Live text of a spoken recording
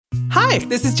Hi,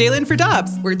 this is Jalen for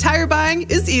Dobbs, where tire buying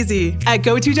is easy. At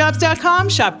GoToDobbs.com,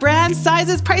 shop brands,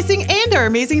 sizes, pricing, and our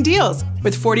amazing deals.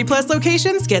 With 40-plus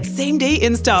locations, get same-day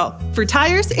install. For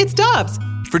tires, it's Dobbs.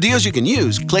 For deals you can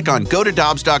use, click on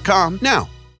GoToDobbs.com now.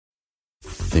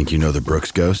 Think you know the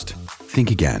Brooks Ghost?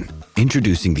 Think again.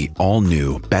 Introducing the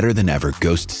all-new, better-than-ever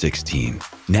Ghost 16.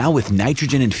 Now with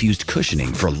nitrogen-infused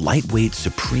cushioning for lightweight,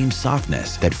 supreme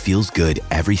softness that feels good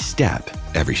every step,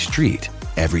 every street,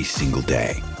 every single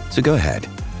day. So go ahead,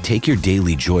 take your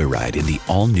daily joyride in the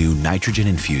all-new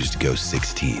nitrogen-infused Ghost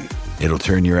 16. It'll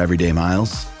turn your everyday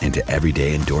miles into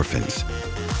everyday endorphins.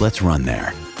 Let's run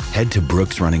there. Head to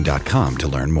brooksrunning.com to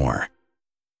learn more.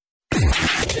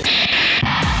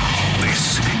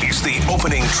 This is the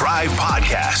Opening Drive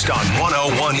Podcast on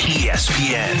 101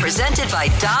 ESPN. Presented by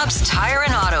Dobbs Tire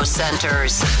and Auto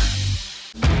Centers.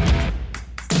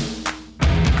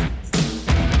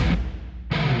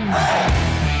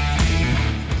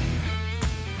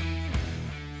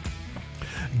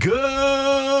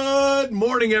 Good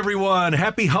morning, everyone.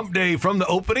 Happy Hump Day from the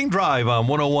Opening Drive on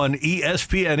 101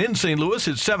 ESPN in St. Louis.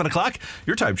 It's 7 o'clock.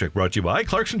 Your time check brought to you by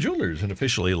Clarkson Jewelers, an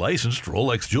officially licensed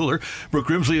Rolex jeweler. Brooke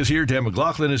Grimsley is here. Dan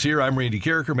McLaughlin is here. I'm Randy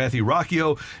Carricker. Matthew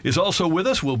Rocchio is also with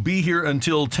us. We'll be here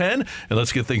until 10. And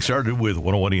let's get things started with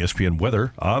 101 ESPN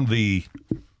weather on the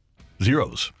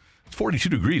zeros. It's 42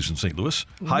 degrees in St. Louis.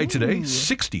 High today,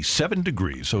 67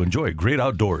 degrees. So enjoy great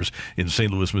outdoors in St.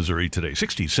 Louis, Missouri today.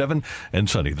 67 and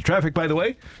sunny. The traffic, by the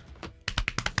way,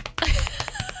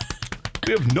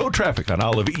 we have no traffic on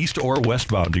Olive East or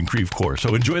westbound in Creve Coeur.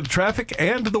 So enjoy the traffic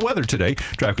and the weather today.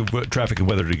 Traffic and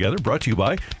weather together brought to you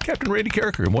by Captain Randy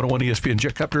Carricker and 101 ESPN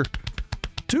Jet Copter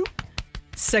 2.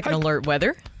 Second alert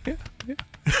weather. Yeah.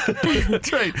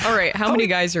 That's right. All right. How many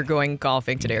guys are going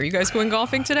golfing today? Are you guys going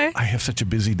golfing today? I have such a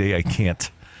busy day, I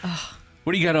can't.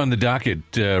 What do you got on the docket,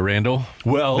 Randall?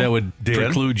 Well, that would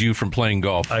preclude you from playing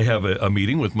golf. I have a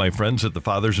meeting with my friends at the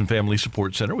Fathers and Family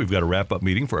Support Center. We've got a wrap-up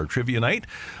meeting for our trivia night.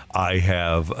 I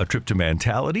have a trip to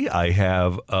Mentality. I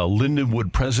have a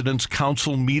Lindenwood President's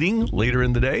Council meeting later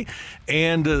in the day.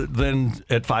 And then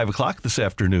at 5 o'clock this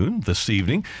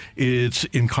evening, it's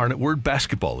Incarnate Word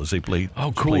basketball as they play.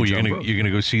 Oh, cool. You're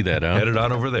gonna go see that, huh? Headed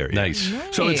on over there. Yeah. Nice.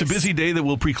 So it's a busy day that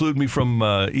will preclude me from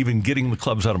even getting the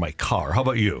clubs out of my car. How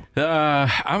about you?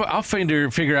 I'll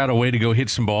figure out a way to go hit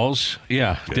some balls.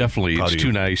 Yeah, definitely. It's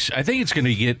too nice. I think it's going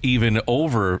to get even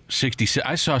over 60.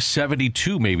 I saw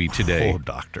 72 maybe today. Oh,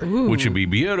 doctor. Ooh. Which would be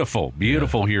beautiful.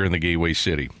 Beautiful here in the Gateway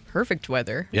City. Perfect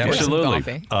weather. Yeah,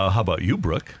 absolutely. How about you,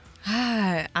 Brooke?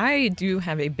 I do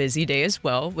have a busy day as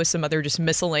well with some other just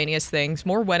miscellaneous things,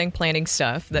 more wedding planning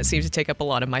stuff that seems to take up a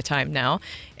lot of my time now,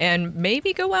 and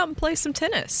maybe go out and play some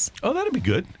tennis. Oh, that'd be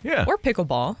good. Yeah. Or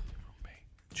pickleball.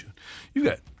 You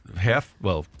got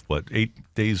 8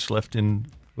 days left in,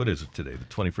 what is it today, the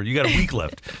 21st? You got a week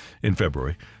left in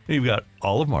February. And you've got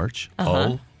all of March,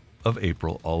 all of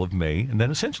April, all of May, and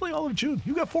then essentially all of June.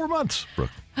 You got 4 months,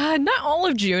 Brooke. Not all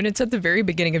of June. It's at the very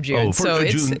beginning of June.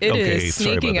 It is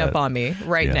sneaking up on me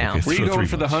right now. Where are you going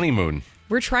for the honeymoon?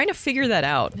 We're trying to figure that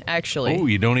out, actually. Oh,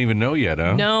 you don't even know yet,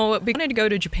 huh? No, we wanted to go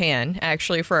to Japan,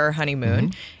 actually, for our honeymoon.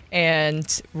 Mm-hmm.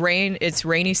 And it's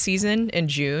rainy season in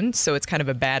June, so it's kind of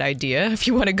a bad idea if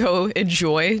you want to go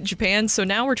enjoy Japan. So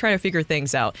now we're trying to figure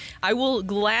things out. I will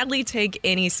gladly take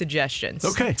any suggestions.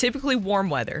 Okay. Typically warm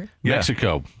weather. Yeah.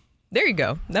 Mexico. There you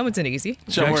go. That one's an easy.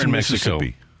 Somewhere in Mexico.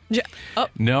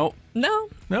 No.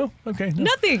 No? Okay. No.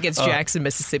 Nothing against Jackson,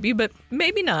 Mississippi, but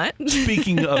maybe not.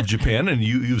 Speaking of Japan, and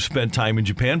you've spent time in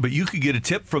Japan, but you could get a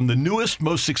tip from the newest,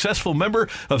 most successful member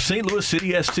of St. Louis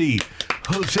City SC,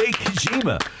 Jose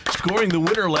Kajima, scoring the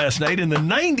winner last night in the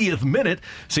 90th minute.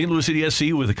 St. Louis City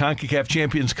SC with a CONCACAF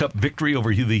Champions Cup victory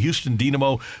over the Houston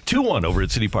Dynamo, 2-1 over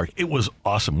at City Park. It was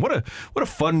awesome. What a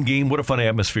fun game. What a fun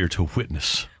atmosphere to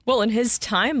witness. Well, in his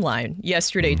timeline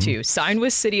yesterday, too, signed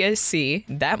with City SC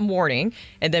that morning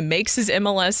and then makes his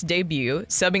MLS debut,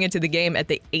 subbing into the game at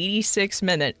the 86th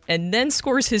minute, and then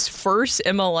scores his first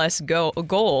MLS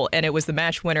goal, and it was the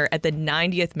match winner at the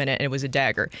 90th minute, and it was a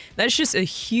dagger. That's just a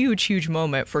huge, huge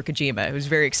moment for Kajima. It was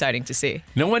very exciting to see.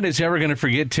 No one is ever going to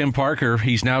forget Tim Parker.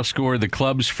 He's now scored the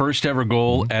club's first ever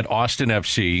goal at Austin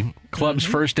FC. Club's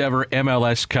first ever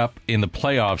MLS Cup in the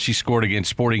playoffs. He scored against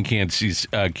Sporting Kansas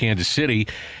City.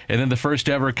 And then the first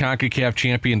ever CONCACAF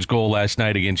Champions goal last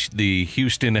night against the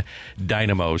Houston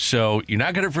Dynamo. So you're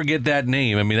not going to forget that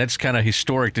name. I mean, that's kind of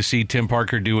historic to see Tim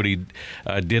Parker do what he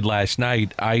did last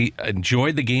night. I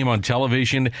enjoyed the game on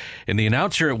television. And the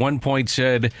announcer at one point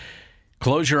said,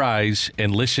 close your eyes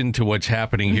and listen to what's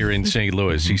happening here in St.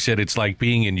 Louis. He said it's like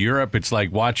being in Europe. It's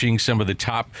like watching some of the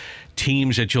top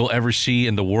teams that you'll ever see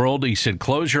in the world. He said,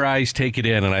 close your eyes, take it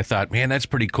in. And I thought, man, that's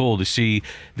pretty cool to see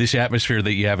this atmosphere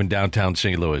that you have in downtown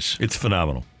St. Louis. It's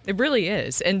phenomenal. It really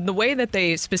is. And the way that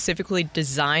they specifically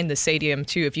designed the stadium,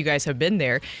 too, if you guys have been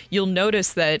there, you'll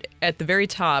notice that at the very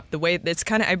top, the way it's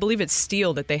kind of, I believe it's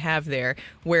steel that they have there,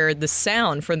 where the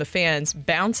sound from the fans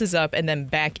bounces up and then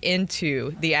back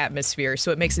into the atmosphere.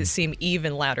 So it makes it seem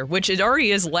even louder, which it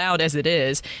already is loud as it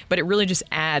is, but it really just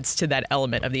adds to that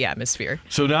element of the atmosphere.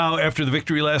 So now, after the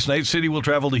victory last night, City will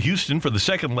travel to Houston for the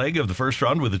second leg of the first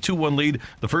round with a 2-1 lead.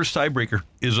 The first tiebreaker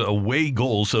is a away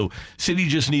goal, so City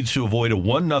just needs to avoid a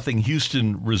 1-0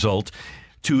 Houston result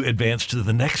to advance to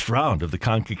the next round of the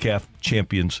CONCACAF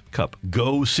Champions Cup.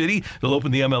 Go City. They'll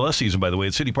open the MLS season, by the way,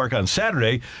 at City Park on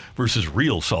Saturday versus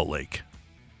Real Salt Lake.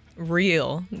 The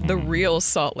real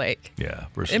Salt Lake. Yeah.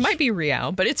 Versus, it might be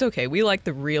Real, but it's okay. We like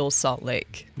the real Salt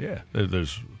Lake. Yeah.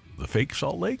 There's the fake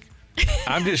Salt Lake.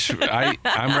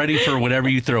 I'm ready for whatever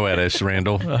you throw at us,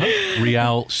 Randall.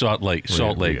 Real Salt Lake.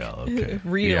 Real, okay.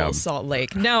 Real Salt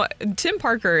Lake. Now, Tim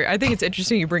Parker, I think it's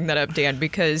interesting you bring that up, Dan,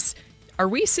 because are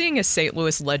we seeing a St.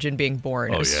 Louis legend being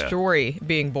born, story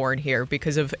being born here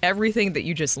because of everything that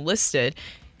you just listed?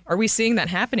 Are we seeing that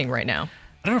happening right now?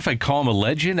 I don't know if I'd call him a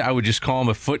legend. I would just call him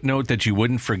a footnote that you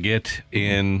wouldn't forget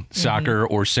in soccer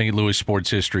or St. Louis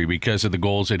sports history because of the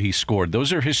goals that he scored.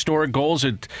 Those are historic goals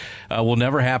that will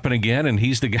never happen again, and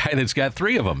he's the guy that's got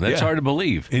 3 of them. That's hard to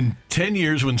believe. In 10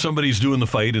 years, when somebody's doing the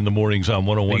fight in the mornings on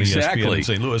 101 ESPN in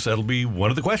St. Louis, that'll be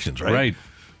one of the questions, right? Right.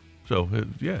 So,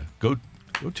 go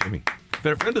Timmy.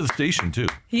 Friend of the station, too.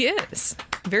 He is.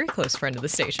 Very close friend of the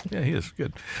station. Yeah, he is.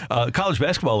 Good. College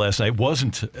basketball last night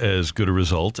wasn't as good a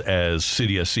result as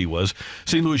City SC was.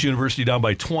 St. Louis University down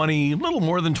by 20, a little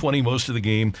more than 20 most of the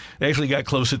game. They actually got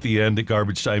close at the end at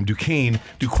garbage time.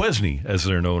 Duquesne, as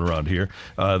they're known around here,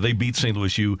 they beat St.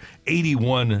 Louis U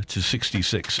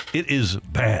 81-66. It is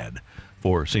bad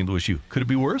for St. Louis U. Could it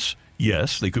be worse?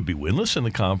 Yes, they could be winless in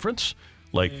the conference,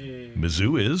 like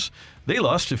Mizzou is. They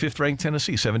lost to 5th-ranked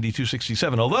Tennessee,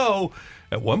 72-67, although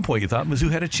at one point you thought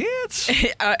Mizzou had a chance.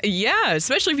 Yeah,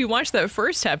 especially if you watched that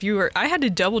first half. I had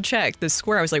to double-check the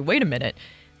score. I was like, wait a minute.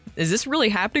 Is this really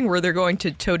happening where they're going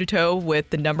to toe-to-toe with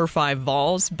the number 5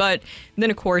 Vols? But then,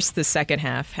 of course, the second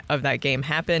half of that game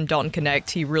happened. Dalton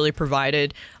Connect, he really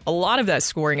provided a lot of that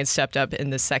scoring and stepped up in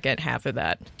the second half of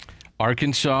that.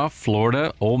 Arkansas,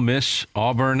 Florida, Ole Miss,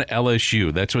 Auburn,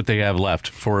 LSU. That's what they have left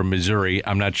for Missouri.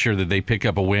 I'm not sure that they pick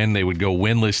up a win. They would go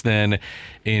winless then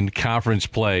in conference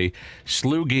play.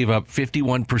 SLU gave up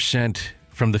 51%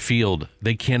 from the field.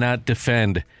 They cannot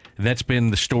defend. That's been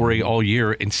the story all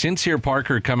year. And Sincere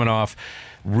Parker coming off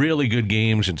really good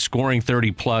games and scoring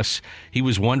 30-plus. He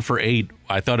was 1 for 8.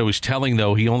 I thought it was telling,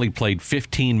 though, he only played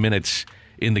 15 minutes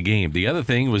in the game. The other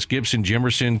thing was Gibson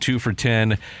Jimerson, 2 for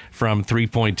 10 from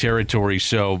three-point territory.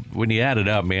 So when you add it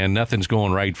up, man, nothing's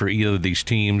going right for either of these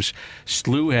teams.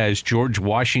 SLU has George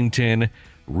Washington,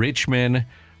 Richmond,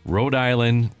 Rhode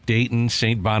Island, Dayton,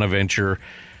 St. Bonaventure.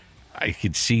 I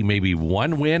could see maybe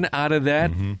one win out of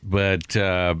that, but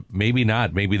maybe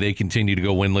not. Maybe they continue to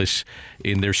go winless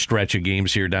in their stretch of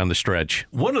games here down the stretch.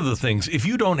 One of the things, if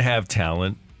you don't have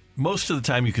talent, most of the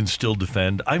time you can still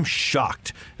defend. I'm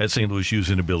shocked at St. Louis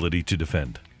U's inability to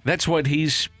defend. That's what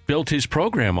he's built his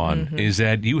program on, is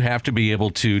that you have to be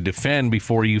able to defend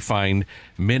before you find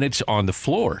minutes on the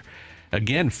floor.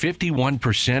 Again,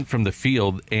 51% from the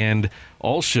field, and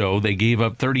also they gave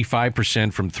up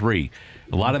 35% from 3.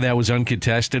 A lot of that was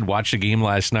uncontested. Watched the game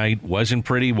last night. Wasn't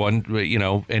pretty,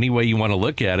 any way you want to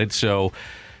look at it. So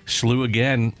SLU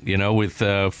again,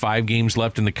 with 5 games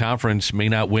left in the conference, may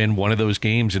not win one of those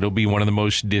games. It'll be one of the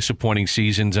most disappointing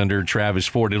seasons under Travis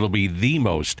Ford. It'll be the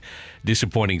most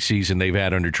disappointing season they've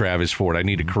had under Travis Ford. I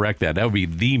need to correct that. That would be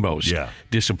the most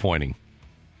disappointing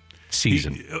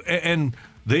season. And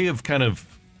they have kind of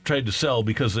tried to sell,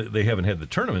 because they haven't had the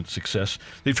tournament success,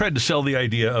 they've tried to sell the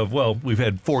idea of, well, we've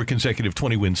had 4 consecutive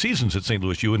 20-win seasons at St.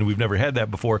 Louis U, and we've never had that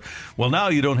before. Well, now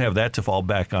you don't have that to fall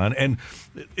back on, and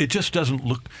it just doesn't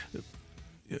look...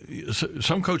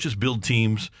 Some coaches build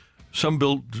teams, some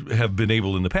have been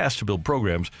able in the past to build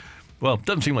programs. Well, it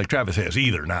doesn't seem like Travis has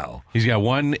either now. He's got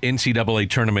 1 NCAA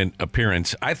tournament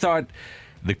appearance. I thought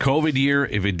the COVID year,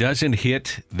 if it doesn't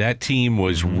hit, that team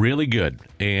was really good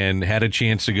and had a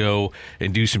chance to go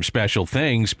and do some special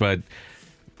things, but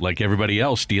like everybody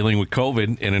else, dealing with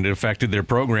COVID, and it affected their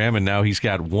program, and now he's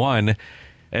got 1.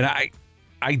 And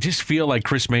I just feel like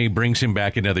Chris May brings him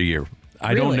back another year.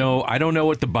 I don't know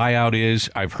what the buyout is.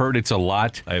 I've heard it's a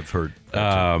lot. I've heard.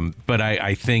 But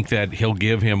I think that he'll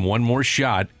give him one more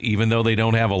shot, even though they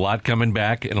don't have a lot coming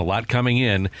back and a lot coming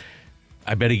in.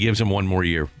 I bet he gives him one more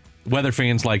year, whether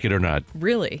fans like it or not.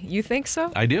 Really? You think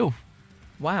so? I do.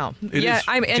 Wow. It is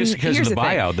and just because of the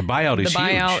buyout. The buyout is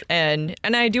huge.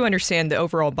 And I do understand the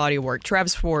overall body of work.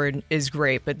 Travis Ford is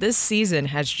great, but this season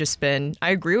has just been, I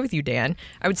agree with you, Dan,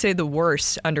 I would say the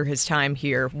worst under his time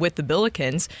here with the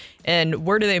Billikens. And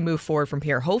where do they move forward from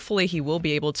here? Hopefully he will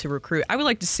be able to recruit. I would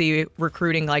like to see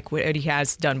recruiting like what he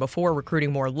has done before,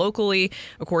 recruiting more locally.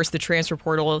 Of course, the transfer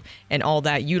portal and all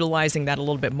that, utilizing that a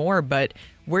little bit more. But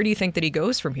where do you think that he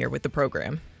goes from here with the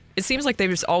program? It seems like they've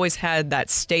just always had that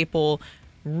staple,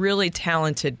 really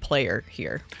talented player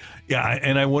here. Yeah,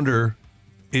 and I wonder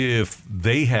if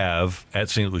they have at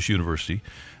St. Louis University,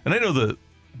 and I know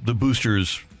the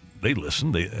boosters, they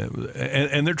listen,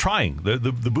 and they're trying.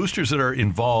 The boosters that are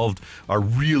involved are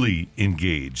really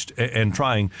engaged and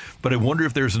trying, but I wonder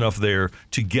if there's enough there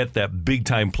to get that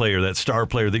big-time player, that star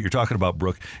player that you're talking about,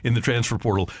 Brooke, in the transfer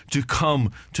portal to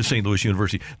come to St. Louis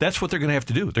University. That's what they're going to have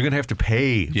to do. They're going to have to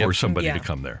pay for somebody to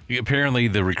come there. Apparently,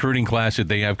 the recruiting class that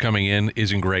they have coming in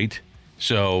isn't great.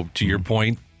 So, to your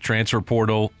point, transfer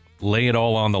portal, lay it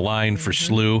all on the line for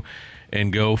SLU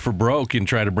and go for broke and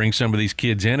try to bring some of these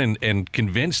kids in and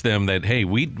convince them that, hey,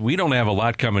 we don't have a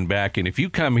lot coming back. And if you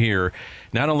come here,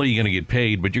 not only are you going to get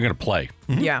paid, but you're going to play.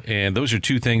 Yeah. And those are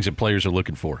two things that players are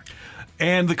looking for.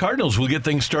 And the Cardinals will get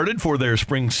things started for their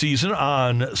spring season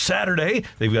on Saturday.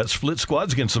 They've got split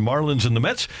squads against the Marlins and the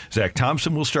Mets. Zach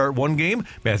Thompson will start one game.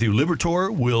 Matthew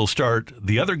Liberatore will start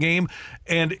the other game.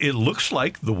 And it looks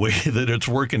like, the way that it's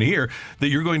working here, that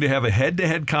you're going to have a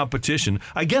head-to-head competition.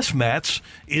 I guess Mats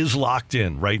is locked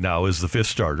in right now as the fifth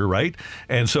starter, right?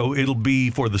 And so it'll be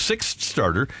for the sixth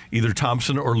starter, either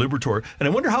Thompson or Liberatore. And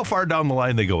I wonder how far down the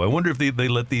line they go. I wonder if they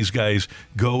let these guys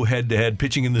go head-to-head,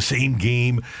 pitching in the same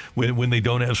game when they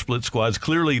don't have split squads.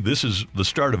 Clearly, this is the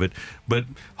start of it, but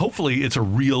hopefully it's a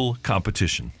real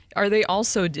competition. Are they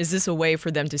also, is this a way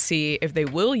for them to see if they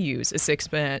will use a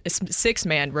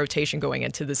six-man rotation going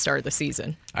into the start of the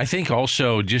season? I think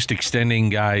also just extending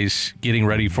guys, getting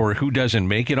ready for who doesn't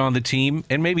make it on the team,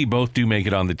 and maybe both do make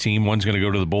it on the team. One's going to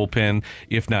go to the bullpen,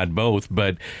 if not both,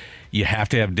 but you have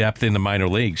to have depth in the minor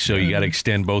leagues, so you got to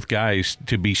extend both guys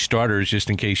to be starters just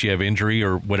in case you have injury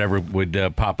or whatever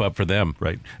would pop up for them.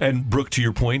 Right. And Brooke, to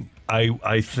your point,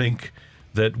 I think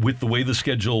that with the way the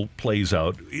schedule plays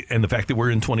out and the fact that we're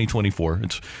in 2024,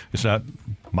 it's not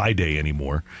my day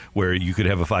anymore where you could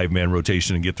have a five-man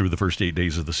rotation and get through the first 8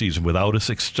 days of the season without a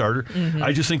sixth starter.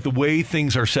 I just think the way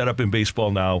things are set up in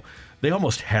baseball now, they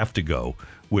almost have to go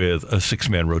with a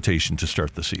six-man rotation to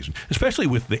start the season, especially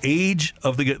with the age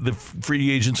of the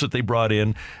free agents that they brought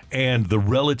in and the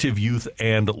relative youth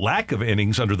and lack of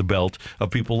innings under the belt of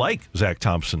people like Zach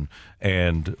Thompson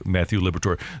and Matthew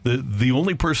Liberatore. The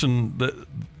only person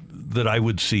that I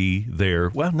would see there,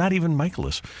 well, not even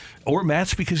Michaelis or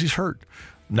Mats, because he's hurt.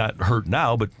 Not hurt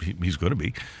now, but he's going to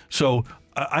be. So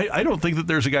I don't think that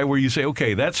there's a guy where you say,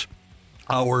 okay, that's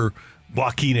our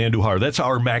Joaquin Andujar, that's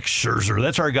our Max Scherzer,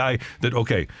 that's our guy that,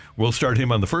 okay, we'll start him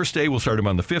on the first day, we'll start him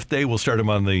on the fifth day, we'll start him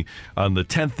on the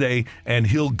 10th day, and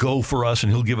he'll go for us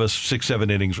and he'll give us 6-7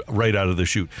 innings right out of the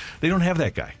chute. They don't have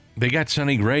that guy. They got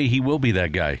Sonny Gray. He will be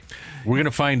that guy. We're going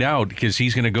to find out because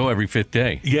he's going to go every fifth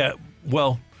day. Yeah,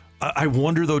 well, I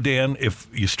wonder, though, Dan, if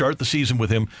you start the season with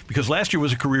him, because last year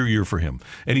was a career year for him,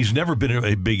 and he's never been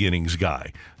a big innings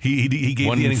guy. He gave the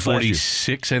innings last year.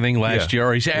 146, I think, last year.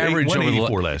 Or he's averaged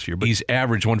 184 last year. But he's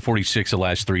averaged 146 the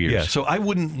last 3 years. Yeah, so I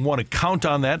wouldn't want to count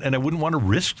on that, and I wouldn't want to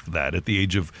risk that at the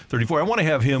age of 34. I want to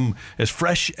have him as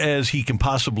fresh as he can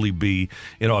possibly be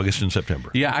in August and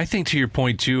September. Yeah, I think to your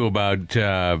point, too, about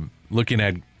looking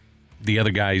at the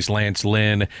other guys, Lance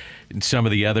Lynn, and some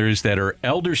of the others that are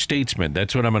elder statesmen,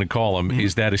 that's what I'm going to call them,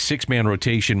 is that a six-man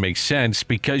rotation makes sense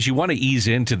because you want to ease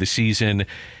into the season.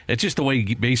 It's just the way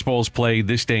baseball's played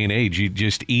this day and age. You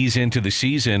just ease into the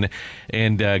season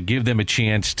and give them a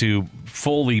chance to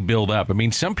fully build up. I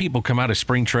mean, some people come out of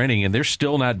spring training and they're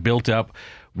still not built up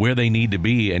where they need to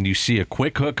be, and you see a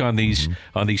quick hook on these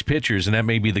pitchers, and that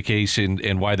may be the case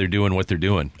in why they're doing what they're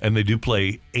doing. And they do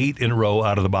play 8 in a row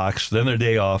out of the box, then their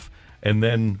day off, and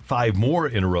then 5 more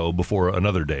in a row before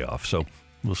another day off. So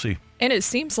we'll see. And it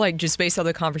seems like, just based on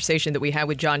the conversation that we had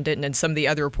with John Denton and some of the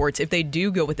other reports, if they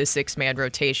do go with a six-man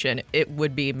rotation, it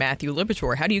would be Matthew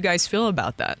Liberatore. How do you guys feel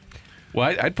about that?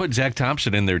 Well, I'd put Zach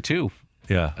Thompson in there, too.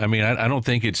 Yeah. I mean, I don't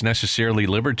think it's necessarily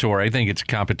Liberatore. I think it's a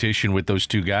competition with those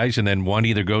two guys, and then one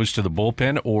either goes to the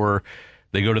bullpen or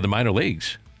they go to the minor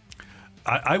leagues.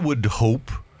 I would hope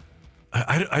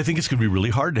I think it's going to be really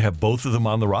hard to have both of them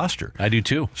on the roster. I do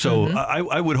too. So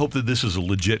I would hope that this is a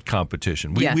legit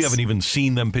competition. We haven't even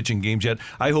seen them pitching games yet.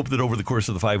 I hope that over the course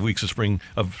of the 5 weeks of spring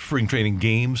training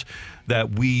games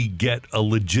that we get a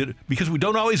legit, because we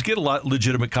don't always get a lot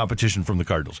legitimate competition from the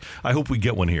Cardinals. I hope we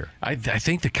get one here. I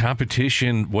think the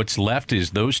competition, what's left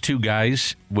is those two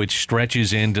guys, which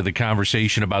stretches into the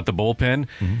conversation about the bullpen,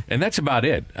 and that's about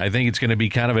it. I think it's going to be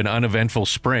kind of an uneventful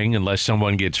spring unless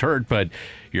someone gets hurt, but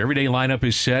your everyday lineup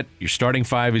is set, your starting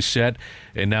five is set,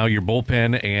 and now your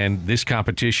bullpen and this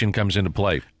competition comes into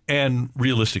play. And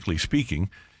realistically speaking,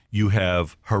 you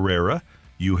have Herrera,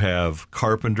 you have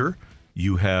Carpenter,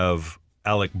 you have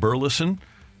Alec Burleson,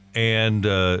 and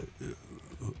who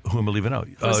am I leaving out?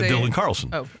 Dylan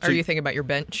Carlson. Oh, are you thinking about your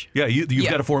bench? Yeah, you've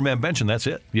got a 4-man bench, and that's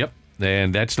it. Yep,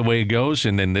 and that's the way it goes.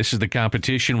 And then this is the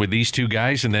competition with these two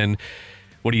guys. And then,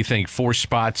 what do you think? 4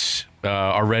 spots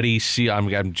already? See,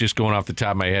 I'm just going off the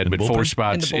top of my head, but 4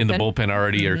 spots in the bullpen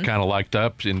already are kind of locked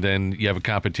up. And then you have a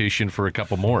competition for a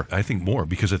couple more. I think more,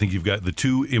 because I think you've got the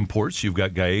 2 imports. You've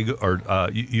got Gallego, or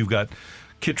you've got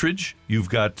Kittredge. You've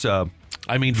got.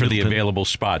 I mean, for Middleton. The available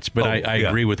spots, but I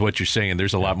agree with what you're saying.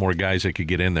 There's a lot more guys that could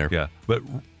get in there. Yeah, but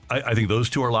I think those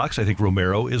 2 are locks. I think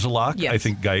Romero is a lock. Yes. I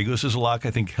think Gallegos is a lock.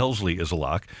 I think Helsley is a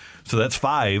lock. So that's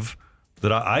 5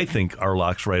 that I think are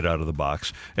locks right out of the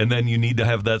box. And then you need to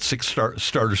have that 6th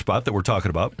starter spot that we're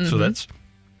talking about. So that's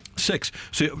 6.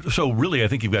 So really, I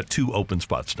think you've got 2 open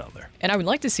spots down there. And I would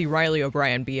like to see Riley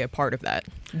O'Brien be a part of that.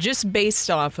 Just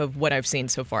based off of what I've seen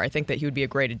so far, I think that he would be a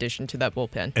great addition to that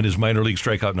bullpen. And his minor league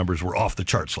strikeout numbers were off the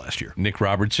charts last year. Nick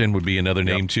Robertson would be another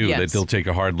name, too, that they'll take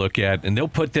a hard look at. And they'll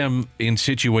put them in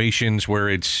situations where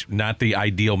it's not the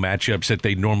ideal matchups that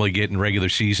they normally get in regular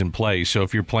season play. So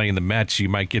if you're playing the Mets, you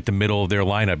might get the middle of their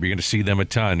lineup. You're going to see them a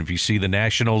ton. If you see the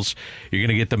Nationals, you're going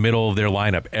to get the middle of their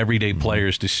lineup. Everyday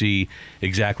players to see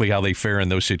exactly how they fare in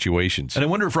those situations. And I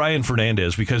wonder if Ryan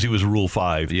Fernandez, because he was Rule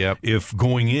 5, if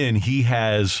going in he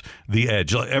has the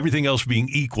edge, everything else being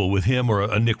equal with him or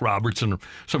a Nick Robertson or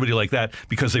somebody like that,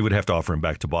 because they would have to offer him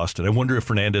back to Boston. I wonder if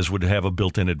Fernandez would have a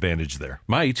built-in advantage there.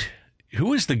 Might. Who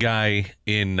was the guy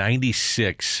in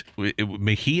 96?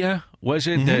 Mejia, was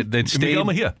it? That stayed? Miguel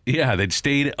Mejia. Yeah, that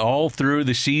stayed all through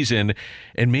the season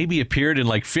and maybe appeared in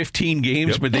like 15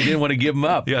 games, but they didn't want to give him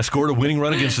up. Yeah, scored a winning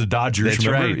run against the Dodgers, That's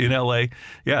remember, right. in L.A.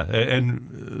 Yeah,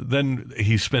 and then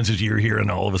he spends his year here,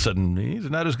 and all of a sudden, he's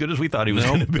not as good as we thought he was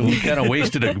going to be. We kind of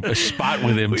wasted a spot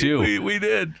with him, too. We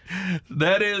did.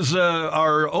 That is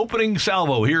our opening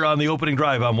salvo here on the opening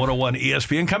drive on 101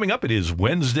 ESPN. Coming up, it is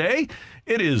Wednesday.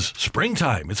 It is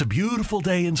springtime. It's a beautiful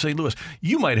day in St. Louis.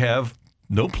 You might have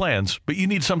no plans, but you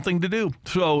need something to do.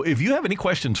 So if you have any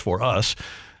questions for us,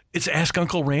 it's Ask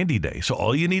Uncle Randy Day. So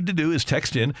all you need to do is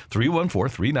text in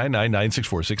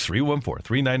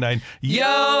 314-399-9646,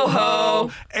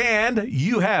 314-399-YO-HO. And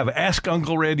you have Ask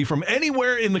Uncle Randy from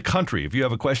anywhere in the country. If you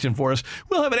have a question for us,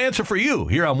 we'll have an answer for you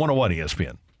here on 101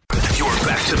 ESPN. You're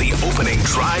back to the Opening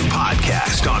Drive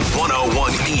podcast on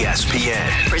 101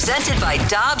 ESPN. Presented by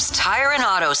Dobbs Tire and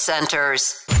Auto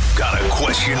Centers. Got a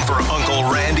question for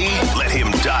Uncle Randy? Let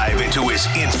him dive into his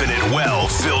infinite well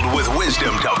filled with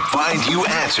wisdom to find you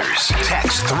answers.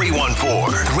 Text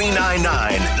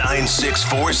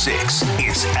 314-399-9646.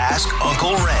 It's Ask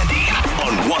Uncle Randy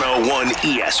on 101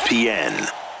 ESPN.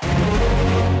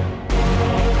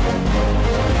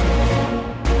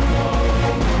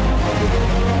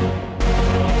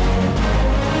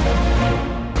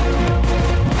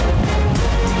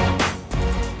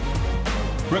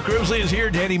 Brooke Grimsley is here.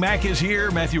 Danny Mack is here.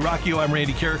 Matthew Rocchio. I'm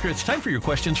Randy Carricker. It's time for your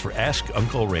questions for Ask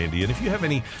Uncle Randy. And if you have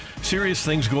any serious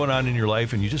things going on in your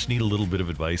life and you just need a little bit of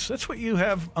advice, that's what you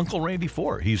have Uncle Randy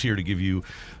for. He's here to give you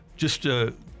just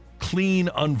clean,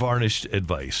 unvarnished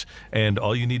advice. And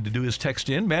all you need to do is text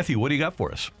in. Matthew, what do you got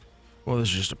for us? Well, this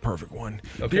is just a perfect one.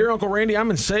 Okay. Dear Uncle Randy,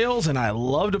 I'm in sales and I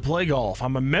love to play golf.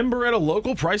 I'm a member at a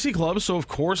local pricey club, so of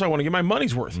course I want to get my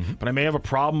money's worth. But I may have a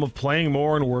problem of playing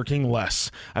more and working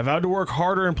less. I vowed to work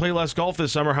harder and play less golf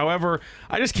this summer. However,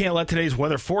 I just can't let today's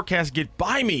weather forecast get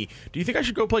by me. Do you think I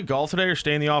should go play golf today or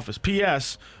stay in the office?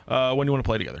 P.S. When do you want to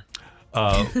play together?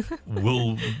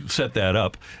 We'll set that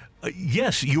up.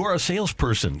 Yes, you are a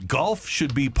salesperson. Golf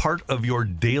should be part of your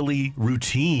daily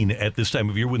routine at this time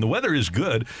of year when the weather is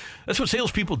good. That's what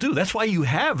salespeople do. That's why you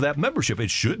have that membership.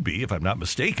 It should be, if I'm not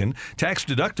mistaken, tax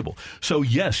deductible. So,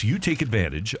 yes, you take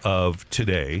advantage of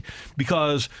today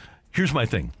because here's my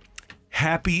thing.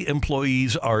 Happy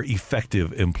employees are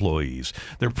effective employees.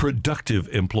 They're productive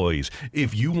employees.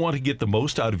 If you want to get the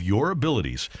most out of your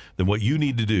abilities, then what you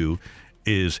need to do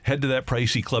is head to that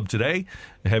pricey club today,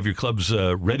 have your clubs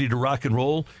ready to rock and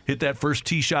roll, hit that first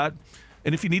tee shot,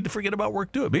 And if you need to forget about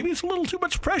work, do it. Maybe it's a little too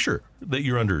much pressure that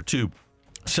you're under to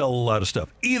sell a lot of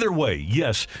stuff. Either way,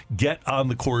 yes, get on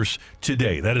the course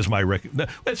today. That is my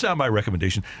that's not my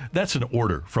recommendation. That's an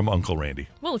order from Uncle Randy.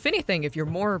 Well, if anything, if you're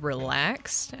more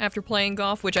relaxed after playing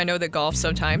golf, which I know that golf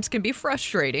sometimes can be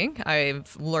frustrating.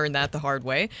 I've learned that the hard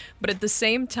way. But at the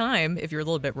same time, if you're a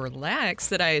little bit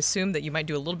relaxed, that I assume that you might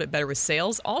do a little bit better with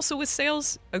sales. Also with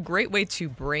sales, a great way to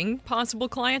bring possible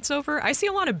clients over. I see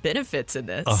a lot of benefits in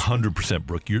this. 100%,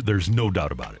 Brooke. There's no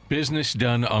doubt about it. Business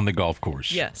done on the golf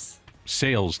course. Yes.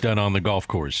 Sales done on the golf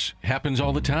course. Happens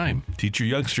all the time. Teach your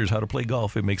youngsters how to play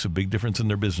golf. It makes a big difference in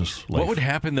their business life. What would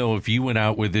happen, though, if you went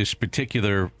out with this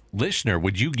particular listener?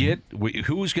 Would you get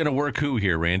who's going to work who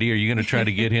here, Randy? Are you going to try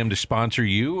to get him to sponsor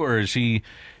you, or is he,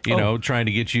 trying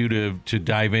to get you to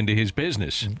dive into his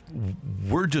business?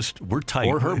 We're tight.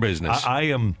 Or her business. I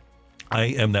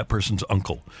am that person's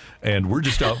uncle, and we're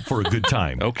just out for a good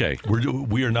time. Okay.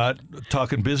 We are not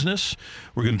talking business.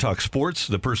 We're going to talk sports.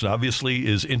 The person obviously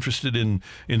is interested in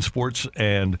sports,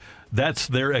 and that's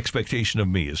their expectation of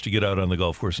me, is to get out on the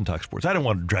golf course and talk sports. I don't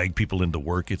want to drag people into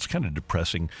work. It's kind of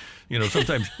depressing.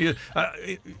 Sometimes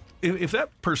if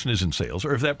that person is in sales,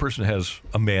 or if that person has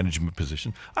a management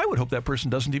position, I would hope that person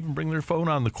doesn't even bring their phone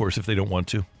on the course if they don't want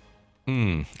to.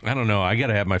 I don't know. I got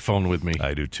to have my phone with me.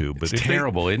 I do too. But it's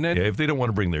terrible, isn't it? Yeah, if they don't want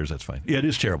to bring theirs, that's fine. Yeah, it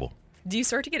is terrible. Do you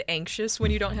start to get anxious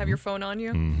when you don't have your phone on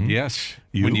you? Mm-hmm. Yes.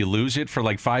 When you lose it for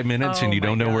like 5 minutes and you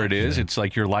don't know where it is, it's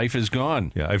like your life is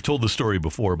gone. Yeah, I've told the story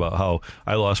before about how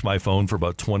I lost my phone for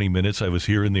about 20 minutes. I was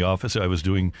here in the office. I was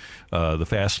doing the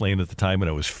fast lane at the time, and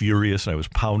I was furious, and I was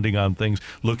pounding on things,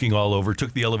 looking all over,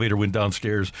 took the elevator, went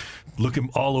downstairs, looking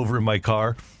all over in my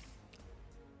car.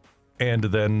 And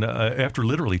then after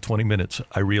literally 20 minutes,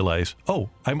 I realized,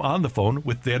 I'm on the phone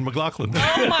with Dan McLaughlin.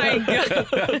 Oh, my God.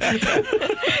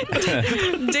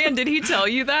 Dan, did he tell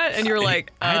you that? And you're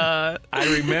like, I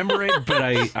remember it, but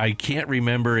I can't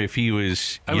remember if he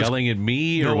was yelling at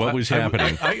me or what was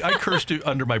happening. I cursed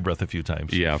under my breath a few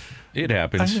times. Yeah, it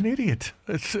happens. I'm an idiot.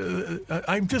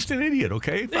 I'm just an idiot,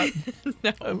 okay? But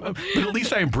at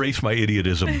least I embrace my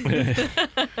idiotism.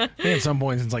 At some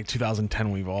point since like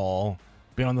 2010, we've all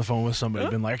been on the phone with somebody,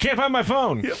 been like, I can't find my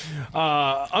phone. Yep.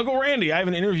 Uncle Randy, I have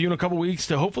an interview in a couple weeks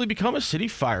to hopefully become a city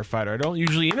firefighter. I don't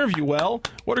usually interview well.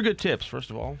 What are good tips, first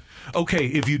of all? Okay,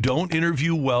 if you don't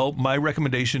interview well, my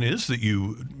recommendation is that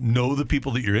you know the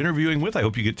people that you're interviewing with. I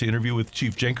hope you get to interview with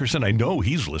Chief Jenkerson. I know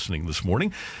he's listening this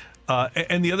morning.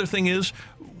 And the other thing is,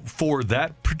 for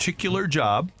that particular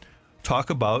job, talk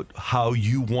about how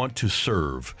you want to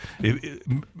serve.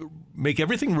 Make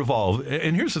everything revolve.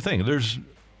 And here's the thing.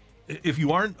 If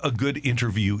you aren't a good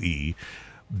interviewee,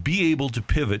 be able to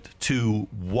pivot to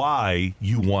why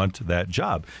you want that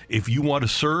job. If you want to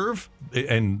serve,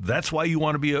 and that's why you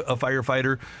want to be a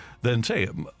firefighter, then say,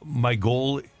 my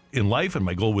goal in life and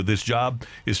my goal with this job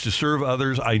is to serve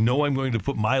others. I know I'm going to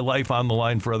put my life on the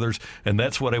line for others, and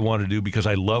that's what I want to do because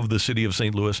I love the city of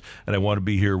St. Louis, and I want to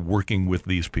be here working with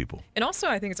these people. And also,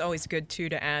 I think it's always good, too,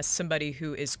 to ask somebody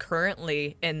who is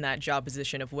currently in that job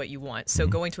position of what you want. So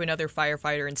going to another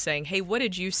firefighter and saying, hey, what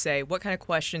did you say? What kind of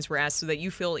questions were asked so that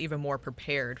you feel even more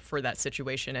prepared for that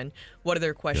situation, and what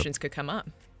other questions could come up?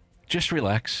 Just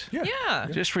relax. Yeah.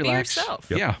 Just relax. Be yourself.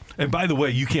 Yep. Yeah. And by the way,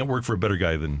 you can't work for a better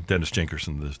guy than Dennis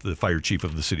Jenkerson, the fire chief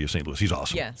of the city of St. Louis. He's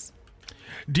awesome. Yes.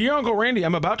 Dear Uncle Randy,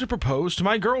 I'm about to propose to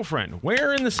my girlfriend.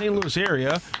 Where in the St. Louis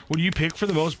area would you pick for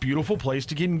the most beautiful place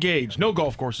to get engaged? No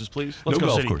golf courses, please. Let's go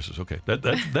golf city. courses. Okay.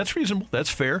 That's reasonable. That's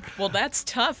fair. Well, that's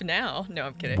tough now. No,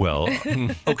 I'm kidding. Well,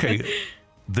 okay.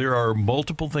 There are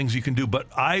multiple things you can do, but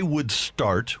I would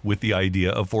start with the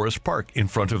idea of Forest Park in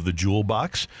front of the Jewel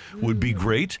Box would be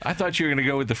great. I thought you were going to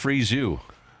go with the free zoo.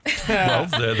 Well,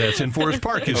 that's in Forest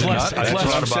Park, is it not? That's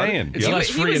what I'm saying. It's less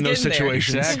free in those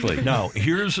situations. Exactly. Now,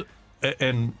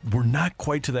 and we're not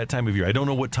quite to that time of year. I don't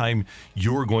know what time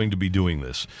you're going to be doing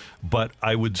this, but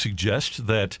I would suggest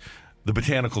that the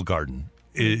Botanical Garden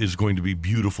is going to be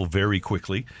beautiful very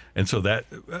quickly, and so that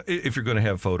if you're going to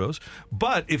have photos,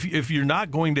 but if you're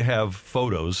not going to have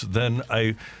photos, then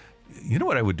you know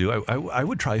what I would do? I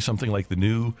would try something like the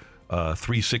new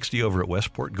 360 over at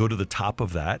Westport. Go to the top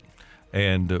of that,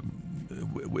 and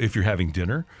if you're having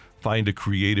dinner, find a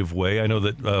creative way. I know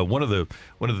that one of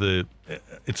the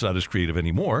it's not as creative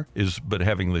anymore but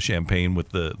having the champagne with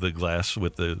the glass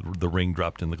with the ring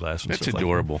dropped in the glass. And that's stuff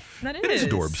adorable. Like that. It is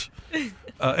adorbs.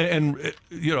 And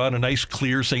on a nice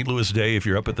clear St. Louis day, if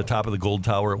you're up at the top of the Gold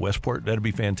Tower at Westport, that'd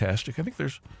be fantastic. I think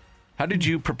there's. How did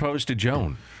you propose to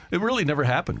Joan? It really never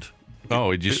happened.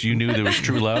 Oh, you knew there was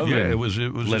true love? Yeah, and it was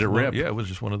let it rip. Yeah, it was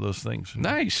just one of those things.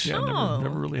 Nice. Yeah,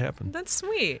 never really happened. That's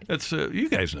sweet. That's you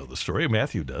guys know the story.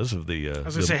 Matthew does of the. I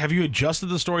was gonna say, have you adjusted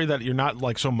the story that you're not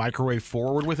like so microwave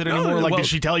forward with it anymore? No, Did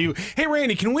she tell you, "Hey,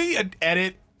 Randy, can we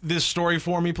edit this story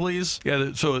for me, please"?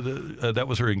 Yeah. So that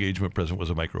was her engagement present. Was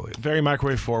a microwave. Very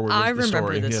microwave forward. I was the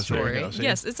remember story. this story. There you go.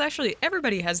 Yes, it's actually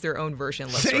everybody has their own version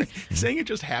of the story. Saying it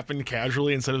just happened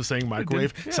casually instead of saying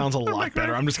microwave sounds a lot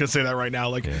better. I'm just gonna say that right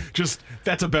now. Just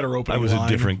that's a better opening. I was line.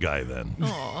 a different guy then.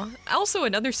 Aw. Also,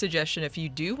 another suggestion: if you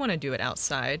do want to do it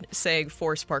outside, say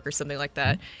Forest Park or something like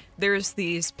that, there's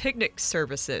these picnic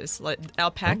services, like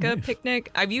Alpaca Picnic.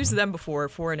 I've used them before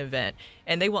for an event,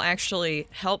 and they will actually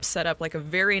help set up like a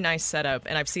very nice setup.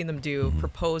 And I've seen them do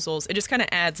proposals. It just kind of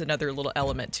adds another little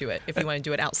element to it if you want to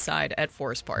do it outside at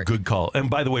Forest Park. Good call. And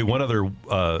by the way, one other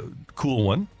cool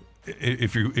one: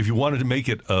 if you wanted to make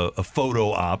it a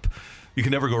photo op, you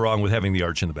can never go wrong with having the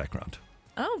arch in the background.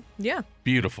 Oh, yeah.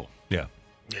 Beautiful. Yeah.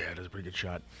 Yeah, it is a pretty good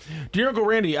shot. Dear Uncle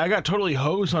Randy, I got totally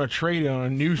hosed on a trade on a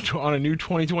new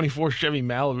 2024 Chevy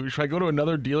Malibu. Should I go to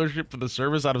another dealership for the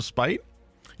service out of spite?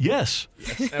 Yes.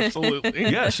 Absolutely.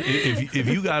 Yes. If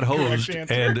you got hosed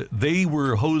and they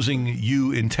were hosing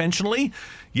you intentionally,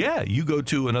 yeah, you go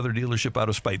to another dealership out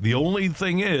of spite. The only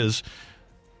thing is,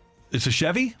 it's a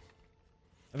Chevy?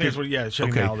 I think it's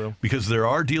Chevy Malibu. Because there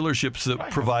are dealerships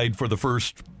that provide for the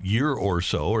first year or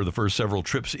so, or the first several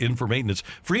trips in for maintenance,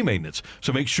 free maintenance.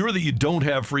 So make sure that you don't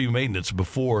have free maintenance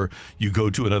before you go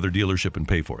to another dealership and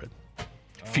pay for it.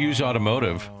 Fuse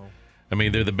Automotive. I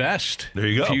mean, they're the best. There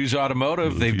you go. Fuse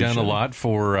Automotive. They've done a lot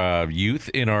for youth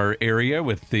in our area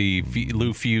with the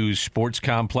Lou Fuse Sports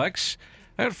Complex.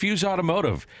 Fuse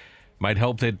Automotive. Might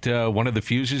help that one of the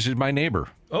fuses is my neighbor.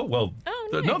 Oh, well,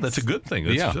 nice. No, that's a good thing.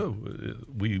 He'll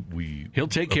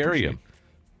take care of you.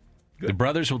 Good. The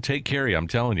brothers will take care of you. I'm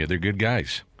telling you, they're good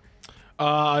guys.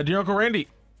 Dear Uncle Randy.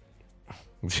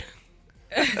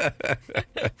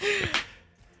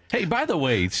 Hey, by the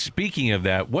way, speaking of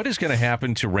that, what is going to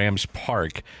happen to Rams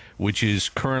Park, which is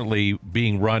currently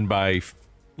being run by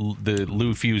the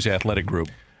Lou Fuse Athletic Group?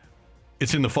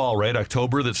 It's in the fall, right?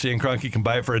 October, that Stan Kroenke can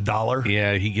buy it for $1?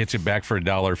 Yeah, he gets it back for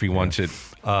 $1 if he wants it.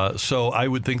 So I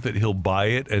would think that he'll buy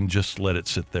it and just let it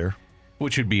sit there.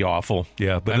 Which would be awful.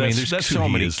 Yeah, but there's so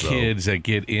many kids that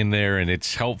get in there, and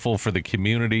it's helpful for the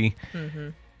community. Mm-hmm.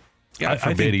 God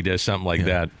forbid he does something like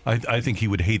that. I think he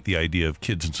would hate the idea of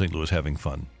kids in St. Louis having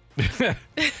fun.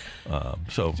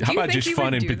 So how about just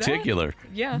fun in particular?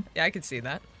 That? Yeah, I could see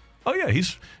that. Oh yeah,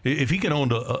 if he can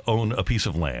own a piece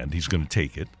of land, he's going to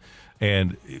take it.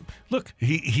 And look,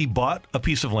 he bought a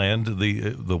piece of land,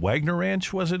 the Wagner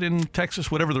Ranch, was it in Texas?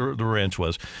 Whatever the ranch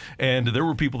was. And there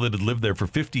were people that had lived there for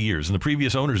 50 years. And the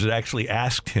previous owners had actually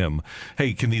asked him,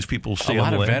 hey, can these people stay on the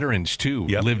land? A lot of veterans, too,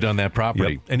 lived on that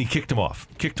property. Yep. And he kicked them off.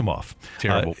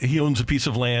 Terrible. He owns a piece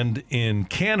of land in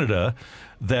Canada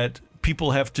that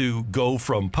people have to go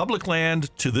from public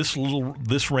land to this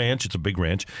ranch. It's a big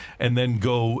ranch, and then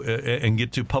go and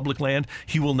get to public land.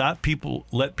 He will not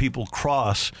let people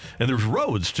cross, and there's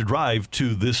roads to drive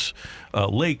to this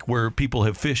lake where people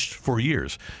have fished for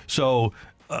years. So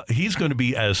he's going to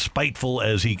be as spiteful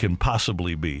as he can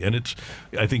possibly be, and it's,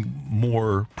 I think,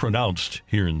 more pronounced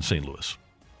here in St. Louis.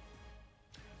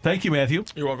 Thank you, Matthew.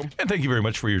 You're welcome. And thank you very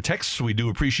much for your texts. We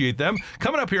do appreciate them.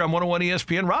 Coming up here on 101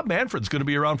 ESPN, Rob Manfred's going to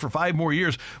be around for 5 more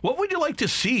years. What would you like to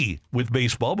see with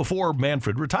baseball before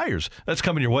Manfred retires? That's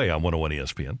coming your way on 101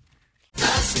 ESPN. The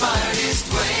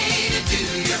smartest way to do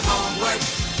your homework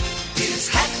is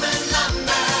Hackman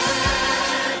Lumber.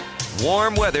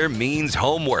 Warm weather means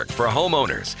homework for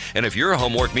homeowners. And if your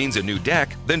homework means a new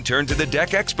deck, then turn to the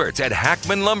deck experts at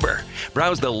Hackman Lumber.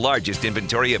 Browse the largest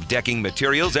inventory of decking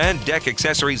materials and deck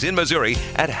accessories in Missouri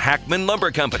at Hackman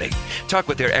Lumber Company. Talk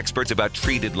with their experts about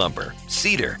treated lumber,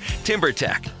 cedar,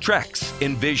 TimberTech, Trex,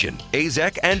 Envision,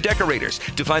 AZEK, and Decorators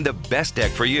to find the best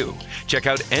deck for you. Check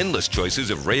out endless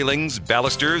choices of railings,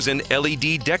 balusters, and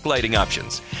LED deck lighting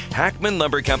options. Hackman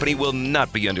Lumber Company will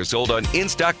not be undersold on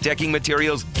in-stock decking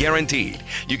materials guaranteed.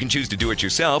 You can choose to do it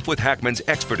yourself with Hackman's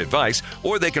expert advice,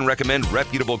 or they can recommend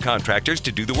reputable contractors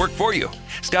to do the work for you.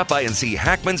 Stop by and see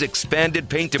Hackman's expanded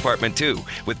paint department too,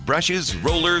 with brushes,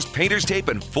 rollers, painter's tape,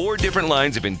 and 4 different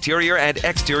lines of interior and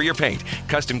exterior paint,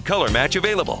 custom color match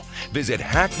available. Visit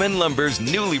Hackman Lumber's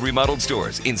newly remodeled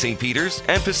stores in St. Peters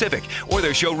and Pacific, or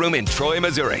their showroom in Troy,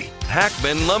 Missouri.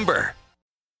 Hackman Lumber.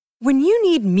 When you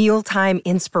need mealtime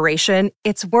inspiration,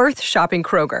 it's worth shopping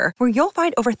Kroger, where you'll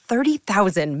find over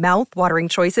 30,000 mouth-watering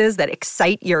choices that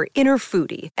excite your inner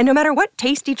foodie. And no matter what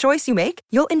tasty choice you make,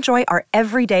 you'll enjoy our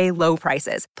everyday low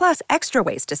prices, plus extra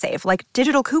ways to save, like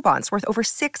digital coupons worth over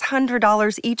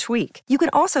 $600 each week. You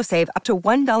can also save up to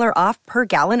 $1 off per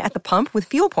gallon at the pump with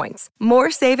fuel points.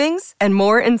 More savings and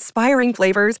more inspiring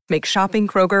flavors make shopping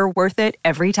Kroger worth it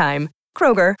every time.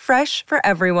 Kroger, fresh for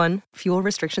everyone. Fuel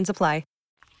restrictions apply.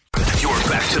 You're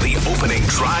back to the Opening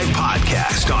Drive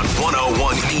podcast on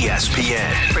 101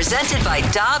 ESPN. Presented by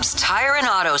Dobbs Tire and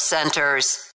Auto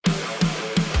Centers.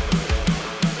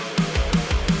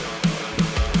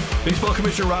 Baseball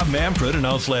Commissioner Rob Manfred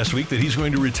announced last week that he's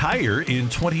going to retire in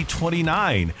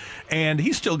 2029, and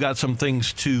he's still got some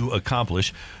things to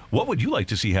accomplish. What would you like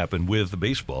to see happen with the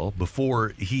baseball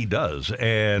before he does?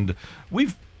 And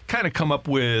we've kind of come up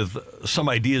with some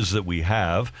ideas that we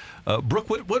have. Brooke,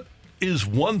 what is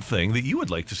one thing that you would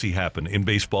like to see happen in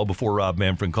baseball before Rob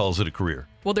Manfred calls it a career?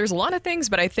 Well, there's a lot of things,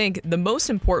 but I think the most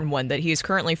important one that he is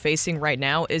currently facing right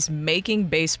now is making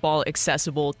baseball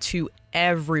accessible to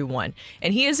everyone.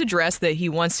 And he has addressed that he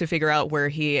wants to figure out where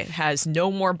he has no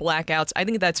more blackouts. I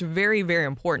think that's very, very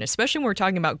important, especially when we're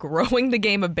talking about growing the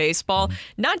game of baseball,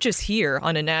 not just here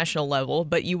on a national level,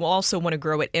 but you also want to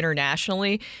grow it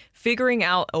internationally. Figuring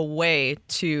out a way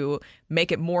to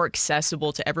make it more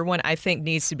accessible to everyone, I think,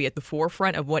 needs to be at the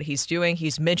forefront of what he's doing.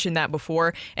 He's mentioned that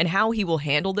before, and how he will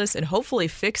handle this and hopefully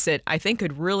fix it, I think,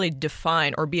 could really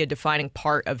define or be a defining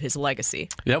part of his legacy.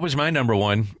 That was my number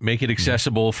one. Make it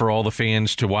accessible for all the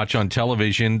fans to watch on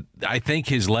television. I think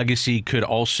his legacy could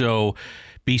also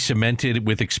be cemented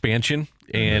with expansion.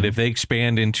 And if they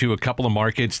expand into a couple of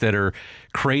markets that are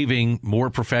craving more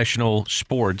professional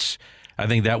sports, I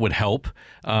think that would help.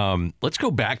 Let's go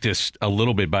back just a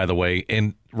little bit, by the way.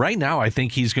 And right now, I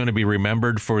think he's going to be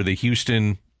remembered for the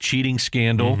Houston cheating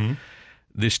scandal,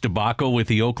 this debacle with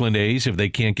the Oakland A's, if they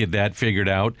can't get that figured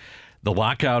out, the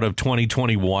lockout of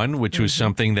 2021, which was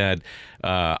something that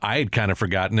I had kind of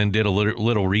forgotten, and did a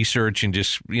little research and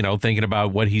just, thinking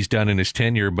about what he's done in his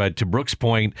tenure. But to Brooke's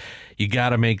point, you got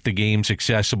to make the games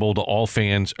accessible to all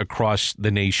fans across the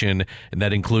nation, and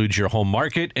that includes your home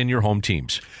market and your home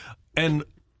teams. And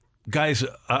guys,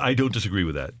 I don't disagree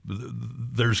with that.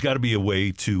 There's got to be a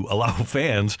way to allow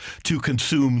fans to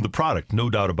consume the product, no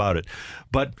doubt about it.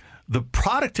 But the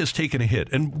product has taken a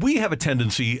hit, and we have a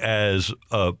tendency as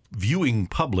a viewing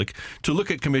public to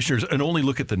look at commissioners and only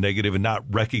look at the negative and not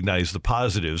recognize the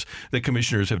positives that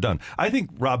commissioners have done. I think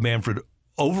Rob Manfred,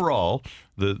 overall,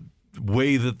 the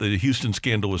way that the Houston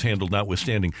scandal was handled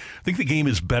notwithstanding, I think the game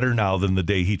is better now than the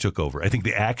day he took over. I think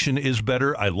the action is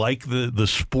better. I like the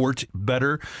sport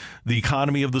better. The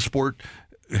economy of the sport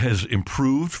has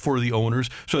improved for the owners.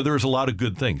 So there's a lot of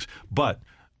good things. But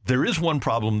there is one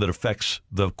problem that affects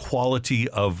the quality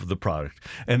of the product,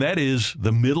 and that is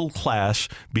the middle class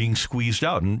being squeezed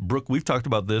out. And Brooke, we've talked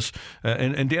about this,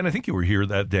 and Dan, I think you were here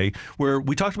that day, where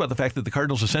we talked about the fact that the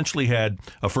Cardinals essentially had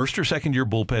a first or second year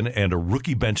bullpen and a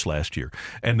rookie bench last year.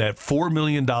 And that $4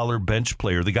 million bench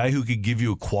player, the guy who could give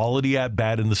you a quality at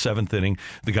bat in the seventh inning,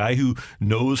 the guy who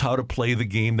knows how to play the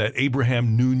game, that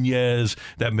Abraham Nunez,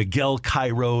 that Miguel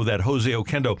Cairo, that Jose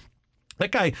Oquendo,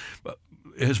 that guy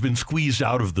has been squeezed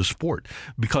out of the sport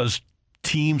because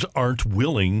teams aren't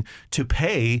willing to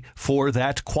pay for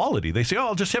that quality. They say,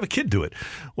 I'll just have a kid do it.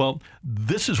 Well,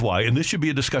 this is why, and this should be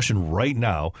a discussion right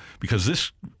now, because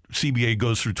this CBA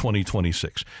goes through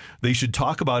 2026. They should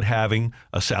talk about having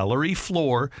a salary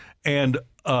floor and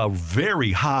a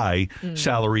very high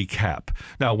salary cap.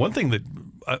 Now, one thing that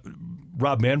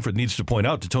Rob Manfred needs to point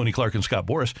out to Tony Clark and Scott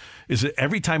Boras is that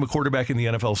every time a quarterback in the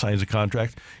NFL signs a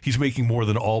contract, he's making more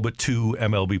than all but two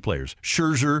MLB players.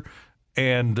 Scherzer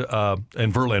and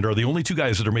Verlander are the only two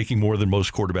guys that are making more than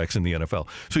most quarterbacks in the NFL.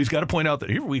 So he's got to point out that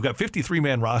here we've got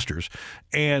 53-man rosters,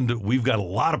 and we've got a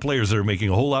lot of players that are making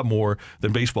a whole lot more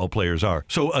than baseball players are.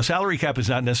 So a salary cap is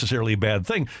not necessarily a bad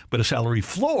thing, but a salary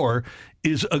floor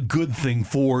is a good thing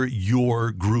for your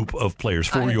group of players,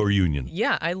 for your union.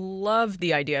 Yeah, I love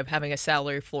the idea of having a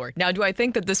salary floor. Now, do I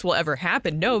think that this will ever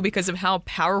happen? No, because of how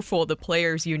powerful the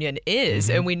players' union is.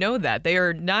 And we know that. They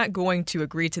are not going to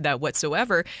agree to that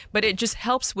whatsoever, but it just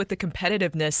helps with the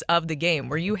competitiveness of the game,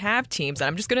 where you have teams, and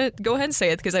I'm just going to go ahead and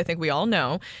say it because I think we all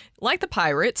know, like the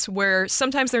Pirates, where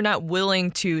sometimes they're not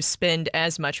willing to spend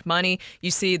as much money.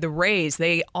 You see the Rays,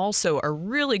 they also are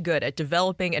really good at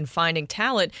developing and finding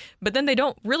talent, but then they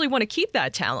don't really want to keep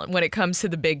that talent when it comes to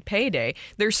the big payday.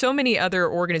 There's so many other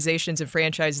organizations and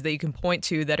franchises that you can point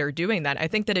to that are doing that. I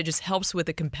think that it just helps with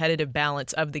the competitive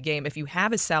balance of the game if you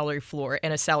have a salary floor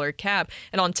and a salary cap.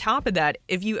 And on top of that,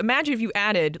 if you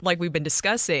added, like we we've been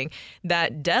discussing,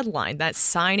 that deadline, that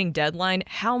signing deadline,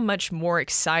 how much more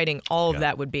exciting all of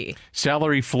that would be.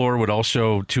 Salary floor would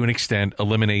also, to an extent,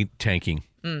 eliminate tanking.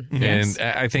 Yes.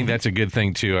 And I think that's a good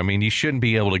thing, too. I mean, you shouldn't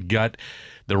be able to gut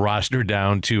the roster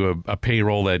down to a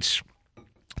payroll that's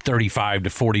 $35 to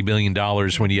 $40 billion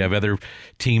when you have other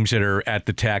teams that are at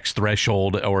the tax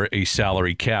threshold or a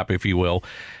salary cap, if you will.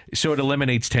 So it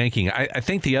eliminates tanking. I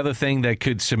think the other thing that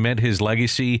could cement his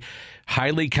legacy,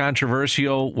 highly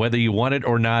controversial, whether you want it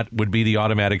or not, would be the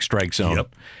automatic strike zone.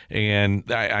 Yep.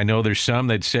 And I know there's some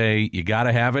that say you got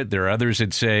to have it. There are others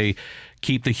that say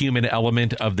keep the human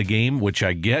element of the game, which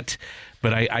I get.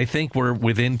 But I think we're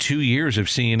within 2 years of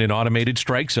seeing an automated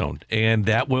strike zone. And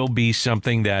that will be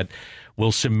something that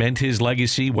will cement his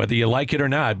legacy, whether you like it or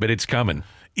not, but it's coming.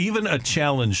 Even a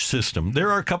challenge system.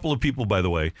 There are a couple of people, by the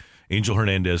way, Angel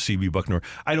Hernandez, CB Bucknor,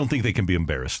 I don't think they can be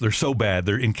embarrassed. They're so bad,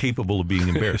 they're incapable of being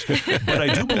embarrassed. But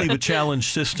I do believe a challenge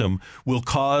system will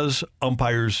cause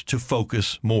umpires to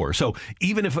focus more. So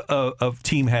even if a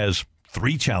team has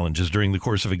 3 challenges during the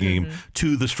course of a game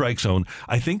to the strike zone,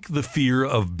 I think the fear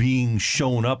of being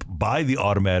shown up by the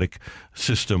automatic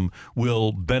system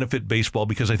will benefit baseball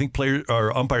because I think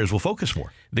umpires will focus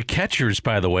more. The catchers,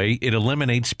 by the way, it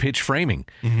eliminates pitch framing.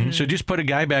 So just put a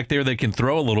guy back there that can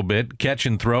throw a little bit, catch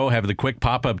and throw, have the quick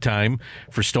pop-up time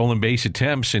for stolen base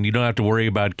attempts, and you don't have to worry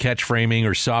about catch framing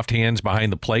or soft hands behind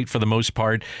the plate for the most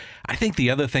part. I think the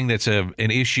other thing that's an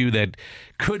issue that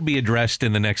could be addressed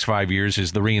in the next 5 years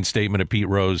is the reinstatement of Pete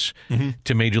Rose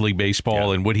to Major League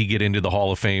Baseball, and would he get into the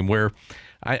Hall of Fame, where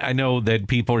I know that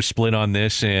people are split on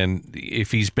this, and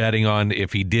if he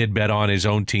did bet on his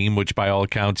own team, which by all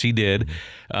accounts he did,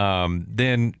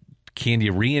 then can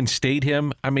you reinstate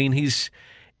him? I mean, he's,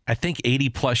 I think,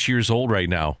 80-plus years old right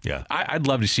now. Yeah, I'd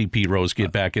love to see Pete Rose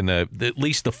get back in at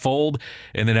least the fold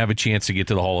and then have a chance to get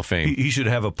to the Hall of Fame. He should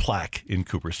have a plaque in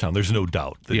Cooperstown. There's no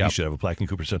doubt that he should have a plaque in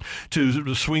Cooperstown.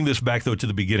 To swing this back, though, to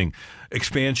the beginning,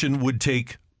 expansion would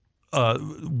take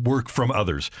work from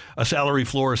others. A salary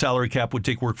floor, a salary cap would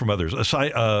take work from others. A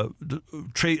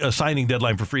signing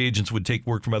deadline for free agents would take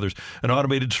work from others. An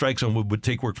automated strike zone would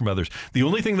take work from others. The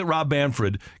only thing that Rob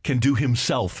Manfred can do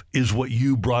himself is what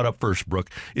you brought up first, Brooke,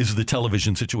 is the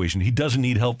television situation. He doesn't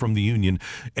need help from the union,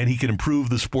 and he can improve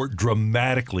the sport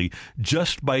dramatically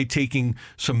just by taking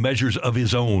some measures of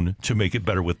his own to make it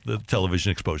better with the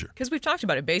television exposure. Because we've talked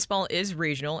about it, baseball is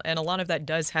regional, and a lot of that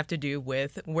does have to do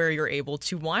with where you're able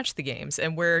to watch the games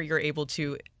and where you're able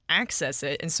to access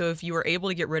it. And so if you were able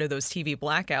to get rid of those TV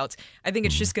blackouts, I think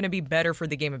it's just going to be better for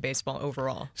the game of baseball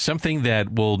overall. Something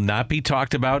that will not be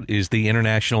talked about is the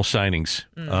international signings.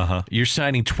 You're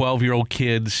signing 12-year-old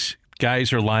kids.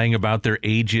 Guys are lying about their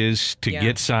ages to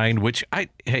get signed, which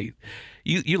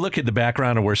you look at the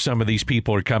background of where some of these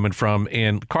people are coming from,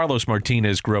 and Carlos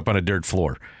Martinez grew up on a dirt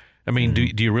floor. I mean,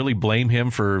 do you really blame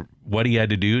him for what he had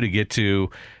to do to get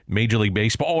to Major League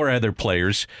Baseball or other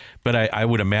players? But I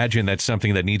would imagine that's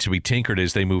something that needs to be tinkered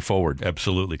as they move forward.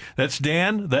 Absolutely. That's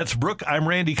Dan. That's Brooke. I'm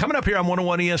Randy. Coming up here on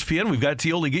 101 ESPN, we've got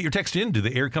Tioli. Get your text in to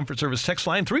the Air Comfort Service text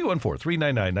line,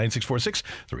 314-399-9646,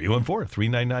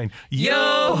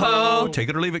 314-399-YO-HO. Take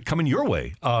it or leave it, coming your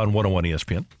way on 101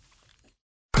 ESPN.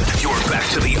 You're back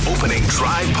to the Opening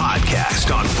Drive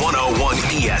podcast on 101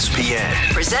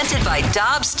 ESPN. Presented by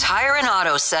Dobbs Tire and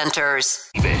Auto Centers.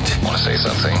 Want to say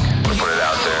something? Want to put it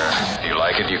out there? If you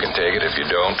like it, you can take it. If you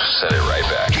don't, send it right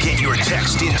back. Get your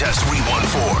text into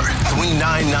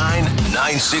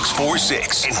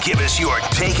 314-399-9646 and give us your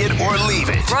take it or leave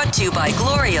it. Brought to you by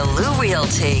Gloria Lou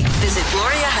Realty. Visit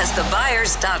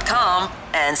GloriaHasTheBuyers.com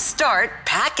and start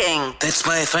packing. That's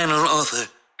my final offer.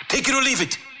 Take it or leave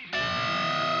it.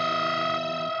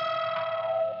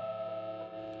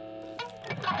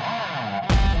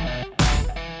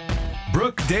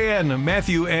 Brooke, Dan,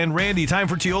 Matthew, and Randy. Time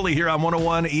for Tioli here on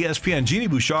 101 ESPN. Jeannie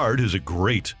Bouchard, who's a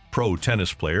great pro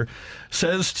tennis player,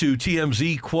 says to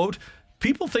TMZ, quote,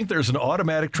 "People think there's an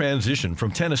automatic transition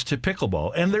from tennis to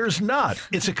pickleball, and there's not.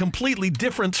 It's a completely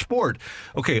different sport."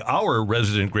 Okay, our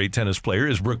resident great tennis player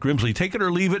is Brooke Grimsley. Take it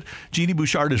or leave it. Jeannie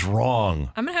Bouchard is wrong.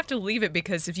 I'm going to have to leave it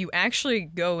because if you actually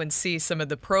go and see some of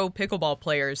the pro pickleball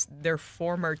players, they're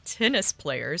former tennis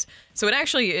players. So it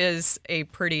actually is a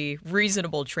pretty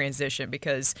reasonable transition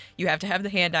because you have to have the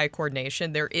hand-eye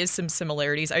coordination. There is some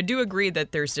similarities. I do agree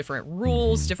that there's different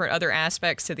rules, different other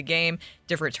aspects to the game,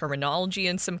 different terminology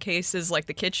in some cases, like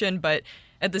the kitchen, but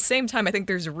at the same time, I think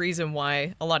there's a reason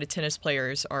why a lot of tennis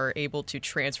players are able to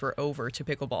transfer over to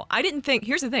pickleball.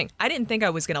 Here's the thing, I didn't think I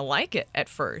was going to like it at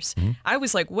first. I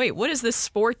was like, wait, what is this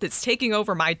sport that's taking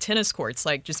over my tennis courts?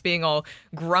 Like just being all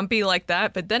grumpy like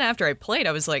that. But then after I played,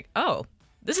 I was like, oh,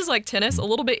 This is like tennis, a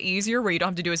little bit easier where you don't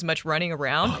have to do as much running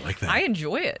around. Oh, I like that. I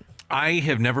enjoy it. I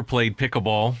have never played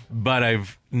pickleball, but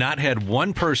I've not had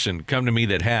one person come to me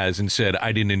that has and said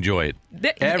I didn't enjoy it.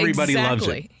 Everybody loves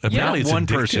it. Apparently, Not one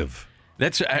addictive. person.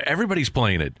 That's everybody's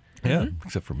playing it. Yeah,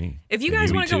 except for me. If you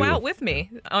guys want to go out with me,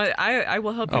 I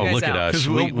will help you guys look out. at us.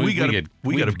 We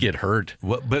gotta get hurt.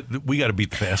 But we got to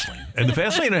beat the fast lane, and the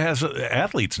fast lane has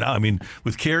athletes now. I mean,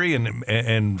 with Carrie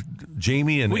and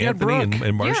Jamie and We got Anthony Brooke.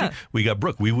 and Marcy, Yeah. we got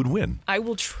Brooke. We would win. I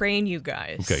will train you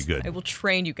guys. Okay, good. I will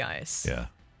train you guys. Yeah.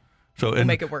 So We'll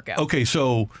make it work out. Okay,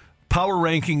 so power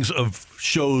rankings of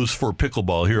shows for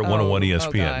pickleball here at 101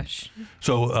 ESPN. gosh.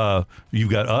 So you've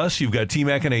got us, you've got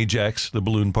T-Mac and Ajax, the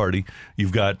balloon party.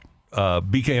 You've got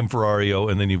BKM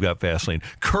Ferrario, and then you've got Fastlane.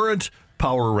 Current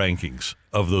power rankings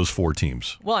of those 4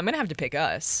 teams. Well, I'm going to have to pick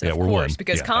us, Yeah, of we're course, one.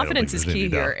 because Yeah, I don't confidence think is there's key any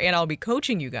doubt. here, and I'll be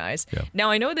coaching you guys. Yeah. Now,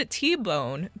 I know that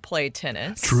T-Bone played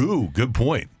tennis. True. Good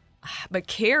point. But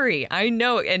Carrie, I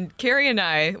know, and Carrie and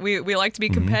I, we like to be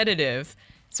competitive.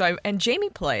 So and Jamie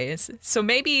plays. So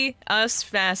maybe us,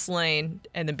 Fastlane,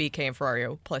 and then BK and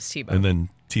Ferrario plus T-Bone. And then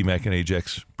T-Mac and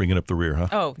Ajax bringing up the rear, huh?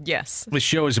 Oh, yes. This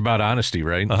show is about honesty,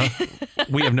 right?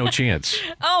 We have no chance.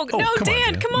 Oh, no, come on,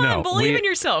 Dan, Dan. come on. No, believe we- in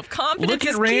yourself. Confidence Look at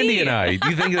is Randy key. and I. Do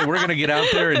you think that we're going to get out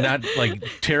there and not like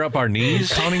tear up our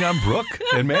knees? Counting on Brooke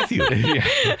and Matthew.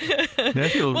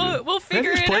 Matthew We'll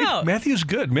figure Matthew's it out. Matthew's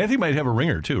good. Matthew might have a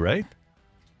ringer too, right?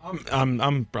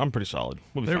 I'm pretty solid.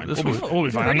 We'll be There- fine. this We'll be, was- we'll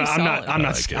be fine. Pretty I'm not. solid. I'm I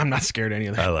not. like it. I'm not scared of any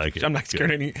of that. I like it. I'm not scared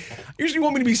Good. of any. Usually, you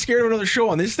want me to be scared of another show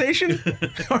on this station?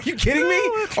 Are you kidding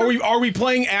me? Are we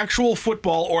playing actual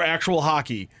football or actual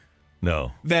hockey?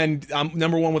 No. Then I'm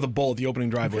number one with a bull at the opening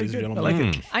drive, ladies and I gentlemen.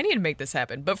 like it. I need to make this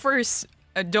happen. But first,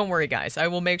 don't worry, guys. I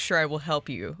will make sure I will help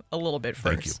you a little bit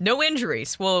Thank first. you. No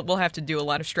injuries. We'll have to do a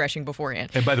lot of stretching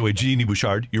beforehand. And by the way, Jeannie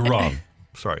Bouchard, you're wrong.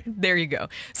 Sorry. There you go.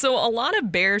 So a lot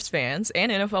of Bears fans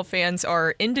and NFL fans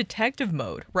are in detective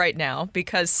mode right now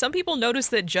because some people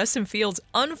noticed that Justin Fields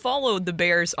unfollowed the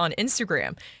Bears on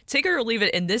Instagram. Take it or leave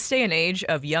it, in this day and age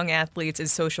of young athletes and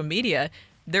social media,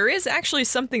 there is actually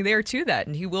something there to that,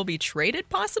 and he will be traded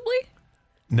possibly?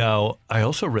 Now, I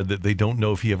also read that they don't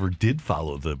know if he ever did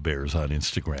follow the Bears on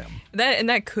Instagram.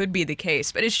 That could be the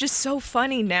case, but it's just so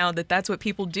funny now that that's what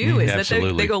people do. Is that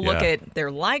Absolutely, they go look yeah. at their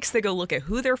likes, they go look at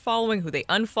who they're following, who they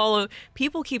unfollow.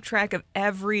 People keep track of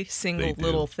every single They do.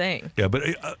 little thing. Yeah, but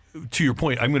to your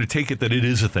point, I'm going to take it that it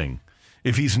is a thing.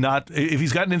 If he's got an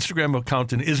Instagram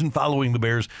account and isn't following the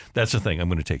Bears, that's a thing. I'm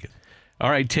going to take it. All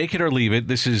right, take it or leave it.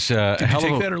 This is a Did you hell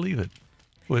take of a... that or leave it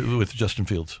with Justin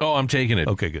Fields? Oh, I'm taking it.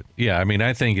 Okay, good. Yeah, I mean,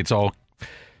 I think it's all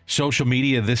social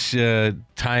media this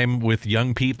time with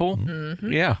young people.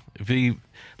 Mm-hmm. Yeah, if you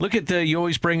look at you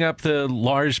always bring up the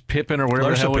Lars Pippen or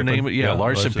whatever Larsa the hell her Pippen. name is. Yeah, Yeah,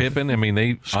 Larsa Larsa. Pippen. I mean,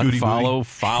 they Scooty unfollow,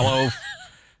 follow.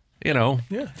 You know,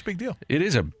 Yeah, it's a big deal. it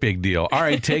is a big deal. All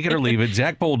right, take it or leave it.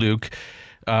 Zach Bolduc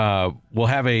will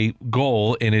have a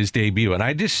goal in his debut. And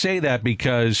I just say that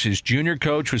because his junior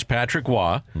coach was Patrick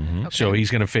Waugh, so he's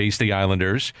going to face the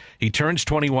Islanders. He turns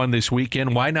 21 this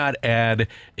weekend. Why not add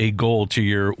a goal to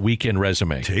your weekend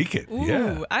resume? Take it. Ooh,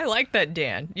 Yeah. I like that,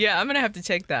 Dan. Yeah, I'm going to have to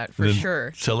take that for Then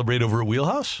sure. Celebrate over at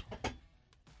Wheelhouse.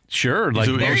 Sure, like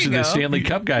There most you of the go. Stanley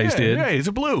Cup guys Yeah, did. Yeah, he's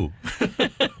a blue.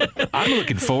 I'm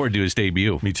looking forward to his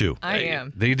debut. Me too. I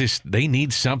am. They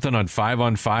need something on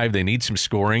 5-on-5. They need some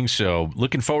scoring, so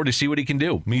looking forward to see what he can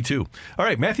do. Me too. All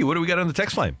right, Matthew, what do we got on the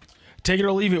text line? Take it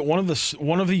or leave it. One of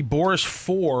the Boris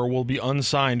 4 will be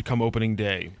unsigned come opening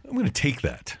day. I'm going to take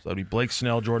that. So that'll be Blake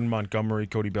Snell, Jordan Montgomery,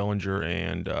 Cody Bellinger,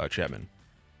 and Chapman.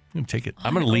 I'm going to take it.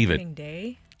 I'm going to leave it. Opening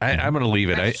day? I'm going to leave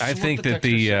it. I That's think what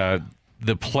the that texter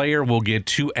the player will get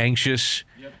too anxious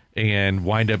and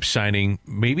wind up signing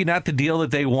maybe not the deal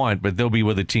that they want, but they'll be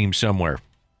with a team somewhere.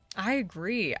 I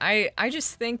agree. I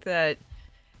just think that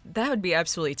would be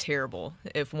absolutely terrible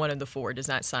if one of the 4 does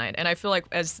not sign. And I feel like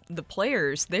as the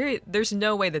players, there's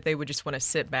no way that they would just want to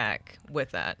sit back with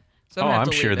that. So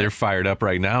I'm sure they're fired up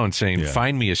right now and saying, Yeah.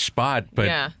 find me a spot. But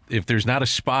Yeah. if there's not a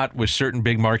spot with certain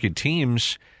big market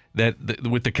teams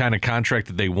with the kind of contract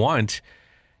that they want,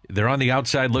 they're on the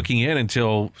outside looking in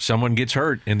until someone gets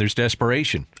hurt and there's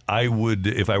desperation. I would,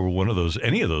 if I were one of those,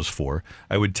 any of those 4,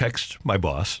 I would text my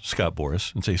boss, Scott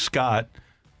Boris, and say, Scott,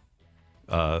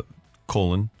 go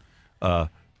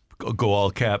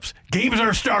all caps, games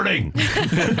are starting. Give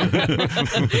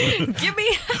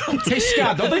me Hey,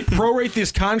 Scott, don't they prorate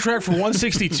this contract for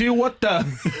 162? What the?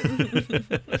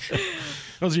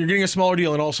 Also, you're getting a smaller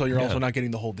deal, and also you're also not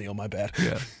getting the whole deal. My bad.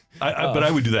 Yeah. But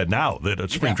I would do that now that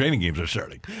spring training games are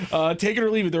starting. Take it or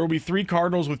leave it. There will be 3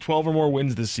 Cardinals with 12 or more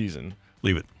wins this season.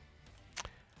 Leave it.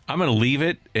 I'm going to leave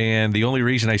it, and the only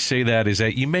reason I say that is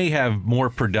that you may have more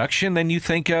production than you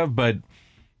think of, but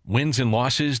wins and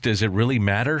losses, does it really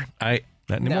matter? Not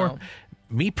anymore. No.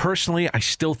 Me personally, I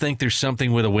still think there's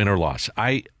something with a win or loss.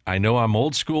 I know I'm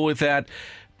old school with that,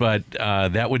 but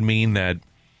that would mean that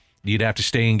you'd have to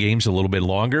stay in games a little bit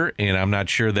longer, and I'm not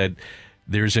sure that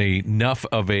there's enough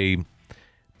of a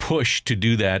push to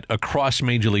do that across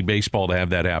Major League Baseball to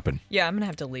have that happen. Yeah, I'm going to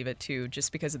have to leave it too,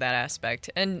 just because of that aspect.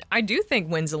 And I do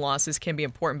think wins and losses can be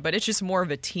important, but it's just more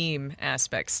of a team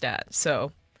aspect stat.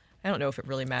 So I don't know if it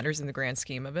really matters in the grand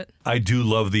scheme of it. I do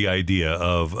love the idea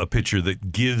of a pitcher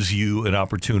that gives you an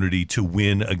opportunity to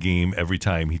win a game every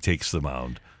time he takes the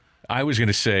mound. I was going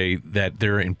to say that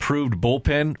their improved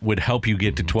bullpen would help you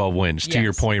get to 12 wins. To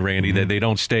your point, Randy, that they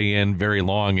don't stay in very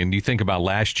long. And you think about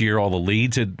last year, all the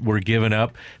leads that were given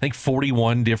up. I think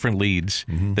 41 different leads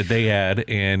that they had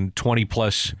and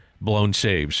 20-plus blown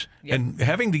saves. Yep. And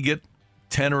having to get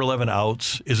 10 or 11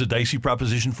 outs is a dicey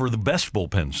proposition for the best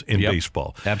bullpens in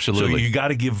baseball. Absolutely. So you got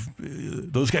to give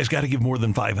those guys got to give more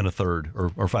than 5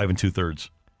 1/3 or 5 2/3.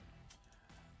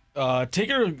 Take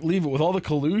it or leave it. With all the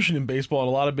collusion in baseball and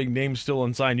a lot of big names still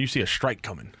unsigned, you see a strike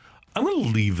coming. I'm going to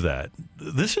leave that.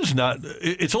 This is not.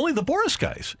 It's only the Boras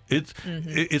guys.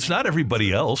 It's not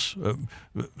everybody else.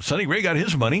 Sonny Gray got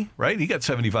his money, right? He got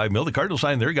 $75 million. The Cardinals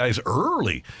signed their guys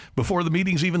early before the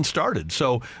meetings even started.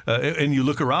 So, and you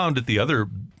look around at the other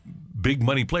big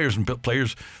money players and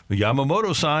players.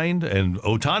 Yamamoto signed, and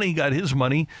Ohtani got his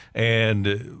money, and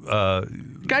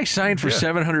guy signed for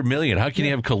 $700 million. How can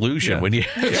you have collusion when you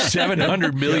have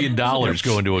 $700 million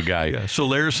going to a guy? Yeah.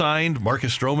 Soler signed.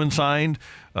 Marcus Stroman signed.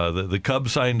 The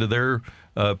Cubs signed to their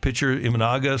pitcher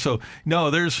Imanaga. So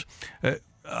no, there's.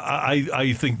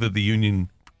 I think that the union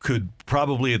could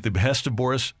probably, at the behest of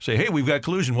Boras, say, "Hey, we've got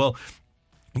collusion." Well.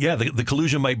 Yeah, the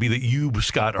collusion might be that you,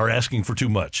 Scott, are asking for too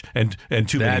much and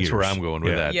too many years. That's where I'm going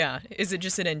with that. Yeah. Is it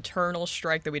just an internal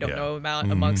strike that we don't know about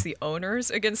amongst the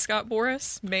owners against Scott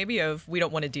Boras? Maybe of we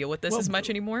don't want to deal with this as much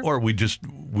anymore? Or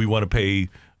we want to pay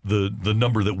the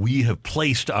number that we have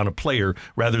placed on a player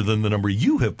rather than the number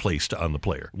you have placed on the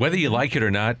player. Whether you like it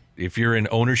or not, if you're in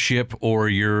ownership or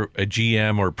you're a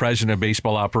GM or president of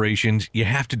baseball operations, you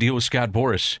have to deal with Scott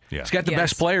Boras. Yeah. He's got the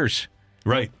best players.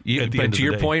 Right. But to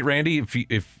your point, Randy,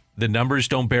 if the numbers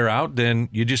don't bear out, then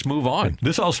you just move on.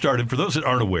 This all started, for those that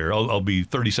aren't aware, I'll be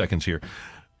 30 seconds here.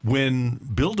 When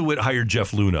Bill DeWitt hired Jeff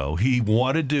Luhnow, he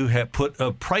wanted to put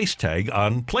a price tag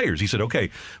on players. He said, okay,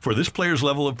 for this player's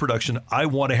level of production, I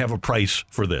want to have a price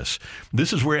for this.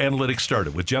 This is where analytics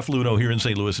started with Jeff Luhnow here in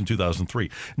St. Louis in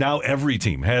 2003. Now every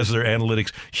team has their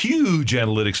analytics, huge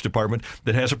analytics department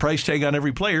that has a price tag on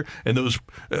every player, and those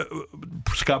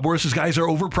Scott Boras' guys are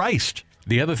overpriced.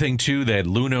 The other thing, too, that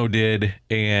Luhnow did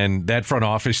and that front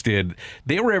office did,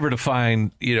 they were able to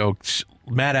find,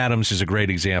 Matt Adams is a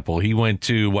great example. He went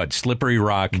to, Slippery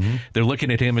Rock. They're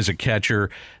looking at him as a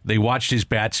catcher. They watched his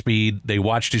bat speed. They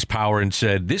watched his power and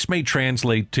said, this may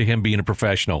translate to him being a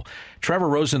professional. Trevor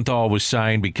Rosenthal was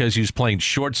signed because he was playing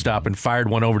shortstop and fired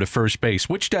one over to first base,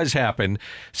 which does happen.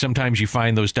 Sometimes you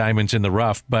find those diamonds in the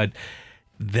rough, but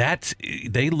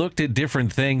they looked at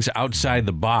different things outside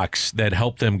the box that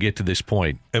helped them get to this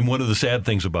point. And one of the sad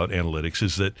things about analytics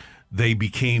is that they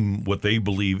became what they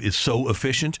believe is so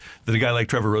efficient that a guy like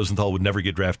Trevor Rosenthal would never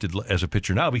get drafted as a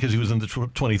pitcher now because he was in the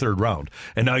 23rd round.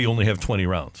 And now you only have 20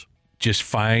 rounds. Just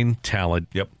find talent.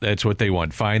 Yep. That's what they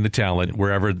want. Find the talent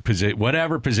whatever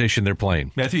position they're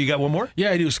playing. Matthew, you got one more?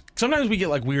 Yeah, I do. Sometimes we get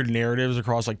weird narratives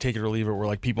across Take It or Leave It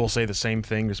where people say the same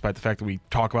thing despite the fact that we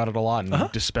talk about it a lot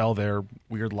and dispel their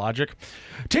weird logic.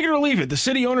 Take it or leave it. The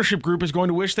city ownership group is going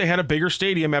to wish they had a bigger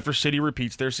stadium after City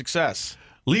repeats their success.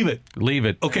 Leave it. Leave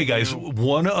it. Okay, guys,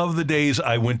 one of the days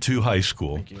I went to high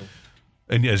school. Thank you.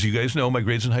 And as you guys know, my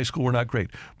grades in high school were not great.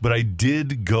 But I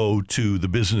did go to the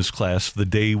business class the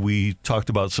day we talked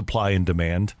about supply and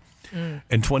demand.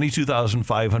 And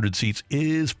 22,500 seats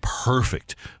is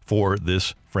perfect for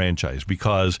this franchise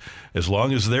because as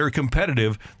long as they're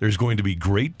competitive, there's going to be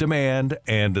great demand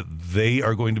and they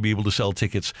are going to be able to sell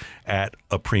tickets at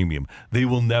a premium. They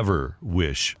will never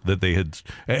wish that they had.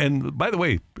 And by the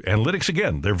way, analytics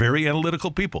again, they're very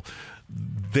analytical people.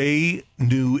 They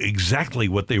knew exactly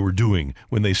what they were doing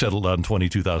when they settled on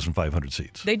 22,500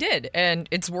 seats. They did, and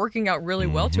it's working out really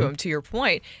well to them, to your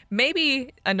point.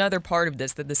 Maybe another part of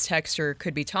this that this texter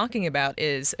could be talking about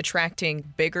is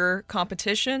attracting bigger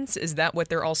competitions. Is that what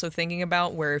they're also thinking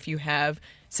about, where if you have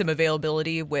some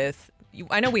availability with...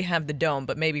 I know we have the Dome,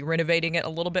 but maybe renovating it a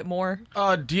little bit more?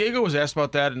 Diego was asked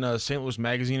about that in a St. Louis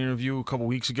Magazine interview a couple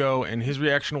weeks ago, and his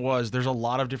reaction was there's a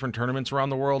lot of different tournaments around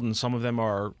the world, and some of them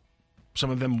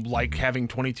like having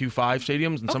 22.5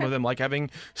 stadiums, and some of them like having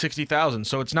 60,000.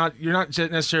 So you're not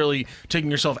necessarily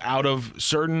taking yourself out of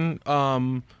certain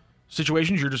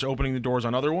situations, you're just opening the doors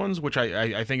on other ones, which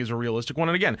I think is a realistic one.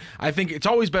 And again, I think it's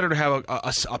always better to have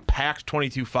a packed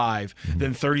 22.5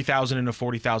 than 30,000 in a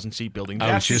 40,000 seat building.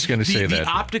 I was just going to say that. The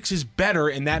optics is better,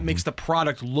 and that makes the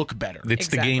product look better. It's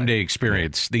the game day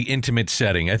experience, the intimate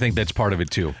setting. I think that's part of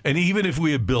it, too. And even if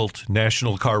we had built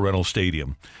National Car Rental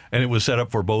Stadium, and it was set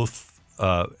up for both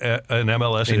an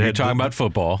MLS... And you're talking about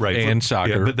football and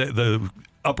soccer. Yeah, but the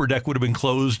upper deck would have been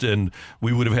closed, and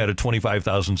we would have had a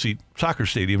 25,000-seat soccer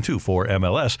stadium, too, for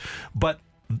MLS. But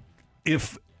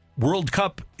if World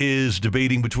Cup is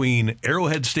debating between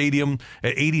Arrowhead Stadium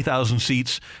at 80,000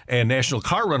 seats and National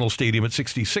Car Rental Stadium at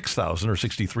 66,000 or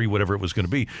 63, whatever it was going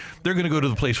to be, they're going to go to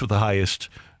the place with the highest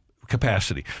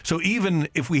capacity. So even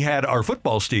if we had our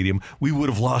football stadium, we would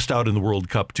have lost out in the World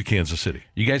Cup to Kansas City.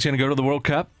 You guys going to go to the World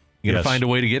Cup? You going to find a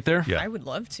way to get there? Yeah. I would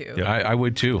love to. Yep. I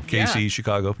would, too. KC,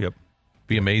 Chicago, yep.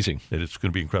 Be amazing. It's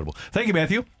going to be incredible. Thank you,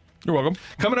 Matthew. You're welcome.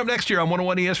 Coming up next year on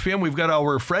 101 ESPN, we've got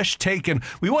our Fresh Take, and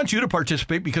we want you to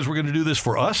participate because we're going to do this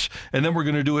for us, and then we're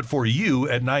going to do it for you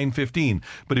at 9:15.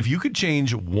 But if you could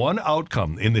change one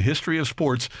outcome in the history of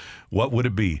sports, what would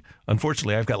it be?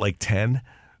 Unfortunately, I've got like 10,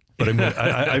 but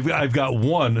I've got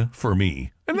one for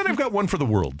me, and then I've got one for the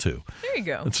world, too. There you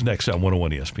go. That's next on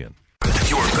 101 ESPN.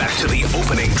 You're back to the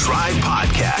Opening Drive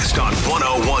podcast on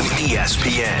 101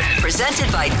 ESPN.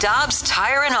 Presented by Dobbs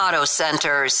Tire and Auto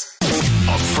Centers.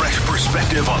 A fresh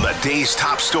perspective on the day's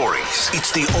top stories.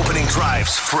 It's the Opening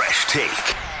Drive's Fresh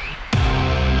Take.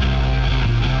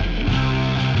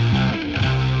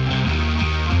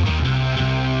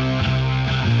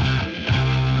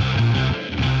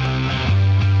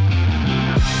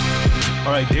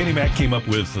 All right, Danny Mac came up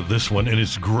with this one, and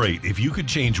it's great. If you could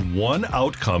change one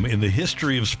outcome in the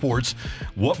history of sports,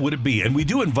 what would it be? And we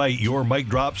do invite your mic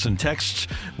drops and texts.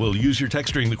 We'll use your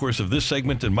text during the course of this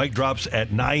segment and mic drops at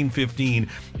 9:15.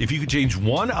 If you could change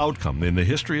one outcome in the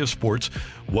history of sports,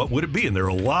 what would it be? And there are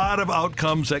a lot of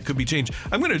outcomes that could be changed.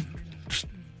 I'm going to...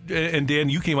 And Dan,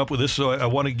 you came up with this, so I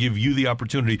want to give you the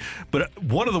opportunity. But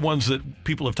one of the ones that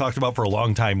people have talked about for a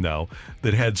long time now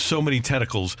that had so many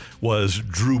tentacles was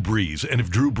Drew Brees. And if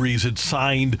Drew Brees had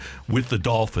signed with the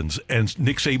Dolphins and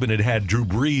Nick Saban had Drew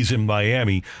Brees in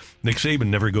Miami, Nick Saban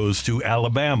never goes to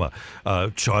Alabama.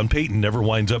 Sean Payton never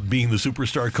winds up being the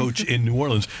superstar coach in New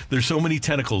Orleans. There's so many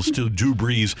tentacles to Drew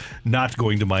Brees not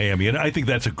going to Miami. And I think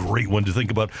that's a great one to think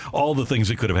about, all the things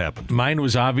that could have happened. Mine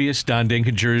was obvious. Don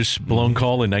Dinkinger's blown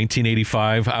call in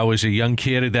 1985. I was a young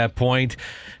kid at that point,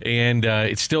 and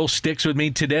it still sticks with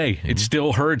me today. It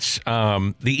still hurts.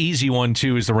 The easy one,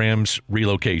 too, is the Rams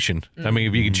relocation. I mean,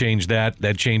 if you could change that,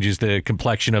 that changes the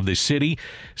complexion of the city.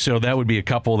 So that would be a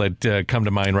couple that come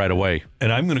to mind right away.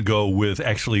 And I'm going to go with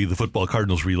actually the football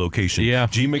Cardinals relocation. Yeah.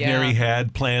 Gene McNary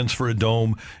had plans for a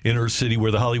dome in our city where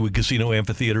the Hollywood Casino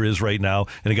Amphitheater is right now,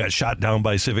 and it got shot down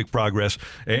by Civic Progress.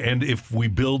 And if we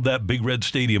build that big red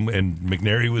stadium and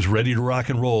McNary was ready to rock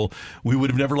and roll, we would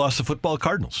have never lost the football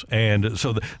Cardinals. And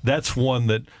so that's one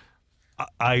that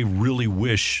I really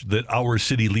wish that our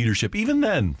city leadership, even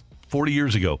then, 40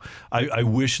 years ago, I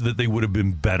wish that they would have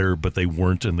been better, but they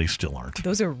weren't, and they still aren't.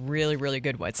 Those are really, really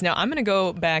good ones. Now, I'm going to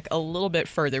go back a little bit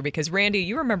further because, Randy,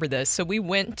 you remember this. So we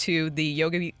went to the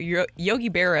Yogi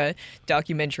Berra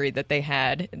documentary that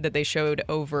they showed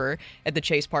over at the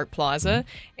Chase Park Plaza.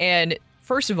 And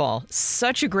first of all,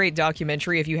 such a great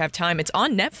documentary. If you have time, it's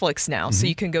on Netflix now, so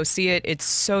you can go see it. It's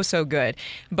so, so good.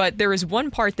 But there is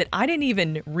one part that I didn't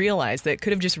even realize that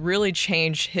could have just really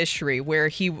changed history, where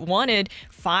he wanted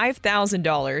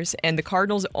 $5,000 and the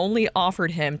Cardinals only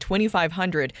offered him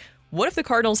 $2,500. What if the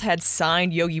Cardinals had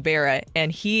signed Yogi Berra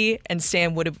and he and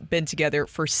Stan would have been together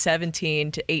for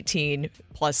 17 to 18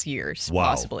 plus years,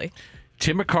 possibly?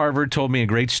 Tim McCarver told me a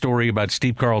great story about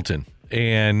Steve Carlton.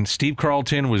 And Steve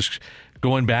Carlton was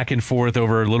going back and forth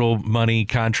over a little money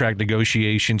contract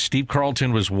negotiation. Steve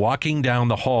Carlton was walking down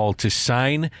the hall to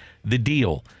sign the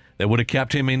deal that would have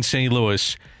kept him in St.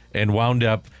 Louis and wound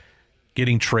up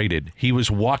getting traded. He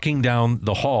was walking down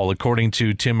the hall, according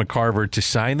to Tim McCarver, to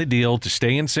sign the deal to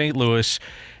stay in St. Louis.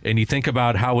 And you think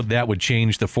about how that would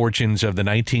change the fortunes of the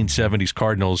 1970s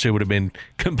Cardinals. It would have been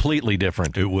completely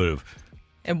different. It would have.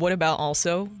 And what about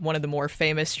also one of the more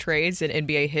famous trades in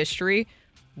NBA history?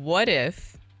 What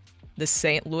if the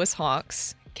St. Louis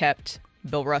Hawks kept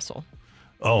Bill Russell?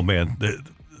 Oh, man.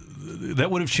 That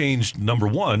would have changed, number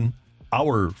one,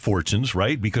 our fortunes,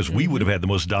 right? Because we would have had the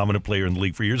most dominant player in the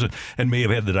league for years and may have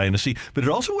had the dynasty. But it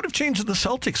also would have changed the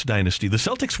Celtics dynasty. The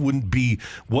Celtics wouldn't be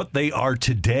what they are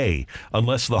today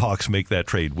unless the Hawks make that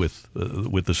trade with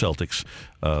the Celtics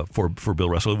for Bill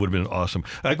Russell. It would have been awesome.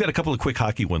 I've got a couple of quick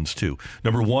hockey ones, too.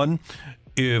 Number one,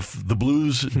 if the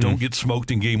Blues don't get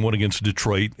smoked in Game 1 against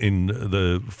Detroit in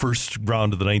the first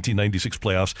round of the 1996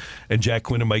 playoffs, and Jack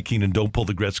Quinn and Mike Keenan don't pull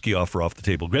the Gretzky offer off the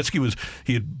table. Gretzky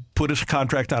he had put his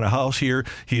contract on a house here.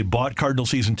 He had bought Cardinal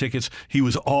season tickets. He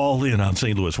was all in on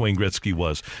St. Louis, Wayne Gretzky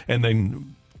was. And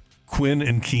then Quinn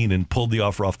and Keenan pulled the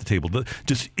offer off the table.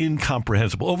 Just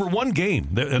incomprehensible. Over one game,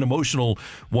 an emotional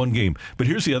one game. But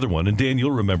here's the other one, and Dan, you'll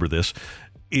remember this.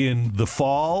 In the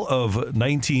fall of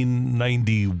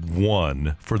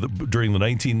 1991, during the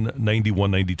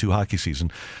 1991-92 hockey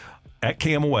season, at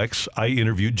KMOX, I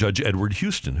interviewed Judge Edward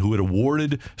Houston, who had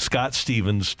awarded Scott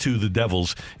Stevens to the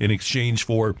Devils in exchange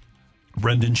for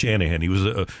Brendan Shanahan. He was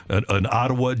an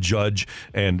Ottawa judge,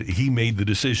 and he made the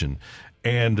decision.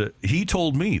 And he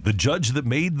told me, the judge that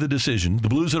made the decision, the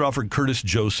Blues had offered Curtis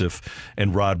Joseph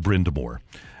and Rod Brind'Amour.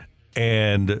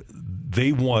 And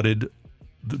they wanted...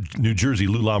 New Jersey,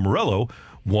 Lou Lamoriello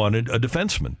wanted a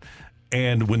defenseman.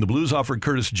 And when the Blues offered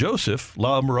Curtis Joseph,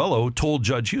 Lamoriello told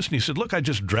Judge Houston, he said, look, I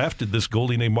just drafted this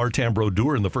goalie named Martin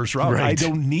Brodeur in the first round. Right. I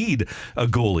don't need a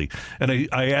goalie. And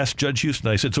I asked Judge Houston,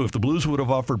 I said, so if the Blues would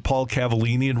have offered Paul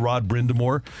Cavallini and Rod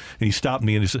Brind'Amour, and he stopped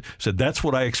me and he said, that's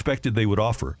what I expected they would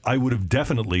offer. I would have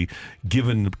definitely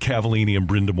given Cavallini and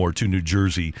Brind'Amour to New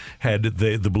Jersey had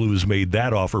the Blues made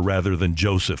that offer rather than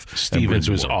Joseph. Stevens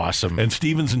was awesome. And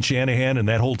Stevens and Shanahan and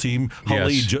that whole team,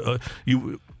 Hully, yes.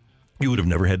 You would have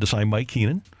never had to sign Mike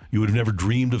Keenan. You would have never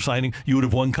dreamed of signing. You would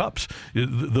have won cups.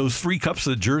 Those 3 cups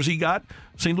that Jersey got,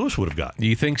 St. Louis would have got. Do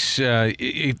you think,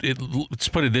 let's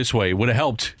put it this way, it would have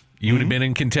helped. You would have been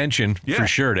in contention for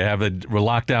sure to have a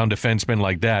lockdown defenseman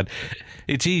like that.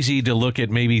 It's easy to look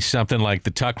at maybe something like the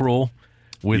Tuck rule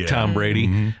with Tom Brady.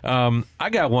 Mm-hmm. I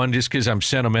got one just because I'm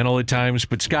sentimental at times,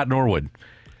 but Scott Norwood.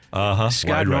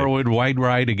 Scott Norwood, wide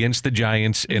right against the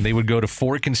Giants, and they would go to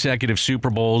 4 consecutive Super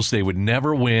Bowls. They would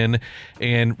never win.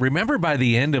 And remember, by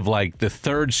the end of like the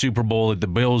 3rd Super Bowl that the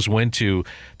Bills went to,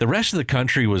 the rest of the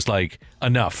country was like,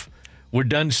 enough. We're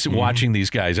done watching these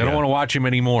guys. I don't want to watch them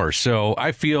anymore. So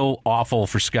I feel awful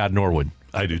for Scott Norwood.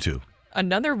 I do too.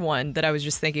 Another one that I was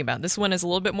just thinking about, this one is a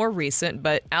little bit more recent,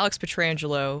 but Alex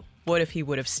Pietrangelo, what if he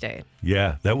would have stayed?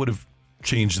 Yeah, that would have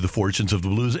changed the fortunes of the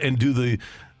Blues. And do the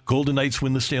Golden Knights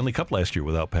win the Stanley Cup last year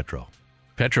without Petro?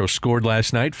 Petro scored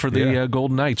last night for the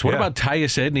Golden Knights. What about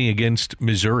Tyus Edney against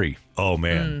Missouri? Oh,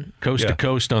 man. Coast to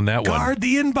coast on that one. Guard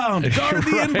the inbound. Guard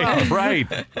the inbound. Right.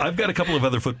 I've got a couple of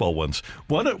other football ones.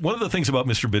 One of the things about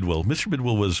Mr.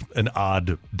 Bidwell was an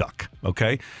odd duck,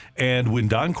 okay? And when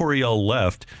Don Coryell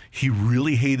left, he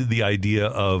really hated the idea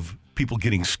of people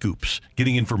getting scoops,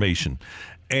 getting information.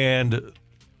 And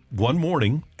one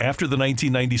morning after the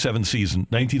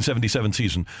 1977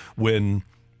 season, when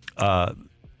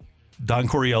Don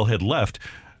Coryell had left,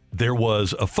 there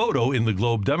was a photo in the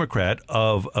Globe Democrat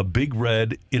of a Big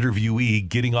Red interviewee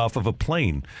getting off of a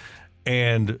plane.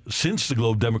 And since the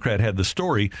Globe Democrat had the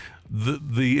story,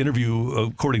 the interview,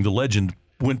 according to legend,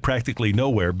 went practically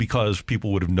nowhere because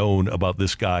people would have known about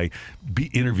this guy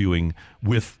interviewing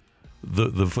with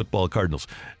the football Cardinals.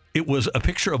 It was a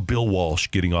picture of Bill Walsh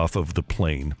getting off of the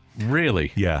plane.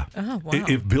 Really? Yeah. Oh, wow.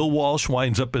 If Bill Walsh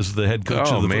winds up as the head coach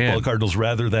of the football Cardinals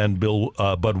rather than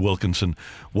Bud Wilkinson,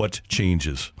 what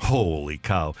changes? Holy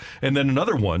cow. And then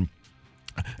another one,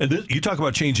 and you talk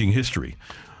about changing history.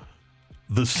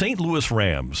 The St. Louis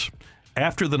Rams,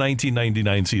 after the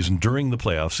 1999 season, during the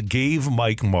playoffs, gave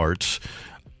Mike Martz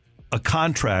a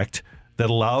contract that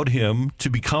allowed him to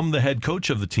become the head coach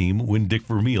of the team when Dick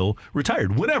Vermeil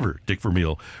retired, whenever Dick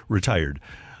Vermeil retired.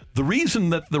 The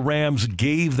reason that the Rams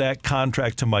gave that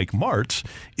contract to Mike Martz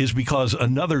is because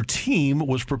another team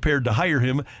was prepared to hire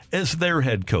him as their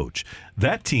head coach.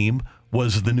 That team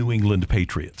was the New England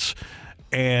Patriots.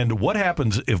 And what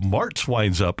happens if Martz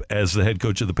winds up as the head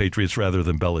coach of the Patriots rather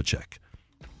than Belichick?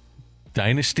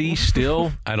 Dynasty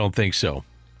still? I don't think so.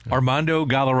 Armando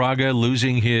Galarraga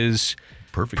losing his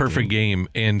perfect game,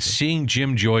 and seeing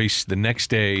Jim Joyce the next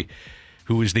day,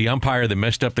 who was the umpire that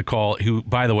messed up the call, who,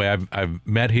 by the way, I've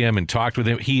met him and talked with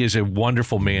him. He is a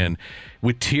wonderful man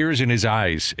with tears in his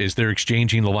eyes as they're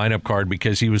exchanging the lineup card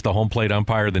because he was the home plate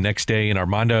umpire the next day, and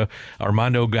Armando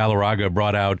Galarraga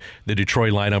brought out the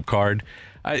Detroit lineup card.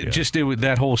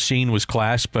 That whole scene was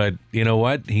class, but you know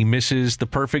what? He misses the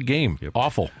perfect game. Yep.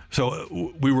 Awful.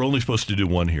 So we were only supposed to do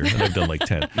one here, and I've done like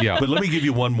 10. Yeah. But let me give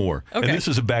you one more. Okay. And this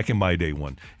is a back in my day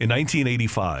one. In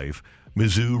 1985,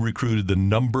 Mizzou recruited the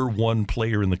number 1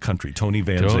 player in the country, Tony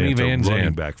Van Zandt,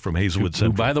 running back from Hazelwood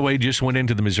Central. Who, by the way, just went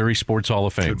into the Missouri Sports Hall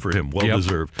of Fame. Good for him. Well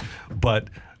deserved. But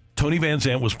Tony Van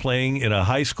Zandt was playing in a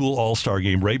high school all-star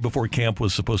game right before camp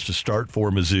was supposed to start for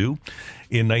Mizzou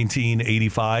in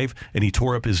 1985, and he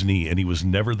tore up his knee, and he was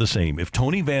never the same. If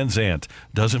Tony Van Zandt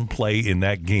doesn't play in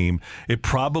that game, it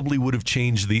probably would have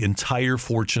changed the entire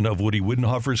fortune of Woody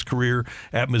Widenhofer's career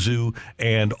at Mizzou,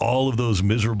 and all of those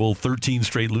miserable 13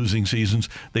 straight losing seasons,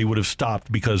 they would have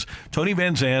stopped, because Tony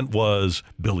Van Zandt was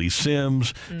Billy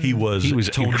Sims. He was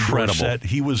Tony incredible. Dorsett.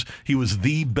 He was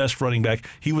the best running back.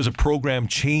 He was a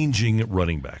program-changing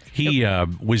running back. He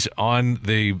was on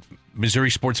the Missouri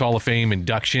Sports Hall of Fame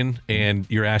induction, and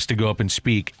you're asked to go up and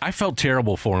speak. I felt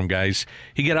terrible for him, guys.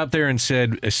 He got up there and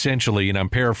said, essentially, and I'm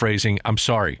paraphrasing, "I'm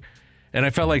sorry." And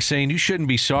I felt like saying, you shouldn't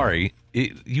be sorry.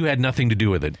 You had nothing to do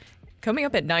with it. Coming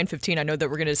up at 9:15, I know that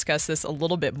we're going to discuss this a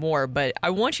little bit more, but I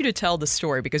want you to tell the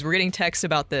story, because we're getting texts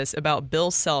about this, about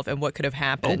Bill Self and what could have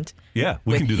happened. Yeah,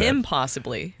 we can do that. With him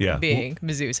possibly being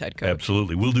Mizzou's head coach.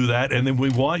 Absolutely. We'll do that. And then we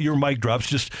want your mic drops.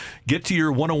 Just get to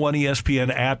your 101 ESPN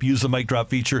app, use the mic drop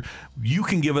feature. You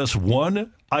can give us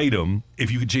one item. If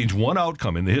you could change one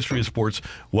outcome in the history of sports,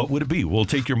 what would it be? We'll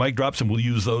take your mic drops and we'll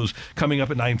use those coming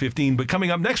up at 9:15. But coming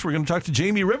up next, we're going to talk to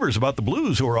Jamie Rivers about the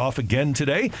Blues, who are off again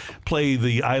today, play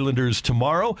the Islanders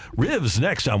tomorrow. Rivs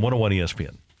next on 101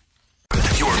 ESPN.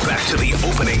 You're back to the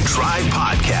Opening Drive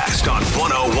podcast on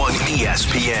 101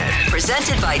 ESPN.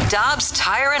 Presented by Dobbs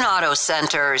Tire and Auto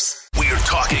Centers. We're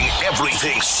talking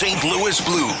everything St. Louis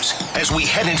Blues as we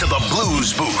head into the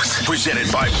Blues booth.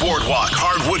 Presented by Boardwalk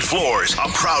Hardwood Floors, a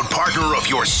proud partner of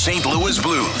your St. Louis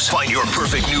Blues. Find your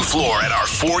perfect new floor at our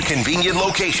 4 convenient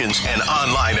locations and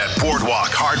online at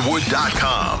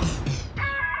boardwalkhardwood.com.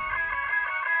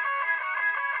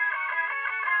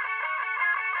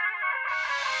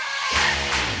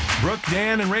 Brooke,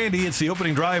 Dan, and Randy, it's the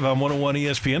Opening Drive on 101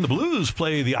 ESPN. The Blues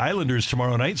play the Islanders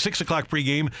tomorrow night, 6 o'clock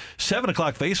pregame, 7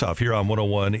 o'clock faceoff here on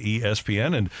 101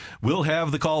 ESPN. And we'll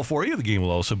have the call for you. The game will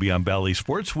also be on Bally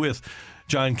Sports with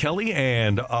John Kelly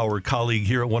and our colleague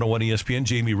here at 101 ESPN,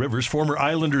 Jamie Rivers, former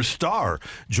Islanders star,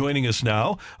 joining us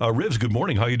now. Rivs, good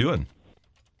morning. How you doing?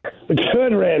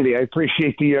 Good, Randy. I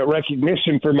appreciate the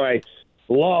recognition for my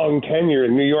long tenure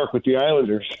in New York with the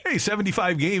Islanders. Hey,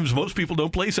 75 games. Most people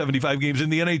don't play 75 games in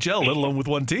the NHL, let alone with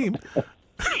one team.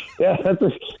 Yeah, that's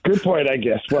a good point, I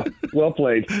guess. Well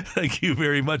played. Thank you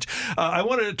very much. I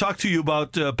wanted to talk to you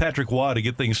about Patrick Waugh to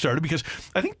get things started, because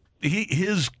I think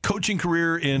his coaching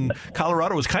career in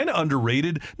Colorado was kind of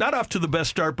underrated. Not off to the best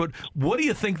start, but what do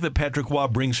you think that Patrick Waugh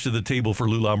brings to the table for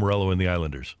Lou Lamoriello and the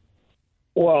Islanders?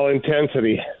 Well,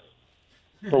 intensity,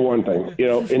 for one thing.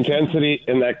 Intensity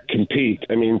and that compete.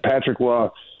 I mean, Patrick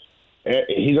Waugh,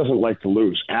 he doesn't like to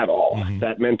lose at all. Mm-hmm.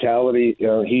 That mentality,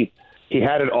 he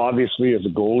had it obviously as a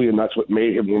goalie, and that's what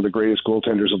made him one of the greatest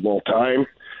goaltenders of all time.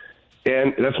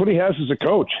 And that's what he has as a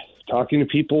coach, talking to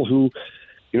people who,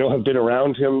 have been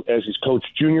around him as he's coached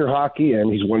junior hockey,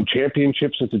 and he's won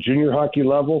championships at the junior hockey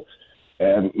level.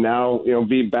 And now,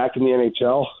 being back in the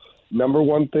NHL, number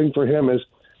one thing for him is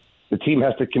the team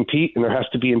has to compete, and there has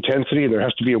to be intensity, and there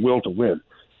has to be a will to win.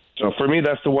 So for me,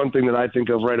 that's the one thing that I think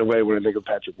of right away when I think of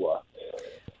Patrick Waugh.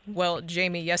 Well,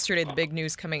 Jamie, yesterday the big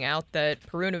news coming out that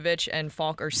Perunovic and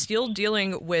Falk are still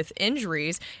dealing with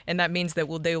injuries, and that means that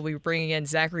they will be bringing in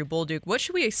Zachary Bolduc. What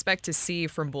should we expect to see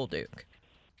from Bolduc?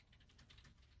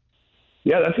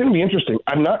 Yeah, that's going to be interesting.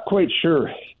 I'm not quite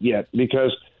sure yet,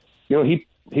 because he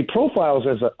profiles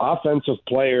as an offensive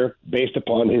player based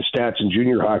upon his stats in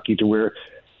junior hockey, to where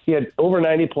he had over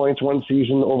 90 points one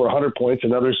season, over 100 points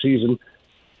another season.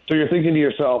 So you're thinking to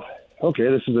yourself, okay,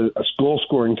 this is a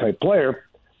goal-scoring type player,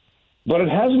 but it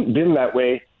hasn't been that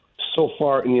way so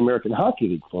far in the American Hockey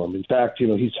League for him. In fact, I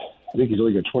think he's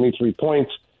only got 23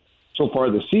 points so far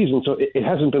this season, so it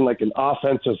hasn't been like an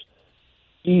offensive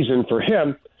season for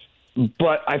him.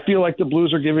 But I feel like the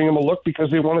Blues are giving him a look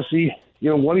because they want to see,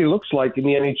 what he looks like in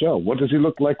the NHL. What does he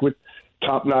look like with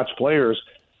top-notch players?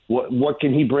 What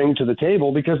can he bring to the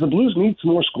table? Because the Blues need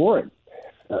some more scoring.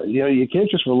 You can't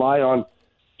just rely on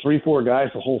 3-4 guys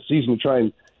the whole season to try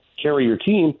and carry your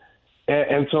team.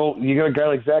 And so you got a guy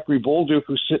like Zachary Bolduc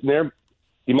who's sitting there.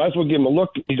 You might as well give him a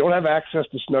look. You don't have access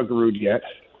to Snuggerud yet.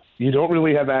 You don't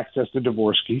really have access to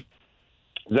Dvorsky.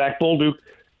 Zach Bolduc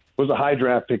was a high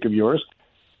draft pick of yours.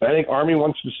 I think Army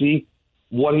wants to see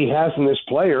what he has in this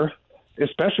player,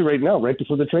 especially right now, right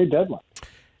before the trade deadline.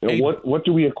 What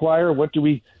do we acquire? What do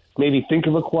we maybe think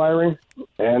of acquiring?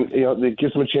 And, it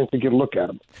gives them a chance to get a look at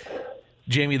him.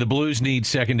 Jamie, the Blues need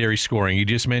secondary scoring. You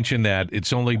just mentioned that.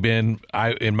 It's only been,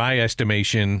 in my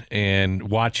estimation,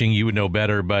 and watching, you would know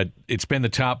better, but it's been the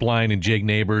top line in Jake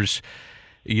Neighbors,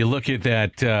 You look at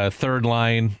that third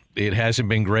line, it hasn't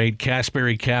been great.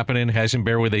 Kasperi Kapanen hasn't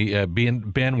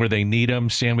been where they need him.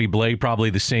 Sammy Blais, probably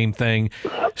the same thing.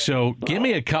 So give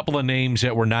me a couple of names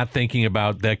that we're not thinking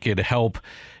about that could help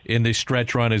in this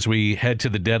stretch run as we head to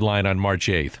the deadline on March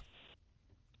 8th.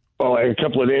 Well, a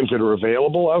couple of names that are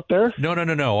available out there?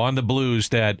 No. On the Blues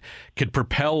that could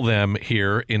propel them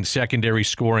here in secondary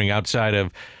scoring outside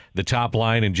of the top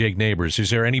line and Jake Neighbors. Is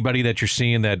there anybody that you're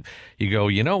seeing that you go,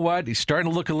 you know what, he's starting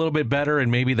to look a little bit better,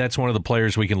 and maybe that's one of the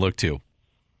players we can look to?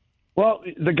 Well,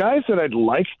 the guys that I'd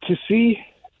like to see,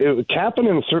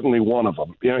 Kapanen is certainly one of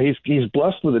them. You know, he's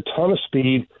blessed with a ton of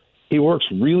speed. He works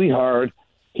really hard.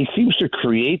 He seems to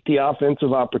create the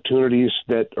offensive opportunities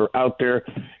that are out there.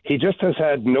 He just has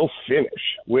had no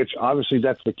finish, which obviously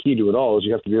that's the key to it all, is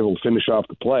you have to be able to finish off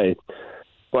the play.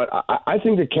 But I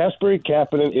think that Kasperi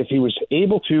Kapanen, if he was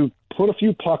able to put a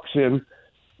few pucks in,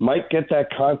 might get that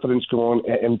confidence going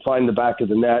and find the back of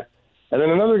the net. And then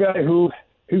another guy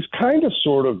who's kind of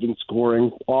sort of been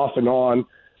scoring off and on,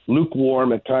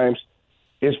 lukewarm at times,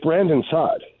 is Brandon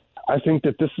Saad. I think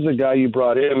that this is a guy you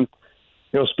brought in,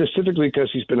 you know, specifically because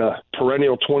he's been a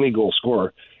perennial 20-goal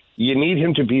scorer. You need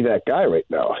him to be that guy right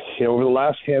now. You know, over the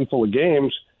last handful of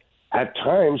games, at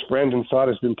times, Brandon Saad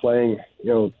has been playing,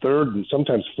 you know, third and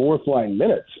sometimes fourth line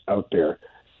minutes out there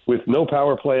with no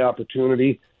power play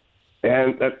opportunity,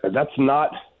 and that's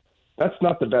not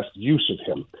the best use of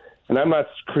him. And I'm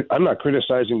not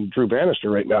criticizing Drew Bannister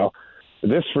right now.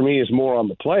 This for me is more on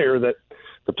the player, that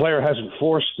the player hasn't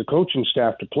forced the coaching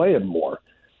staff to play him more.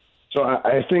 So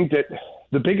I think that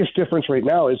the biggest difference right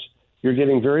now is you're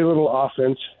getting very little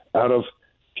offense out of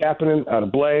Kapanen, out of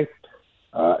Blais.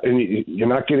 And you're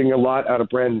not getting a lot out of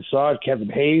Brandon Saad. Kevin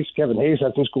Hayes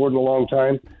hasn't scored in a long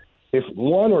time. If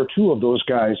one or two of those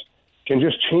guys can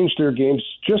just change their games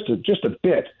just a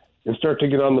bit and start to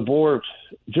get on the board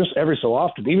just every so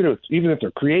often, even if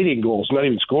they're creating goals, not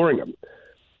even scoring them,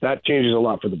 that changes a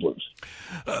lot for the Blues.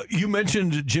 You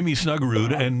mentioned Jimmy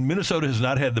Snuggerud, and Minnesota has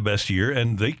not had the best year,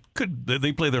 and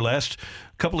they play their last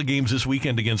couple of games this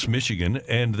weekend against Michigan,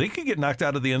 and they could get knocked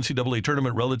out of the NCAA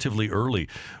tournament relatively early.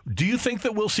 Do you think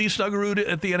that we'll see Snuggerud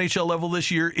at the NHL level this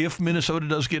year if Minnesota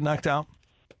does get knocked out?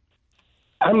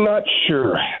 I'm not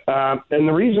sure. And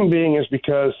the reason being is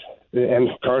because, and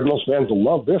Cardinals fans will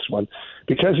love this one,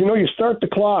 because, you know, you start the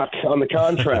clock on the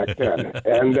contract then.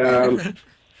 And,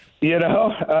 you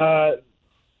know,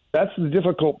 that's the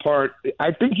difficult part.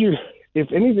 I think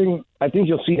if anything, I think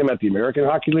you'll see him at the American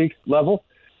Hockey League level.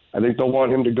 I think they'll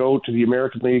want him to go to the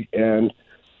American League and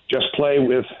just play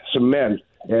with some men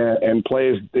and play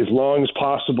as long as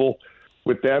possible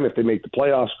with them. If they make the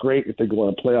playoffs, great. If they go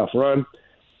on a playoff run.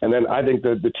 And then I think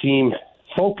that the team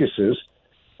focuses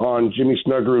on Jimmy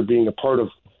Snuggerud being a part of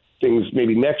things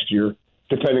maybe next year,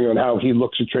 depending on how he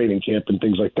looks at training camp and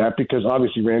things like that. Because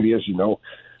obviously, Randy, as you know,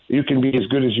 you can be as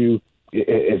good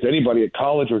as anybody at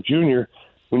college or junior.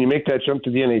 When you make that jump to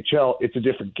the NHL, it's a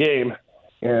different game.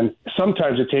 And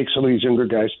sometimes it takes some of these younger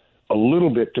guys a little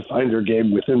bit to find their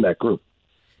game within that group.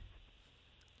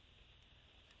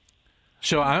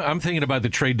 So I'm thinking about the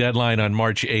trade deadline on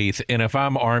March 8th, and if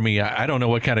I'm Army, I don't know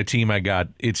what kind of team I got.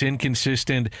 It's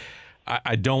inconsistent.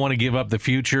 I don't want to give up the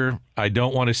future. I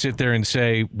don't want to sit there and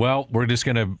say, well, we're just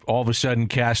going to all of a sudden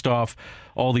cast off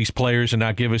all these players and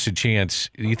not give us a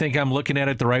chance. Do you think I'm looking at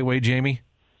it the right way, Jamie?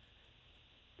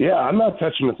 Yeah, I'm not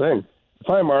touching a thing. If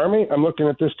I'm Army, I'm looking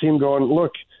at this team going,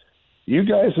 look, you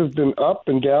guys have been up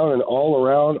and down and all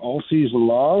around all season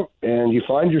long, and you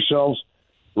find yourselves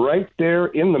right there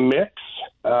in the mix.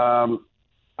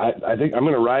 I think I'm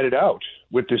going to ride it out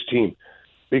with this team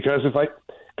because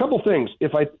couple things.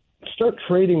 If I start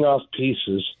trading off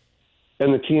pieces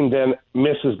and the team then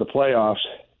misses the playoffs,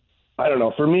 I don't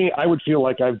know. For me, I would feel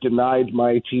like I've denied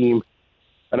my team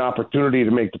an opportunity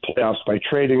to make the playoffs by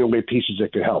trading away pieces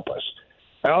that could help us.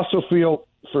 I also feel,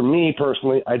 for me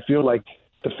personally, I'd feel like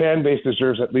the fan base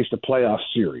deserves at least a playoff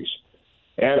series.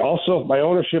 And also, my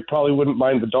ownership probably wouldn't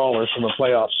mind the dollars from a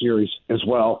playoff series as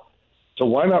well. So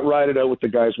why not ride it out with the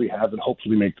guys we have and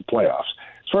hopefully make the playoffs?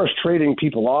 As far as trading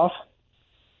people off,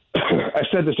 I've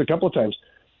said this a couple of times.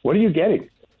 What are you getting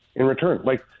in return?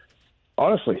 Like,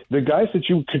 honestly, the guys that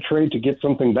you could trade to get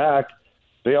something back,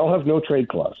 they all have no trade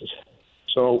clauses.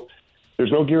 So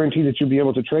there's no guarantee that you'll be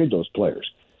able to trade those players.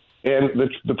 And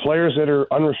the players that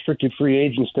are unrestricted free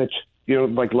agents that, you know,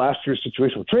 like last year's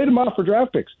situation, we'll trade them off for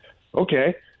draft picks.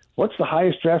 Okay, what's the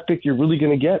highest draft pick you're really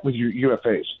going to get with your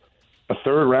UFAs? A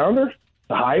third rounder?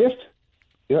 The highest?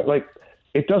 You know, like,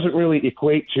 it doesn't really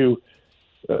equate to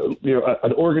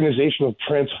an organizational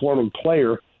transforming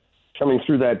player coming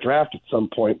through that draft at some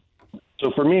point.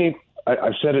 So for me,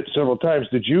 I've said it several times,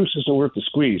 the juice isn't worth the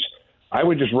squeeze. I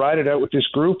would just ride it out with this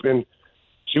group and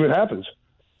see what happens.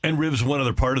 And Rivs, one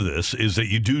other part of this is that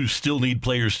you do still need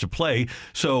players to play.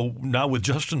 So now with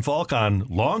Justin Falk on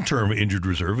long-term injured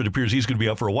reserve, it appears he's going to be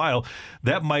out for a while.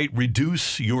 That might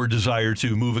reduce your desire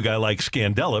to move a guy like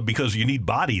Scandella because you need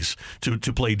bodies to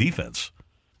play defense.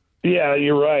 Yeah,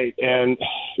 you're right. And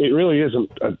it really is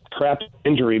a crap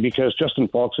injury because Justin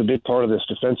Falk's a big part of this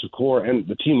defensive core and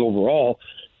the team overall.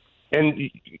 And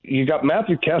you got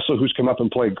Matthew Kessler, who's come up and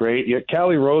played great. You got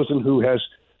Callie Rosen, who has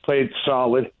played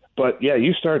solid. But, yeah,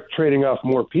 you start trading off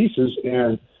more pieces,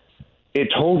 and it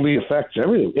totally affects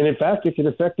everything. And, in fact, it can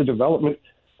affect the development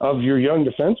of your young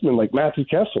defenseman like Matthew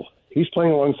Kessel. He's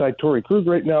playing alongside Torrey Krug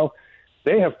right now.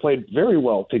 They have played very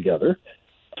well together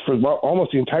for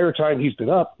almost the entire time he's been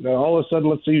up. Now, all of a sudden,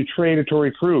 let's say you trade a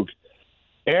Torrey Krug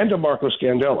and a Marco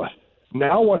Scandella.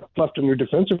 Now what's left in your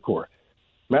defensive core?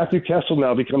 Matthew Kessel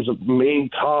now becomes a main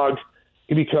cog.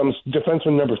 He becomes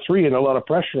defenseman number 3 and a lot of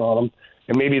pressure on him,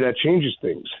 and maybe that changes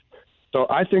things. So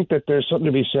I think that there's something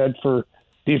to be said for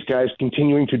these guys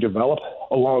continuing to develop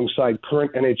alongside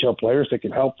current NHL players that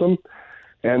can help them.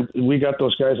 And we got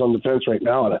those guys on defense right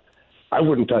now, and I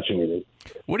wouldn't touch anything.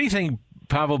 What do you think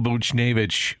Pavel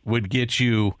Buchnevich would get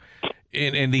you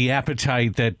in the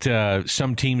appetite that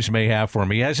some teams may have for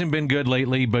him? He hasn't been good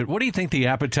lately, but what do you think the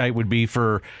appetite would be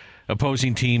for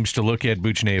opposing teams to look at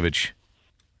Buchnevich?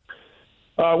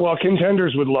 Well,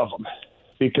 contenders would love him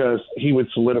because he would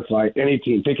solidify any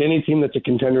team. Pick any team that's a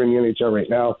contender in the NHL right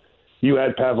now. You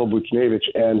add Pavel Buchnevich,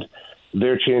 and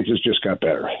their chances just got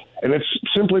better. And it's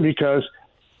simply because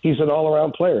he's an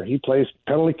all-around player. He plays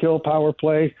penalty kill, power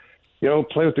play,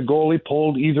 play with the goalie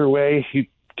pulled either way. He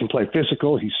can play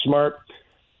physical. He's smart.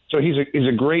 So he's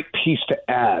a great piece to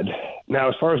add. Now,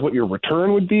 as far as what your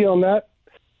return would be on that,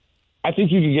 I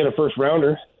think you could get a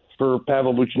first-rounder for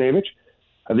Pavel Buchnevich.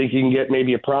 I think you can get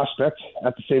maybe a prospect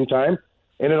at the same time.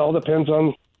 And it all depends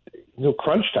on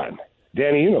crunch time.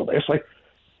 Danny, it's like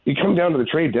you come down to the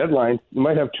trade deadline, you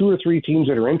might have 2 or 3 teams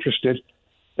that are interested.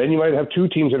 Then you might have 2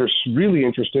 teams that are really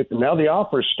interested. And now the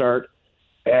offers start,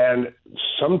 and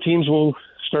some teams will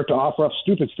start to offer up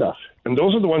stupid stuff. And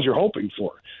those are the ones you're hoping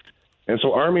for. And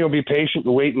so Army will be patient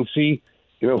and wait and see,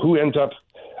 who ends up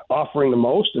offering the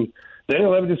most. And then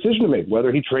he'll have a decision to make,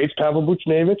 whether he trades Pavel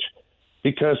Buchnevich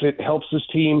because it helps his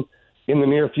team in the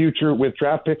near future with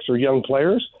draft picks or young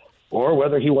players, or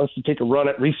whether he wants to take a run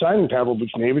at re-signing Pavel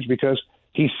Buchnevich because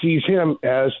he sees him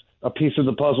as a piece of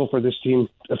the puzzle for this team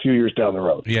a few years down the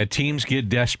road. Yeah, teams get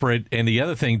desperate. And the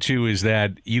other thing, too, is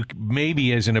that you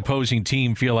maybe as an opposing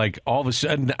team feel like all of a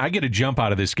sudden I get a jump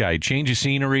out of this guy. Change of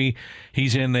scenery.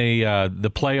 He's in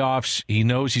the playoffs. He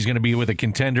knows he's going to be with a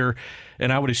contender.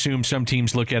 And I would assume some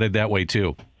teams look at it that way,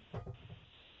 too.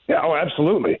 Yeah,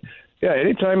 absolutely. Yeah,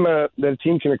 anytime that a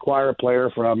team can acquire a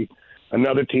player from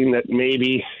another team that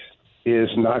maybe is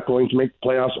not going to make the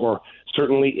playoffs or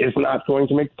certainly is not going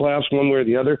to make the playoffs one way or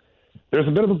the other, there's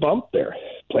a bit of a bump there.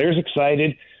 Player's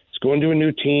excited. He's going to a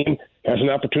new team, has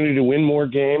an opportunity to win more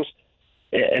games.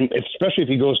 And especially if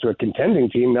he goes to a contending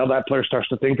team, now that player starts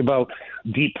to think about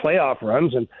deep playoff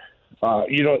runs. And,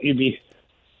 you'd be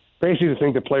crazy to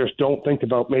think that players don't think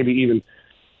about maybe even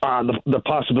the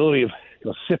possibility of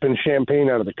sipping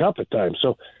champagne out of the cup at times.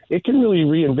 So it can really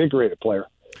reinvigorate a player.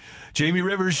 Jamie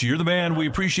Rivers, you're the man. We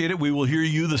appreciate it. We will hear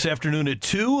you this afternoon at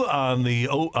 2 on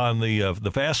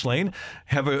the fast lane.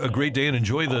 Have a great day and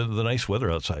enjoy the nice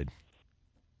weather outside.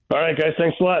 All right, guys.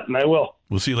 Thanks a lot, and I will.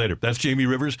 We'll see you later. That's Jamie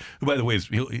Rivers, who, by the way,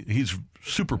 he's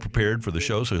super prepared for the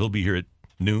show, so he'll be here at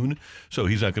noon, so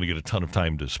he's not going to get a ton of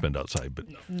time to spend outside. But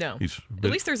no. At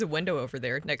least there's a window over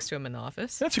there next to him in the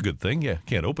office. That's a good thing. Yeah,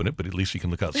 can't open it, but at least he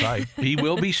can look outside. He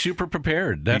will be super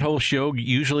prepared. That whole show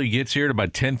usually gets here at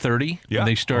about 10:30. Yeah. And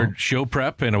they start show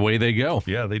prep, and away they go.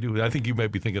 Yeah, they do. I think you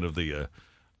might be thinking of the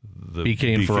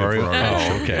BK and Ferrari.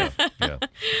 Oh, okay. Yeah.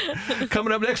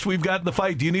 Coming up next, we've got the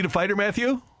fight. Do you need a fighter,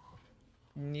 Matthew?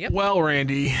 Yep. Well,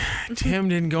 Randy, Tim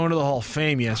didn't go into the Hall of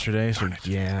Fame yesterday, so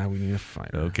yeah, we need a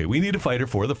fighter. Okay, we need a fighter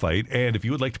for the fight, and if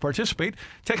you would like to participate,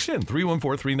 text in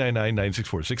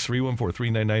 314-399-9646,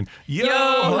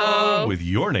 314-399-YO-HO with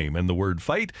your name and the word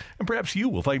fight, and perhaps you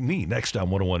will fight me next on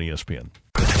 101 ESPN.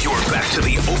 You're back to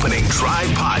the Opening Drive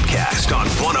podcast on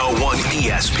 101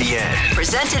 ESPN.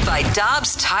 Presented by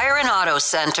Dobbs Tire and Auto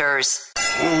Centers.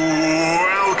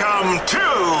 Welcome to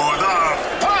the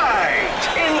fight.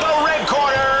 In the red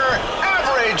corner,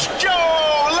 Average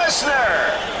Joe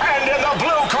Listener. And in the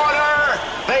blue corner,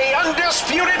 the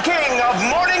undisputed king of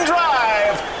Morning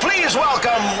Drive. Please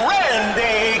welcome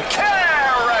Randy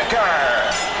Carricker.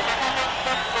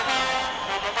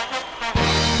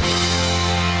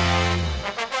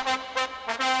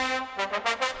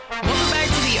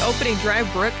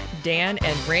 Drive. Brooke, Dan,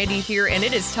 and Randy here, and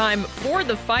it is time for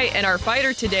the fight. And our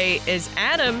fighter today is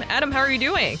Adam. Adam, how are you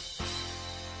doing?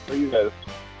 How are you guys?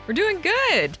 We're doing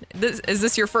good. Is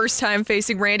this your first time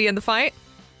facing Randy in the fight?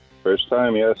 First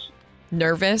time, yes.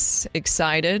 Nervous?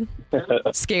 Excited?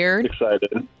 Scared?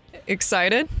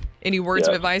 Excited? Any words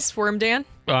of advice for him, Dan?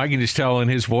 Well, I can just tell in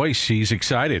his voice he's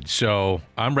excited. So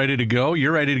I'm ready to go.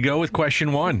 You're ready to go with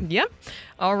question 1. Yep.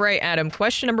 All right, Adam.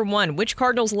 Question number 1. Which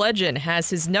Cardinals legend has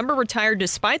his number retired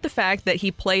despite the fact that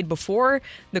he played before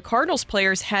the Cardinals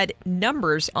players had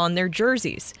numbers on their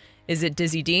jerseys? Is it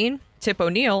Dizzy Dean, Tip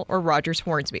O'Neill, or Rogers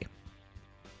Hornsby?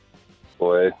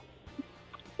 Boy.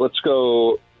 Let's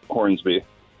go Hornsby.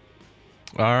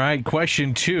 All right,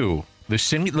 question 2. The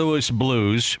St. Louis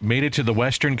Blues made it to the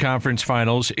Western Conference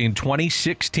Finals in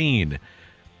 2016.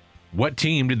 What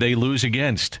team did they lose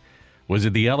against? Was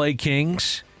it the LA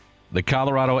Kings, the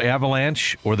Colorado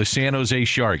Avalanche, or the San Jose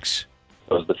Sharks?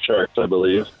 It was the Sharks, I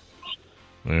believe.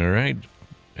 All right.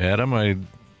 Adam, I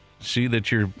see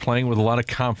that you're playing with a lot of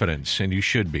confidence, and you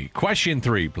should be. Question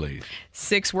 3, please.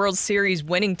 6 World Series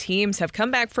winning teams have come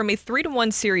back from a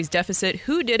 3-1 series deficit.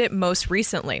 Who did it most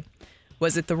recently?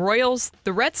 Was it the Royals,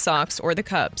 the Red Sox, or the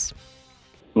Cubs?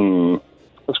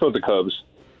 Let's go with the Cubs.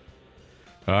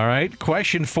 All right.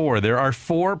 Question 4. There are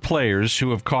 4 players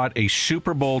who have caught a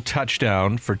Super Bowl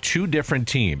touchdown for 2 different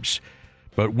teams.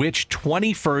 But which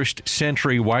 21st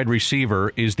century wide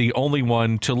receiver is the only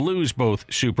one to lose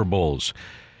both Super Bowls?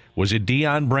 Was it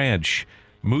Deion Branch,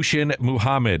 Mushin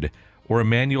Muhammad, or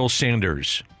Emmanuel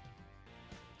Sanders?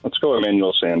 Let's go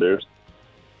Emmanuel Sanders.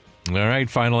 All right.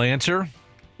 Final answer?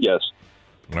 Yes.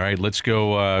 All right, let's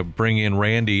go bring in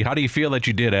Randy. How do you feel that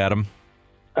you did, Adam?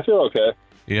 I feel okay.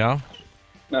 Yeah?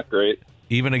 Not great.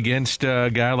 Even against a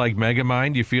guy like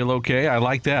Megamind, you feel okay? I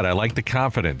like that. I like the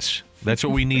confidence. That's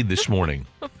what we need this morning.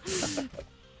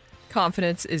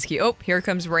 Confidence is key. Oh, here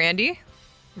comes Randy.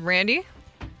 Randy,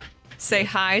 say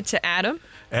hi to Adam.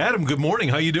 Adam, good morning.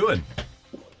 How you doing?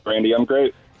 Randy, I'm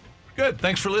great. Good.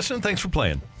 Thanks for listening. Thanks for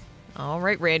playing. All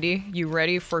right, Randy, you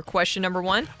ready for question number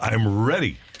 1? I'm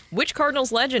ready. Which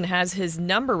Cardinals legend has his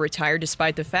number retired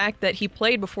despite the fact that he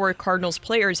played before Cardinals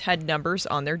players had numbers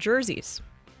on their jerseys?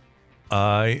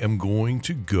 I am going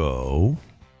to go,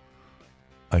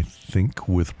 I think,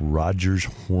 with Rogers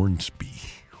Hornsby.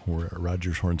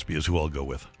 Rogers Hornsby is who I'll go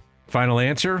with. Final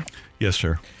answer? Yes,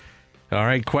 sir. All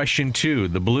right, question 2.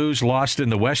 The Blues lost in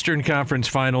the Western Conference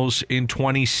Finals in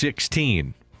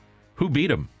 2016. Who beat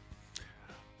them?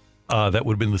 That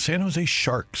would have been the San Jose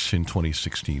Sharks in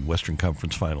 2016, Western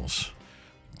Conference Finals.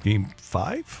 Game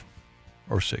 5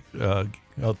 or 6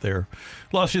 out there.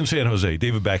 Lost in San Jose.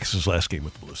 David Backes' last game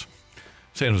with the Blues.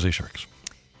 San Jose Sharks.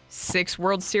 6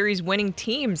 World Series winning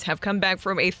teams have come back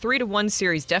from a 3-1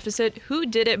 series deficit. Who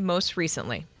did it most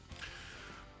recently?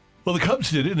 Well, the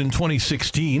Cubs did it in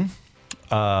 2016.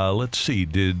 Let's see.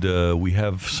 Did we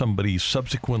have somebody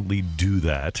subsequently do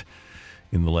that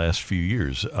in the last few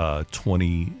years?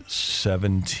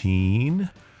 2017.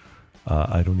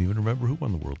 I don't even remember who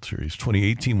won the World Series.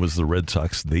 2018 was the Red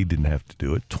Sox. They didn't have to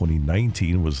do it.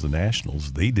 2019 was the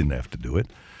Nationals. They didn't have to do it.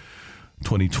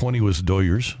 2020 was the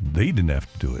Doyers. They didn't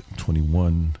have to do it.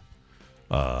 21,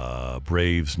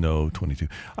 Braves, no. 22.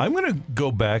 I'm going to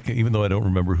go back, even though I don't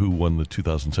remember who won the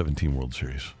 2017 World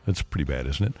Series. That's pretty bad,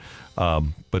 isn't it?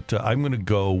 But I'm going to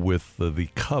go with the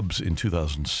Cubs in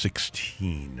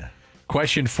 2016.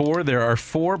 Question 4. There are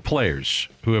 4 players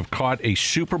who have caught a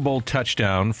Super Bowl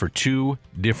touchdown for 2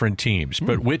 different teams.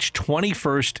 But which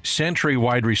 21st century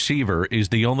wide receiver is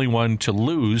the only one to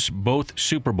lose both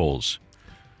Super Bowls?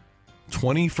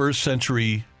 21st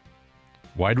century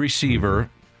wide receiver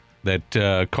that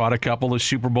caught a couple of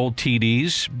Super Bowl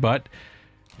TDs, but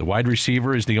the wide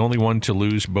receiver is the only one to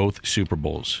lose both Super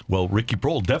Bowls. Well, Ricky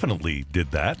Proehl definitely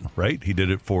did that, right? He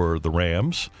did it for the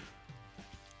Rams,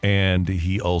 and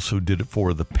he also did it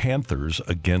for the Panthers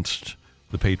against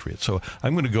the Patriots. So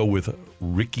I'm going to go with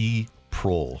Ricky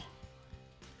Proehl.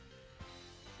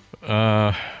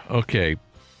 Okay.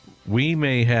 We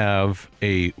may have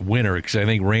a winner because I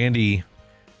think Randy,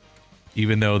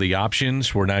 even though the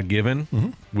options were not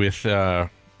given with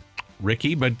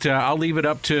Ricky, but I'll leave it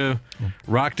up to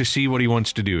Rock to see what he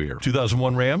wants to do here.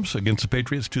 2001 Rams against the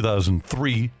Patriots,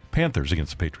 2003 Panthers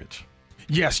against the Patriots.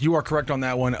 Yes, you are correct on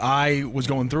that one. I was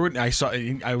going through it,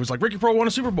 and I was like, Ricky Proehl won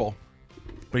a Super Bowl,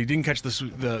 but he didn't catch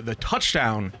the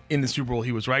touchdown in the Super Bowl.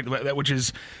 He was right, which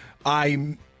is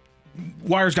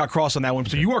wires got crossed on that one.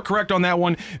 So you are correct on that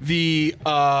one. The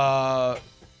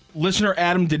Listener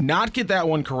Adam did not get that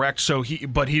one correct,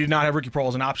 but he did not have Ricky Proehl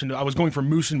as an option. I was going for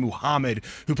Muhsin Muhammad,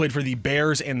 who played for the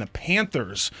Bears and the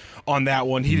Panthers on that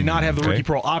one. He did not have the Ricky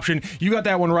Proehl option. You got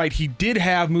that one right. He did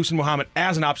have Muhsin Muhammad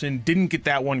as an option, didn't get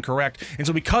that one correct. And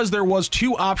so because there was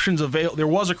two options available, there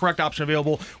was a correct option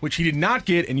available, which he did not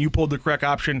get, and you pulled the correct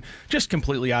option just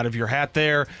completely out of your hat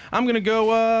there. I'm going to go...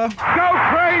 Go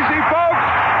crazy, folks!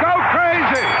 Go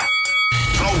crazy!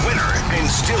 The winner and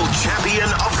still champion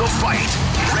of the fight,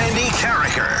 Randy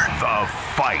Carricker. The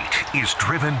Fight is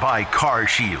driven by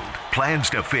CarShield. Plans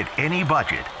to fit any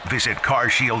budget. Visit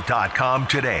carshield.com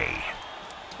today.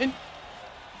 And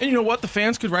you know what? The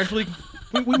fans could rightfully...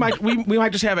 We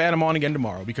might just have Adam on again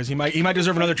tomorrow because he might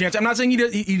deserve another chance. I'm not saying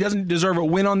he doesn't deserve a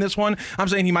win on this one. I'm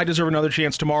saying he might deserve another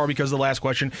chance tomorrow because of the last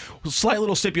question. Slight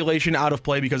little stipulation out of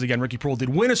play because, again, Ricky Proehl did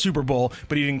win a Super Bowl,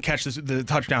 but he didn't catch the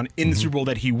touchdown in the Super Bowl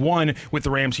that he won with the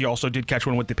Rams. He also did catch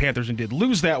one with the Panthers and did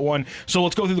lose that one. So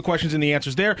let's go through the questions and the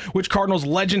answers there. Which Cardinals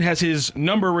legend has his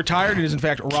number retired? It is, in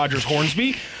fact, Rogers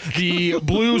Hornsby. The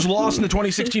Blues lost in the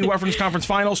 2016 Western Conference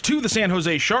Finals to the San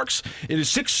Jose Sharks. It is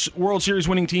 6 World Series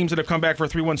winning teams that have come back for a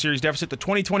 3-1 series deficit. The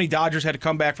 2020 Dodgers had to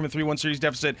come back from a 3-1 series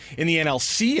deficit in the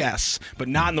NLCS, but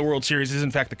not in the World Series. It is, in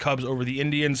fact, the Cubs over the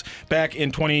Indians. Back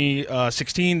in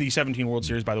 2016, the 17 World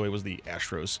Series, by the way, was the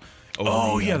Astros.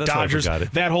 That's Dodgers, why I forgot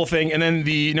it. that whole thing. And then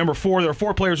the number 4, there are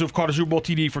 4 players who have caught a Super Bowl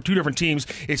TD for 2 different teams.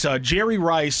 It's Jerry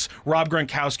Rice, Rob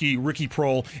Gronkowski, Ricky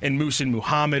Proehl, and Muhsin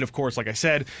Muhammad. Of course, like I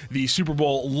said, the Super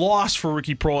Bowl loss for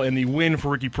Ricky Proehl and the win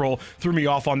for Ricky Proehl threw me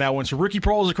off on that one. So Ricky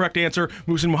Proehl is the correct answer.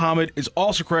 Muhsin Muhammad is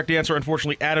also correct answer.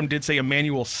 Unfortunately, Adam did say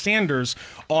Emmanuel Sanders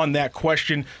on that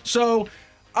question. So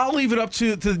I'll leave it up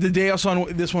to the Deus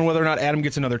on this one whether or not Adam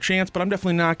gets another chance, but I'm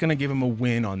definitely not going to give him a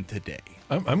win on today.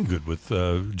 I'm good with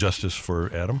justice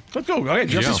for Adam. Let's go. Okay,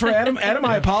 justice for Adam. Adam,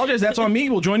 I apologize. That's on me.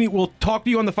 We'll join you. We'll talk to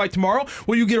you on the fight tomorrow.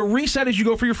 Will you get a reset as you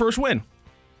go for your first win?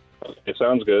 It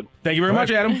sounds good. Thank you very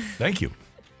much, Adam. Thank you.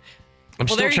 I'm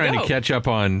still trying to catch up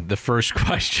on the first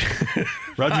question.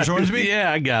 Rogers Hornsby? Yeah,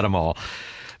 I got them all.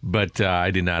 But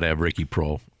I did not have Ricky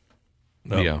Proehl.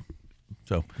 No. Yeah.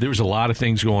 So there was a lot of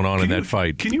things going on in that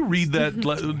fight. Can you read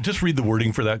that? Just read the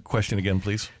wording for that question again,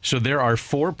 please. So there are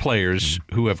 4 players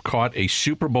who have caught a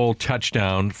Super Bowl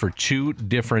touchdown for 2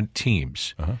 different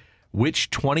teams. Which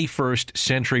 21st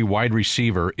century wide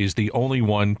receiver is the only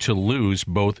one to lose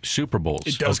both Super Bowls?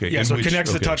 It does. Yeah, so it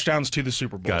connects the touchdowns to the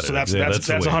Super Bowl. Got it. So that's Yeah,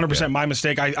 100% my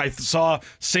mistake. I saw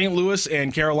St. Louis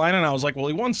and Carolina, and I was like, well,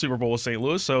 he won Super Bowl with St.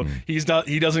 Louis, so he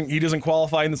doesn't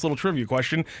qualify in this little trivia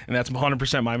question, and that's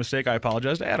 100% my mistake. I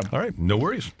apologize to Adam. All right, no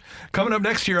worries. Coming up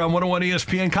next year on 101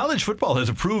 ESPN, college football has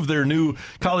approved their new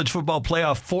college football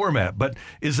playoff format, but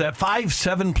is that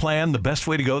 5-7 plan the best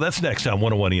way to go? That's next on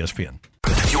 101 ESPN.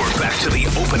 You're back to the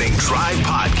Opening Drive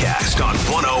podcast on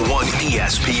 101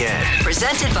 ESPN.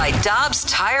 Presented by Dobbs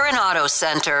Tire and Auto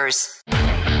Centers.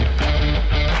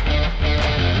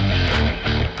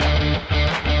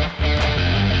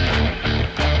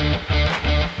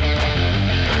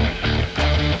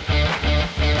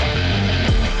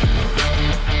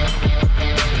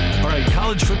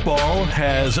 College football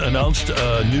has announced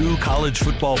a new college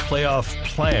football playoff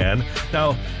plan.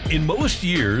 Now, in most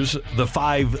years, the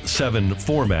 5-7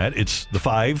 format, it's the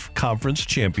 5 conference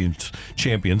champions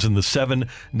and the 7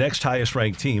 next highest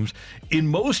ranked teams. In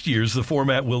most years, the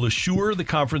format will assure the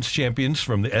conference champions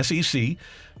from the SEC,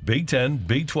 Big 10,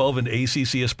 Big 12, and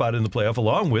ACC a spot in the playoff,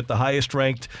 along with the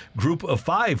highest-ranked Group of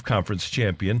 5 conference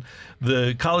champion.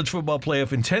 The college football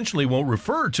playoff intentionally won't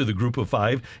refer to the Group of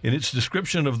 5 in its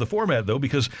description of the format, though,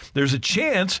 because there's a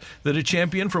chance that a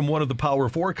champion from one of the Power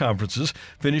 4 conferences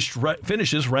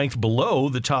finishes ranked below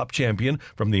the top champion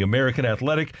from the American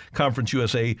Athletic, Conference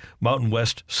USA, Mountain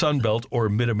West, Sun Belt, or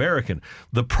Mid-American.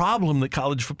 The problem that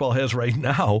college football has right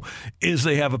now is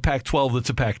they have a Pac-12 that's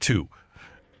a Pac-2.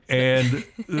 And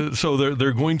so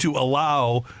they're going to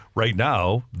allow right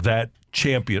now that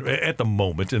champion at the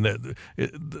moment, and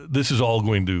this is all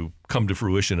going to come to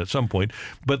fruition at some point.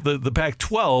 But the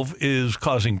Pac-12 is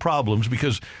causing problems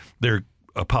because they're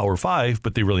a Power 5,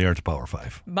 but they really aren't a Power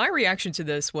 5. My reaction to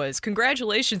this was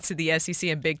congratulations to the SEC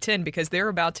and Big Ten because they're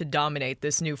about to dominate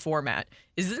this new format.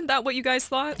 Isn't that what you guys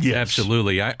thought? Yeah,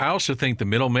 absolutely. I also think the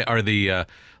middleman or the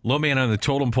low man on the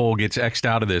totem pole gets X'd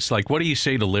out of this. Like, what do you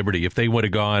say to Liberty if they would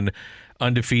have gone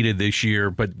undefeated this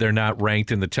year, but they're not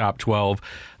ranked in the top 12?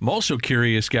 I'm also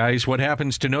curious, guys, what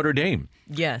happens to Notre Dame?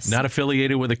 Yes. Not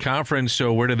affiliated with a conference,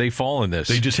 so where do they fall in this?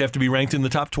 They just have to be ranked in the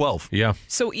top 12. Yeah.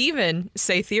 So even,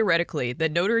 say theoretically,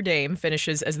 that Notre Dame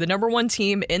finishes as the number 1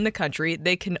 team in the country,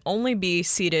 they can only be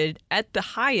seated at the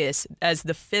highest as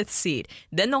the 5th seed.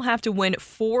 Then they'll have to win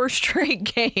 4 straight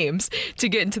games to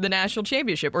get into the national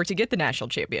championship or to get the national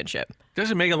championship.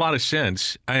 Doesn't make a lot of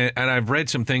sense. And I've read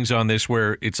some things on this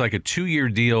where it's like a 2-year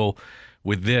deal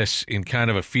with this in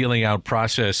kind of a feeling out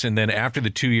process, and then after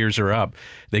the 2 years are up,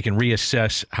 they can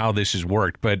reassess how this has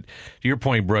worked. But to your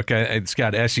point, Brooke, it's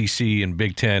got SEC and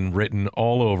Big Ten written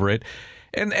all over it,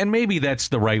 and maybe that's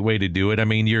the right way to do it. I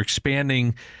mean, you're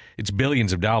expanding. It's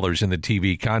billions of dollars in the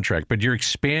TV contract, but you're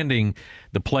expanding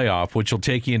the playoff, which will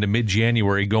take you into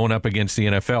mid-January going up against the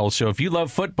NFL. So if you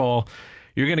love football,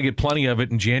 you're going to get plenty of it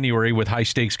in January with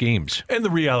high-stakes games. And the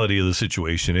reality of the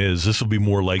situation is this will be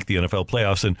more like the NFL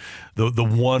playoffs, and the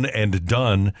one and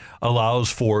done allows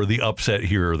for the upset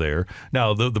here or there.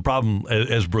 Now, the problem,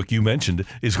 as Brooke, you mentioned,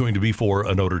 is going to be for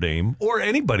a Notre Dame or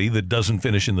anybody that doesn't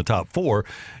finish in the top 4.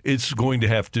 It's going to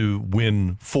have to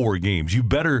win 4 games. You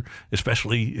better,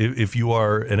 especially if you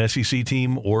are an SEC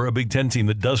team or a Big Ten team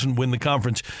that doesn't win the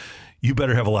conference, you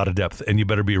better have a lot of depth, and you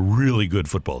better be a really good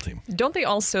football team. Don't they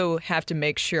also have to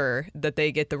make sure that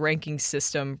they get the ranking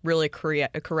system really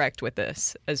correct with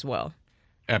this as well?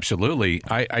 Absolutely.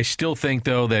 I still think,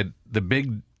 though, that the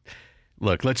big –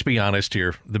 look, let's be honest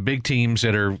here. The big teams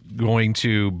that are going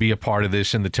to be a part of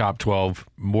this in the top 12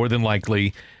 more than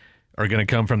likely are going to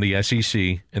come from the SEC,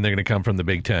 and they're going to come from the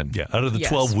Big Ten. Yeah, out of the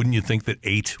 12, wouldn't you think that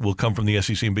 8 will come from the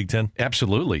SEC and Big Ten?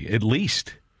 Absolutely, at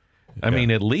least. I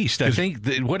mean, at least. I think,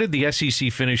 what did the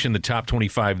SEC finish in the top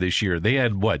 25 this year? They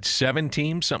had, 7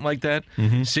 teams, something like that?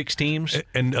 6 teams?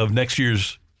 And of next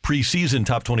year's preseason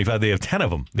top 25, they have 10 of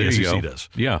them. The SEC does.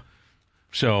 Yeah.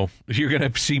 So you're going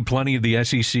to see plenty of the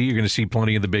SEC. You're going to see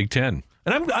plenty of the Big Ten.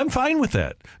 And I'm fine with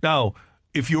that. Now,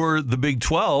 if you're the Big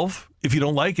 12, if you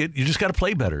don't like it, you just got to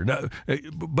play better. Now,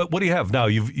 but what do you have? Now,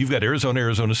 you've got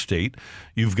Arizona State.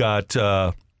 You've got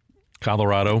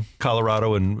Colorado,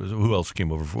 and who else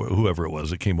came over? Whoever it was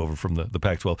that came over from the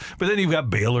Pac-12. But then you've got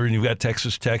Baylor, and you've got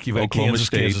Texas Tech, you've got Kansas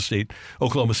State,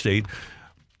 Oklahoma State.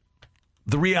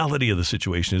 The reality of the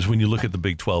situation is when you look at the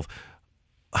Big 12,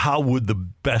 how would the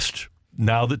best,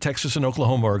 now that Texas and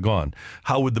Oklahoma are gone,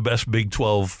 how would the best Big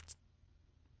 12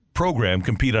 program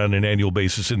compete on an annual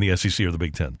basis in the SEC or the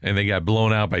Big Ten? And they got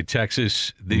blown out by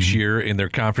Texas this year in their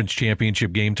conference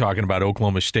championship game, talking about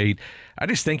Oklahoma State. I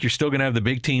just think you're still going to have the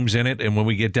big teams in it, and when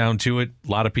we get down to it,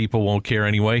 a lot of people won't care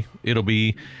anyway. It'll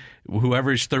be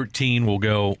whoever's 13 will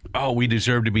go, oh, we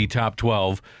deserve to be top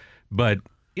 12. But,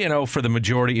 for the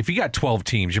majority, if you got 12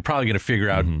 teams, you're probably going to figure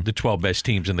out the 12 best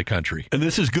teams in the country. And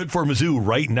this is good for Mizzou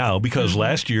right now because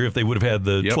last year, if they would have had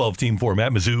the 12-team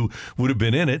format, Mizzou would have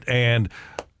been in it, and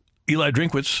Eli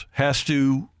Drinkwitz has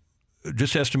to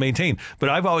maintain. But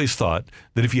I've always thought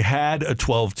that if you had a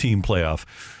 12-team playoff,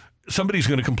 somebody's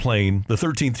going to complain. The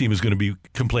 13th team is going to be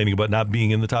complaining about not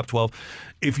being in the top 12.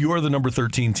 If you're the number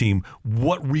 13 team,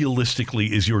 what realistically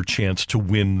is your chance to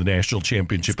win the national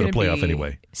championship in a playoff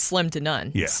anyway? Slim to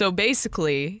none. Yeah. So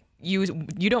basically, you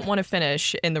don't want to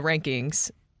finish in the rankings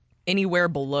anywhere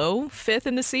below 5th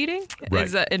in the seeding,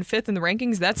 right, and 5th in the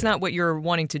rankings. That's not what you're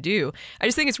wanting to do. I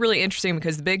just think it's really interesting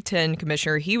because the Big Ten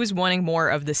commissioner, he was wanting more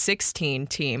of the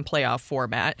 16-team playoff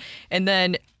format. And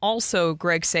then also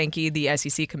Greg Sankey, the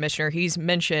SEC commissioner, he's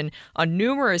mentioned on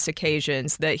numerous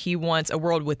occasions that he wants a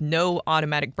world with no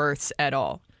automatic berths at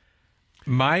all.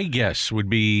 My guess would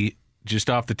be, just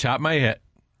off the top of my head,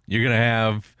 you're going to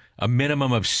have a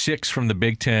minimum of 6 from the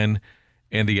Big Ten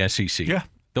and the SEC. Yeah.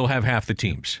 They'll have half the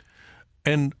teams.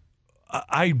 And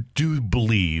I do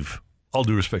believe, all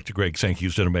due respect to Greg Sankey,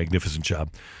 who's done a magnificent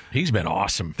job. He's been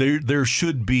awesome. There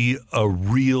should be a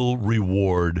real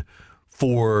reward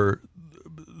for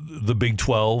the Big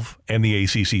 12 and the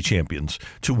ACC champions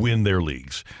to win their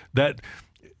leagues.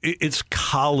 It's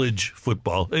college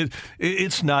football.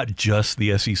 It's not just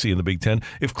the SEC and the Big Ten.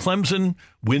 If Clemson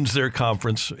wins their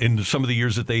conference in some of the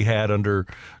years that they had under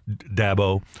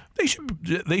Dabo, they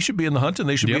should be in the hunt and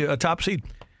they should be a top seed.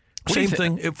 Same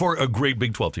thing for a great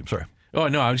Big 12 team. Sorry. Oh,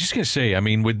 no, I was just going to say, I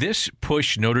mean, would this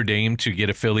push Notre Dame to get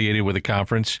affiliated with a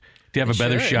conference to have a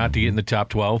better shot to get in the top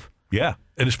 12? Yeah,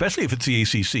 and especially if it's the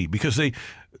ACC, because they,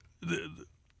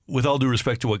 with all due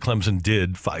respect to what Clemson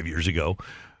did 5 years ago,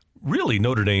 really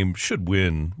Notre Dame should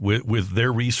win with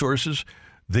their resources.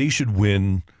 They should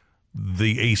win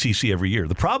the ACC every year.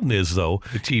 The problem is, though,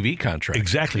 the TV contract.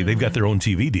 Exactly. They've got their own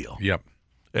TV deal. Yep.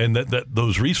 And that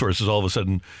those resources, all of a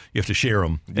sudden, you have to share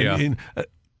them. And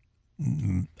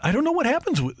I don't know what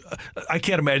happens. I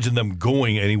can't imagine them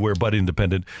going anywhere but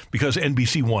independent because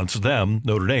NBC wants them,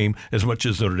 Notre Dame, as much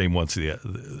as Notre Dame wants the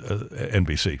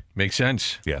NBC. Makes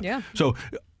sense. Yeah. So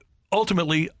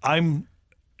ultimately, I'm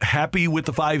happy with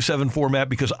the 5-7 format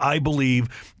because I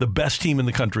believe the best team in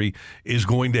the country is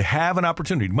going to have an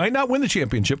opportunity. Might not win the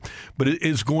championship, but it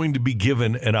is going to be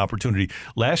given an opportunity.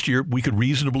 Last year, we could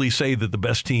reasonably say that the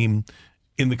best team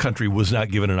in the country was not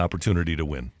given an opportunity to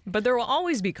win. But there will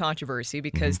always be controversy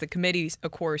because the committees,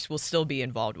 of course, will still be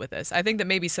involved with this. I think that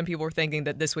maybe some people were thinking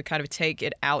that this would kind of take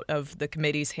it out of the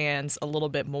committee's hands a little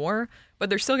bit more, but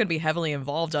they're still going to be heavily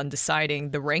involved on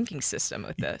deciding the ranking system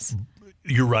with this.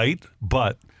 You're right,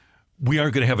 but we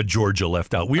aren't going to have a Georgia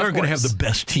left out. We aren't going to have the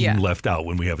best team left out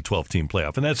when we have a 12-team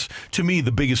playoff. And that's, to me,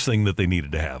 the biggest thing that they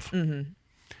needed to have.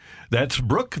 That's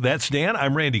Brooke. That's Dan.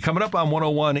 I'm Randy. Coming up on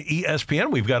 101 ESPN,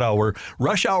 we've got our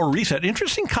Rush Hour Reset.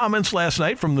 Interesting comments last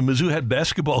night from the Mizzou head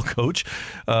basketball coach,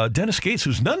 Dennis Gates,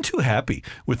 who's none too happy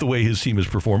with the way his team is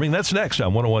performing. That's next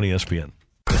on 101 ESPN.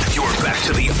 You're back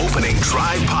to the Opening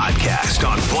Drive podcast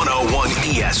on 101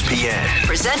 ESPN.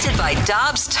 Presented by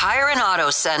Dobbs Tire and Auto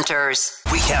Centers.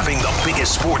 Recapping the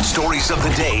biggest sports stories of the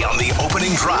day on the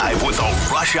Opening Drive with a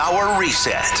Rush Hour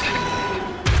Reset.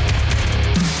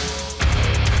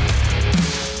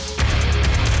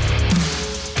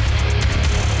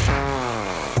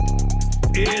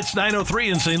 It's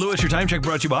 9:03 in St. Louis. Your time check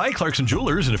brought to you by Clarkson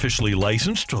Jewelers, an officially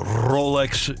licensed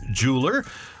Rolex jeweler.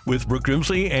 With Brooke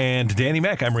Grimsley and Danny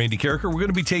Mack, I'm Randy Carricker. We're going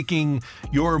to be taking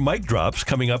your mic drops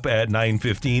coming up at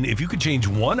 9:15. If you could change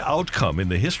one outcome in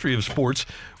the history of sports,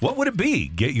 what would it be?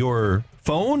 Get your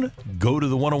phone, go to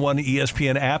the 101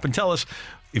 ESPN app, and tell us,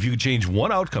 if you could change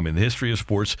one outcome in the history of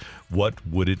sports, what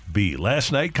would it be?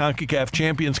 Last night, CONCACAF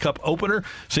Champions Cup opener,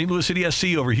 St. Louis City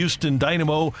SC over Houston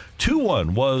Dynamo.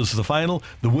 2-1 was the final.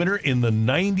 The winner in the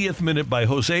 90th minute by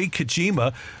Jose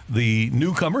Kachima, the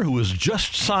newcomer who was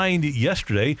just signed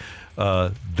yesterday.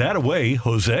 That away,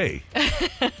 Jose.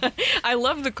 I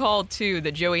love the call, too,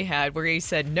 that Joey had where he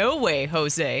said, "No way,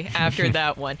 Jose," after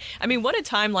that one. I mean, what a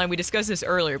timeline. We discussed this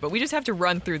earlier, but we just have to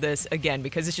run through this again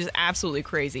because it's just absolutely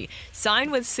crazy.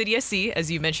 Signed with City SC,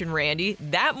 as you mentioned, Randy,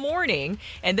 that morning,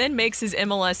 and then makes his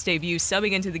MLS debut,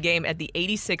 subbing into the game at the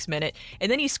 86th minute,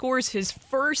 and then he scores his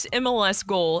first MLS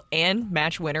goal and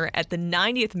match winner at the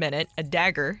 90th minute, a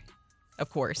dagger. Of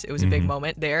course, it was a big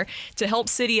moment there to help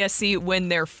City SC win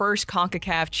their first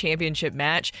CONCACAF championship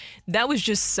match. That was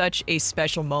just such a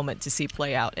special moment to see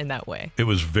play out in that way. It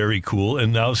was very cool.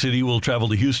 And now City will travel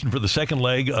to Houston for the second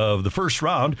leg of the first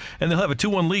round, and they'll have a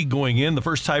 2-1 lead going in. The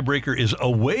first tiebreaker is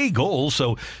away goals,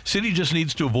 so City just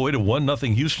needs to avoid a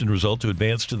 1-0 Houston result to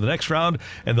advance to the next round,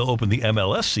 and they'll open the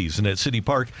MLS season at City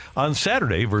Park on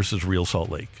Saturday versus Real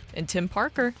Salt Lake. And Tim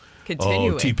Parker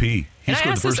continuing. Oh, TP. And I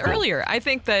asked this earlier. I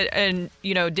think that, and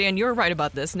Dan, you're right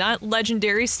about this. Not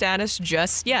legendary status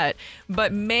just yet,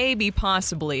 but maybe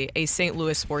possibly a St.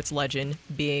 Louis sports legend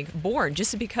being born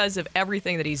just because of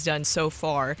everything that he's done so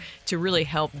far to really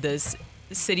help this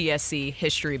City SC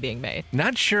history being made.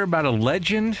 Not sure about a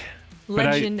legend.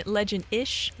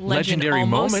 Legend-ish. Legendary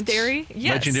moments.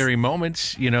 Yes. Legendary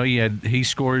moments. He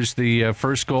scores the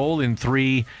first goal in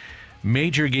 3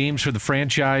 major games for the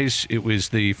franchise. It was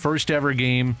the first ever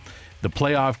game, the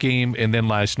playoff game, and then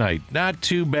last night. Not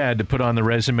too bad to put on the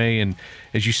resume. And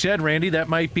as you said, Randy, that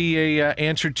might be a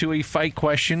answer to a fight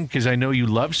question because I know you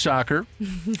love soccer,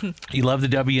 you love the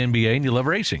WNBA, and you love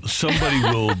racing.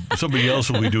 Somebody else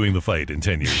will be doing the fight in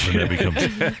 10 years, and that becomes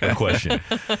a question.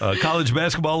 College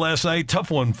basketball last night,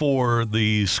 tough one for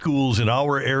the schools in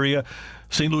our area.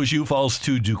 St. Louis U falls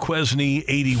to Duquesne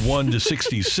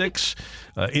 81-66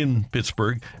 in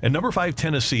Pittsburgh. And number 5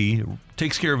 Tennessee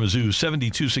takes care of Mizzou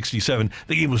 72-67.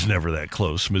 The game was never that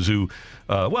close. Mizzou,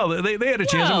 they had a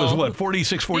chance. It was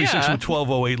 46-46 with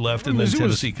 12:08 left, and then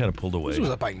Tennessee kind of pulled away. Mizzou was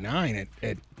up by 9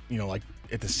 at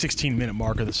the 16-minute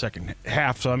mark of the second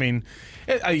half. So I mean,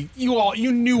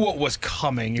 you knew what was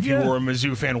coming if you were a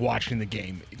Mizzou fan watching the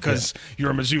game because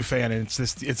you're a Mizzou fan and it's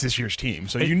this year's team.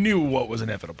 So you knew what was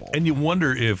inevitable. And you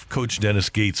wonder if Coach Dennis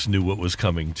Gates knew what was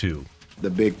coming too. The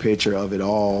big picture of it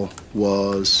all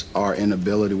was our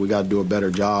inability. We got to do a better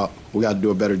job. We got to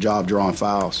do a better job drawing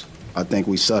fouls. I think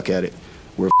we suck at it.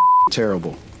 We're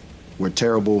terrible. We're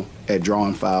terrible at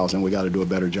drawing fouls, and we got to do a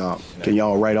better job. Can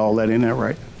y'all write all that in there,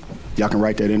 right? Y'all can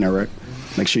write that in there, right?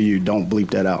 Make sure you don't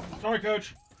bleep that out. Sorry,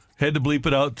 Coach. Had to bleep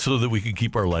it out so that we could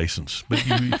keep our license. But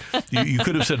you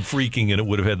could have said freaking, and it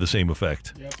would have had the same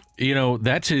effect. Yep.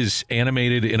 That's as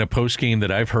animated in a postgame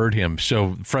that I've heard him.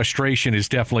 So frustration is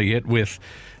definitely hit with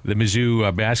the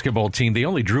Mizzou basketball team. They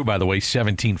only drew, by the way,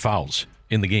 17 fouls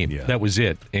in the game. Yeah. That was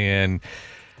it. And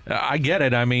I get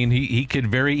it. I mean, he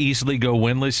could very easily go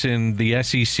winless in the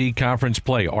SEC conference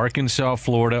play. Arkansas,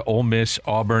 Florida, Ole Miss,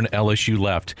 Auburn, LSU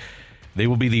left. They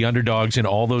will be the underdogs in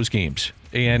all those games.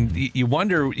 And you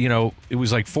wonder, it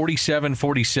was like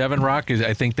 47-47, Rock,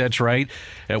 I think that's right,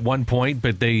 at one point.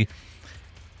 But they,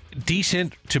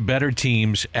 decent to better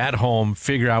teams at home,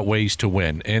 figure out ways to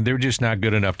win. And they're just not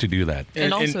good enough to do that.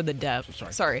 And also the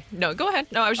depth. Sorry. No, go ahead.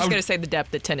 No, I was just going to say the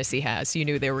depth that Tennessee has. You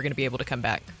knew they were going to be able to come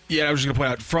back. Yeah, I was just going to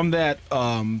point out,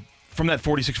 from that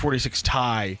 46-46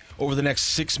 tie, over the next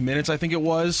 6 minutes, I think it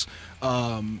was,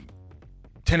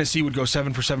 Tennessee would go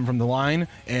 7 for 7 from the line,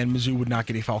 and Mizzou would not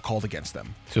get a foul called against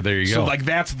them. So there you go. So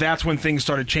that's when things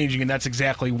started changing, and that's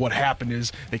exactly what happened.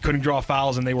 Is they couldn't draw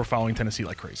fouls, and they were fouling Tennessee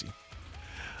like crazy.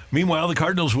 Meanwhile, the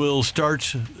Cardinals will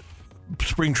start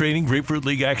spring training, Grapefruit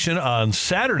League action on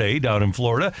Saturday down in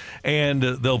Florida, and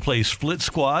they'll play split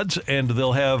squads, and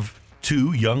they'll have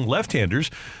 2 young left-handers,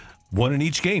 one in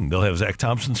each game. They'll have Zach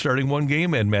Thompson starting one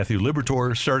game and Matthew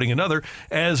Liberatore starting another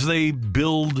as they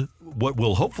build what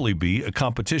will hopefully be a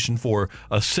competition for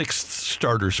a 6th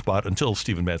starter spot until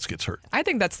Steven Matz gets hurt. I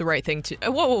think that's the right thing to...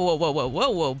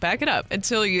 Whoa. Back it up.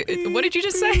 Until you... What did you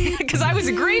just say? Because I was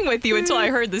agreeing with you until I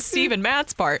heard the Steven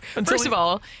Matz part. First of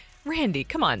all... Randy,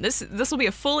 come on. This will be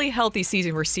a fully healthy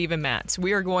season for Steven Matz.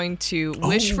 We are going to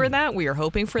wish for that. We are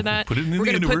hoping for that. Put it in We're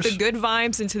going to put the universe. good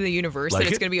vibes into the universe, Like that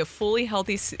it's it? going to be a fully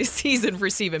healthy season for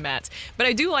Steven Matz. But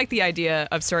I do like the idea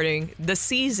of starting the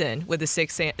season with a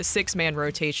six-man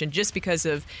rotation just because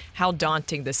of how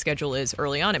daunting the schedule is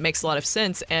early on. It makes a lot of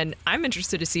sense, and I'm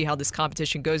interested to see how this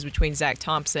competition goes between Zach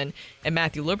Thompson and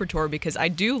Matthew Liberatore because I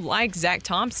do like Zach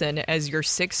Thompson as your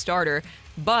 6th starter.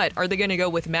 But are they going to go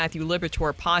with Matthew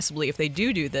Liberatore possibly if they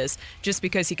do this just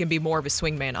because he can be more of a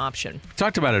swingman option? We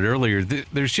talked about it earlier.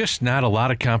 There's just not a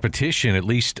lot of competition, at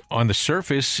least on the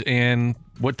surface, and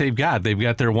what they've got. They've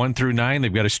got their 1 through 9.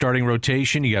 They've got a starting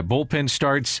rotation. You got bullpen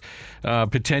starts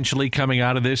potentially coming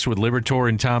out of this with Liberatore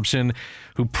and Thompson,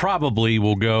 who probably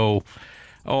will go,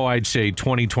 I'd say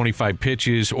 20, 25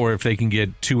 pitches, or if they can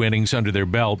get 2 innings under their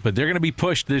belt. But they're going to be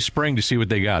pushed this spring to see what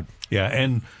they got. Yeah,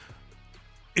 and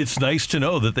it's nice to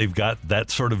know that they've got that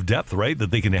sort of depth, right?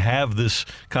 That they can have this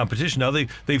competition. Now,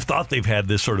 they've thought they've had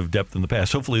this sort of depth in the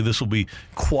past. Hopefully this will be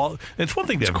It's one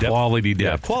thing to have depth. Quality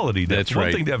depth. Yeah, quality depth. That's one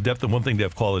right. thing to have depth and one thing to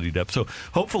have quality depth. So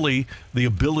hopefully the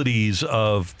abilities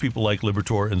of people like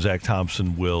Liberatore and Zach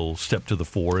Thompson will step to the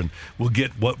fore and we'll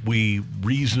get what we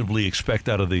reasonably expect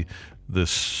out of the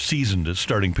seasoned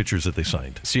starting pitchers that they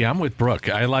signed. See, I'm with Brooke.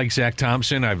 I like Zach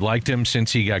Thompson. I've liked him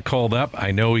since he got called up.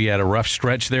 I know he had a rough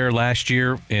stretch there last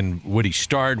year. And would he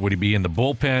start? Would he be in the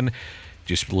bullpen?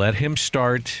 Just let him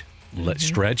start.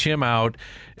 Stretch him out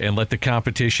and let the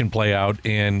competition play out.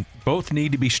 And both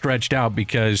need to be stretched out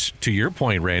because, to your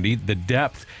point, Randy, the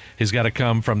depth has got to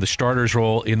come from the starter's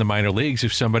role in the minor leagues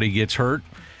if somebody gets hurt,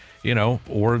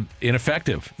 or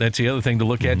ineffective. That's the other thing to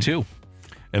look at, too.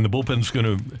 And the bullpen's going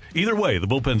to, either way, the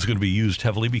bullpen's going to be used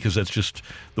heavily because that's just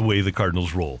the way the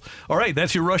Cardinals roll. All right,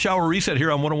 that's your Rush Hour Reset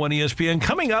here on 101 ESPN.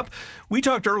 Coming up, we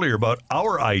talked earlier about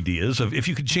our ideas of if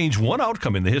you could change one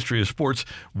outcome in the history of sports,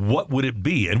 what would it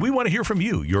be? And we want to hear from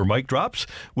you. Your mic drops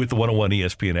with the 101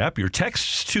 ESPN app. Your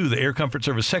texts to the Air Comfort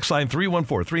Service text line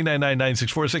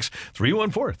 314-399-9646,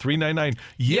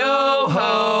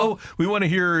 314-399-YO-HO. We want to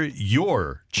hear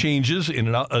your changes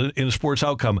in a sports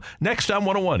outcome next on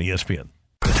 101 ESPN.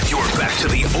 You're back to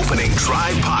the Opening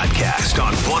Drive podcast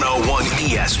on 101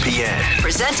 ESPN.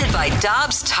 Presented by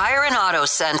Dobbs Tire and Auto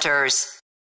Centers.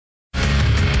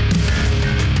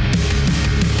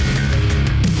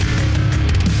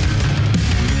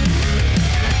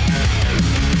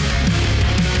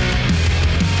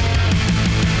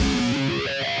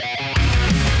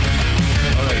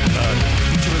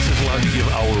 To give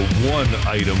our one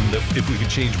item that if we could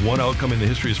change one outcome in the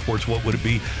history of sports, what would it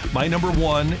be? My number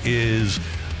one is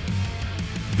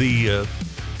the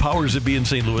powers that be in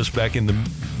St. Louis back in the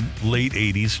late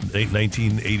 80s,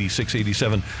 1986,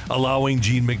 87, allowing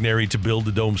Gene McNary to build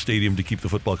the Dome Stadium to keep the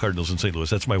football Cardinals in St. Louis.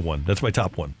 That's my one. That's my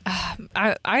top one.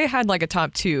 I had like a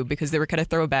top 2 because they were kind of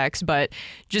throwbacks, but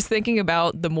just thinking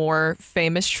about the more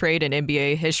famous trade in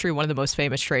NBA history, one of the most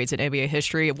famous trades in NBA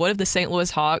history, what if the St.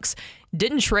 Louis Hawks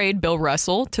didn't trade Bill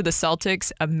Russell to the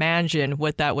Celtics? Imagine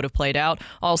what that would have played out.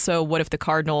 Also, what if the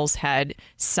Cardinals had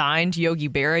signed Yogi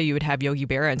Berra? You would have Yogi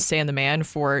Berra and Stan the Man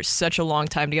for such a long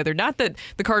time together. Not that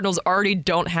the Cardinals already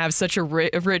don't have such a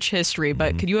rich history,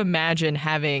 but could you imagine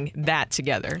having that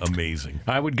together? Amazing.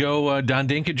 I would go Don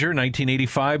Dinkinger,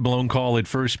 1985, blown call at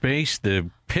first base. The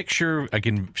picture, I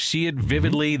can see it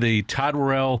vividly. The Todd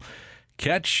Worrell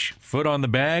catch, foot on the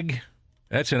bag.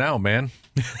 That's an out, man.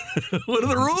 What are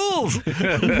the rules?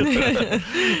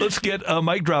 Let's get a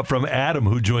mic drop from Adam,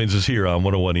 who joins us here on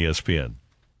 101 ESPN.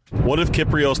 What if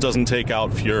Kiprios doesn't take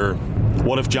out Fuhr?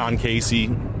 What if John Casey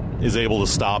is able to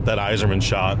stop that Yzerman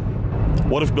shot?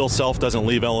 What if Bill Self doesn't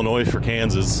leave Illinois for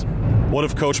Kansas? What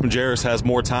if Coach Majerus has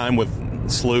more time with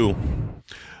SLU?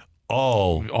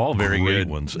 All very good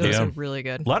ones. Those are really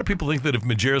good. A lot of people think that if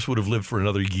Majerus would have lived for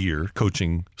another year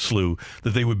coaching SLU, that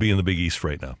they would be in the Big East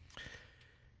right now.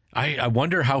 I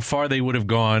wonder how far they would have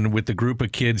gone with the group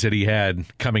of kids that he had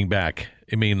coming back.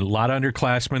 I mean, a lot of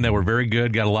underclassmen that were very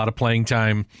good, got a lot of playing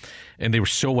time, and they were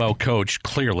so well coached,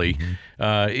 clearly.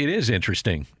 It is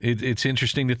interesting. It's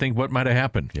interesting to think what might have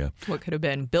happened. Yeah. What could have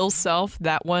been? Bill Self,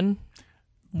 that one.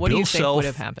 What do Bill you think Self would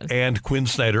have happened? And Quinn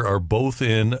Snyder are both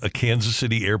in a Kansas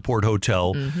City airport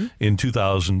hotel in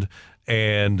 2000,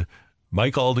 and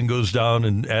Mike Alden goes down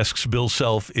and asks Bill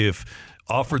Self if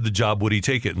offered the job, would he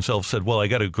take it? And Self said, well, I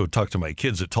got to go talk to my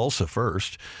kids at Tulsa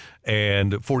first.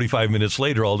 And 45 minutes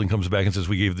later, Alden comes back and says,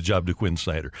 we gave the job to Quinn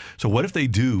Snyder. So what if they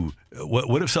do?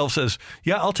 What if Self says,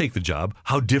 yeah, I'll take the job?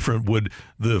 How different would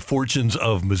the fortunes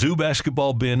of Mizzou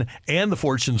basketball been and the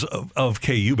fortunes of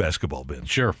KU basketball been?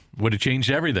 Sure. Would have changed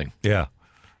everything. Yeah.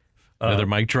 Another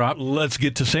mic drop. Let's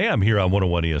get to Sam here on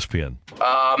 101 ESPN.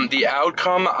 The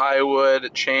outcome I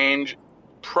would change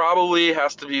probably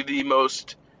has to be the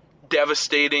most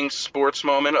devastating sports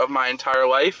moment of my entire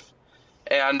life,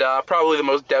 and probably the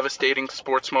most devastating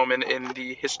sports moment in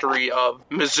the history of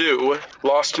Mizzou.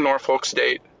 Lost to Norfolk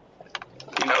State.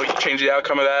 You know, you change the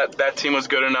outcome of that. That team was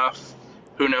good enough.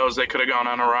 Who knows? They could have gone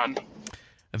on a run.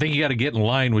 I think you got to get in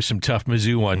line with some tough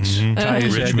Mizzou ones.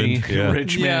 Tyus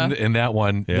Richmond, and that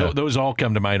one. Yeah. Those all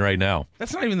come to mind right now.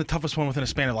 That's not even the toughest one within a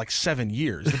span of like 7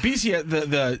 years. The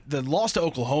BC, the loss to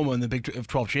Oklahoma in the Big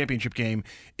 12 championship game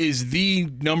is the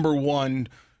number one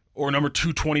or number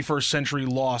two 21st century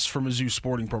loss for Mizzou's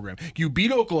sporting program. You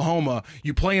beat Oklahoma,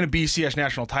 you play in a BCS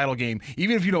national title game.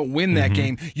 Even if you don't win that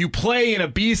game, you play in a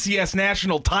BCS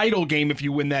national title game if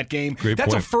you win that game.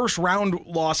 That's a first round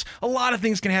loss. A lot of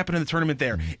things can happen in the tournament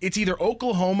there. It's either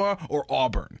Oklahoma or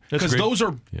Auburn, because those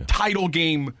are title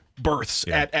game berths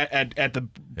at the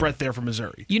breadth there for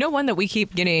Missouri. You know, one that we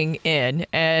keep getting in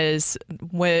as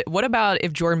what about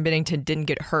if Jordan Bennington didn't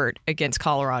get hurt against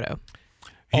Colorado?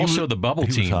 Also, the bubble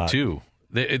team, too.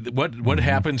 What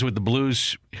happens with the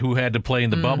Blues who had to play in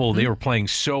the bubble? They were playing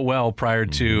so well prior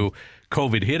to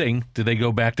COVID hitting. Did they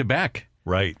go back-to-back?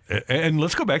 Right. And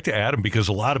let's go back to Adam, because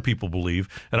a lot of people believe,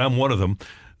 and I'm one of them,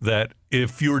 that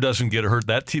if Fuhr doesn't get hurt,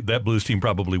 that Blues team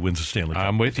probably wins the Stanley Cup.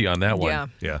 I'm with you on that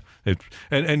one. Yeah.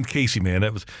 And Casey, man,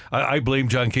 I blamed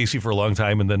John Casey for a long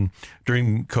time, and then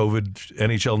during COVID,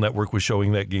 NHL Network was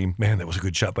showing that game. Man, that was a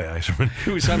good shot by Yzerman.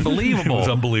 It was unbelievable. It was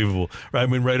unbelievable. I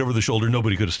mean, right over the shoulder.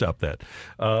 Nobody could have stopped that.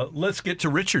 Let's get to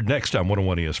Richard next on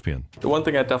 101 ESPN. The one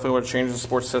thing I definitely would have changed in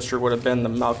sports history would have been the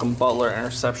Malcolm Butler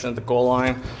interception at the goal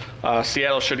line.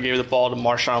 Seattle should have gave the ball to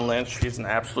Marshawn Lynch. He's an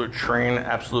absolute train,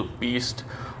 absolute beast.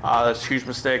 That's a huge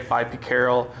mistake by Pete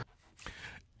Carroll.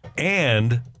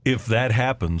 And if that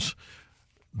happens,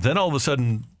 then all of a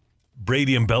sudden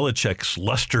Brady and Belichick's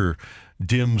luster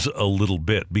dims a little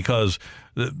bit, because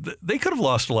they could have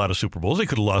lost a lot of Super Bowls. They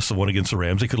could have lost the one against the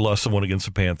Rams. They could have lost the one against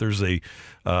the Panthers. There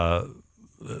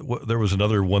was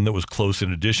another one that was close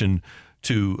in addition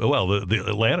to, the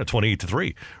Atlanta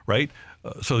 28-3, right?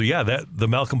 The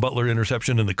Malcolm Butler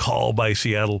interception and the call by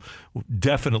Seattle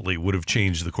definitely would have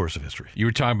changed the course of history. You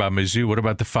were talking about Mizzou. What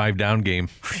about the 5-down game?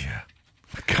 Yeah.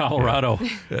 Colorado.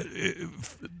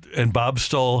 And Bob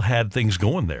Stull had things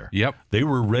going there. Yep. They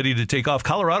were ready to take off.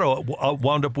 Colorado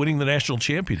wound up winning the national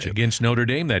championship. Against Notre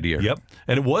Dame that year. Yep.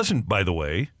 And it wasn't, by the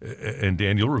way, and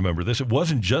Dan, you'll remember this, it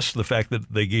wasn't just the fact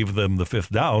that they gave them the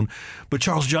 5th down, but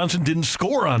Charles Johnson didn't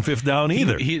score on 5th down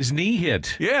either. His knee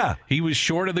hit. Yeah. He was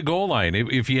short of the goal line.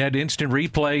 If you had instant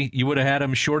replay, you would have had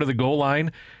him short of the goal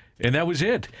line, and that was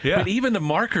it. Yeah. But even the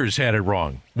markers had it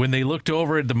wrong. When they looked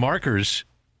over at the markers,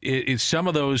 some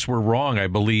of those were wrong, I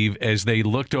believe, as they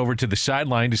looked over to the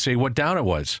sideline to say what down it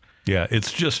was. Yeah,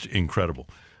 it's just incredible.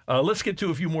 Let's get to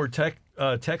a few more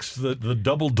texts. The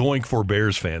double doink for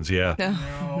Bears fans, yeah.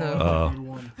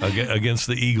 Against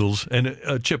the Eagles, and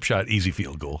a chip shot, easy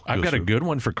field goal. I've got a good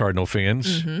one for Cardinal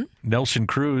fans. Nelson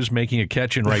Cruz making a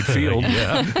catch in right field.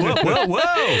 Yeah.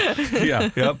 Whoa.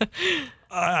 Yeah. Yep.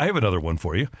 I have another one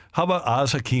for you. How about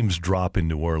Oz Hakim's drop in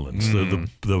New Orleans,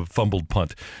 the fumbled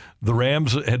punt? The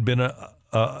Rams had been they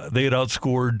had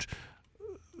outscored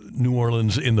New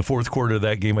Orleans in the fourth quarter of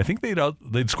that game. I think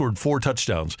they'd scored 4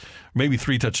 touchdowns, maybe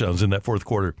 3 touchdowns in that fourth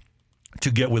quarter. to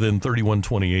get within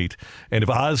 31-28. And if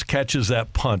Oz catches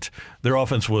that punt, their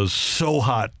offense was so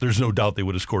hot, there's no doubt they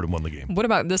would have scored and won the game. What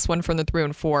about this one from the 3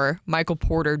 and 4? Michael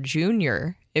Porter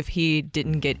Jr., if he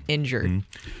didn't get injured.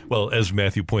 Mm-hmm. Well, as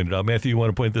Matthew pointed out. Matthew, you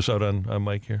want to point this out on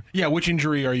Mike here? Yeah, which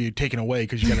injury are you taking away?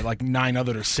 Because you got like 9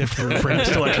 other to sift through for him to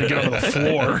still actually get onto the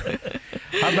floor.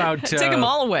 How about take them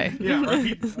all away? Yeah,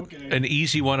 right. Okay. An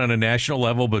easy one on a national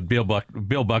level, but Bill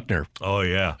Buckner. Oh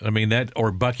yeah, I mean that,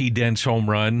 or Bucky Dent's home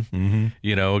run,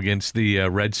 against the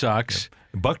Red Sox.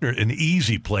 Yeah. Buckner, an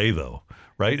easy play though,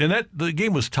 right? And that the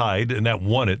game was tied, and that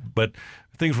won it, but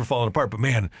things were falling apart. But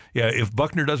man, yeah, if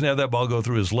Buckner doesn't have that ball go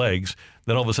through his legs,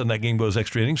 then all of a sudden that game goes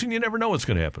extra innings, and you never know what's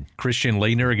going to happen. Christian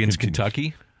Laettner against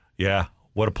Kentucky. Yeah.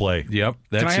 What a play. Yep,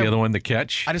 that's the other one, the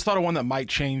catch. I just thought of one that might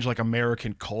change like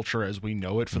American culture as we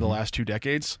know it for the last 2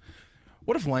 decades.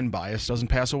 What if Len Bias doesn't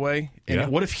pass away? And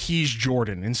what if he's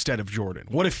Jordan instead of Jordan?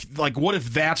 What if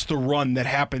that's the run that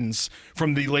happens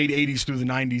from the late 80s through the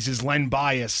 90s is Len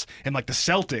Bias and like the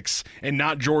Celtics and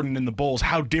not Jordan and the Bulls?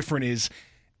 How different is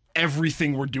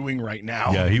everything we're doing right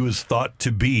now? Yeah, he was thought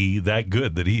to be that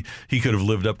good that he could have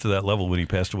lived up to that level when he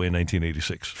passed away in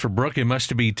 1986. For Brooke, it must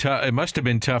have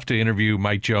been tough to interview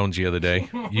Mike Jones the other day.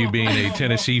 You being a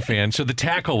Tennessee fan, so the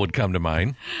tackle would come to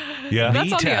mind. Yeah,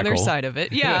 that's on the other side of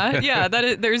it. Yeah.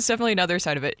 There's definitely another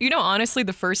side of it. Honestly,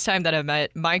 the first time that I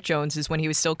met Mike Jones is when he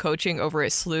was still coaching over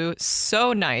at SLU.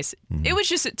 So nice. It was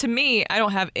just, to me, I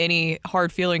don't have any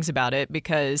hard feelings about it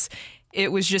because it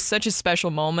was just such a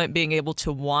special moment being able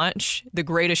to watch the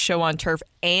greatest show on turf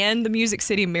and the Music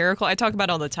City Miracle. I talk about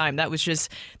it all the time. That was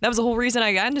the whole reason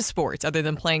I got into sports other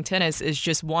than playing tennis, is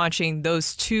just watching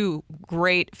those two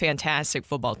great, fantastic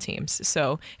football teams.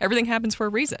 So everything happens for a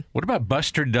reason. What about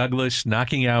Buster Douglas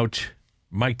knocking out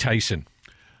Mike Tyson?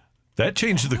 That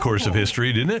changed the course of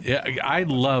history, didn't it? Yeah, I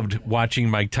loved watching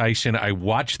Mike Tyson. I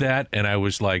watched that and I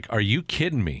was like, are you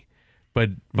kidding me?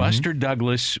 But Buster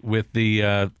Douglas with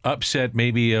the upset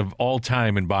maybe of all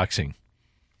time in boxing.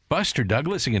 Buster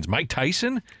Douglas against Mike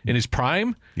Tyson in his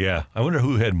prime? Yeah. I wonder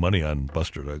who had money on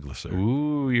Buster Douglas there.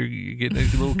 Ooh, you're getting a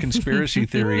little conspiracy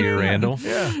theory here, Randall.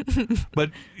 Yeah.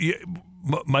 But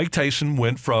Mike Tyson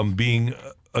went from being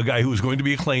a guy who was going to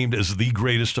be acclaimed as the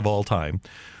greatest of all time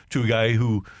to a guy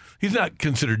who, he's not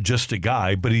considered just a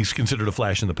guy, but he's considered a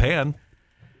flash in the pan.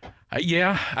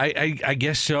 I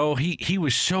guess so. He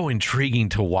was so intriguing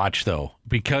to watch, though,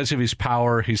 because of his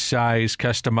power, his size,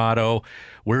 Customato,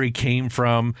 where he came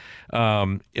from.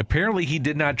 Apparently, he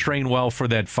did not train well for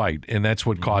that fight, and that's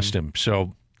what cost him.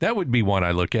 So that would be one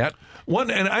I look at.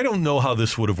 And I don't know how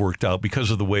this would have worked out because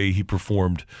of the way he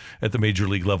performed at the major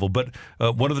league level, but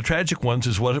one of the tragic ones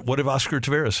is what if Oscar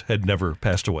Taveras had never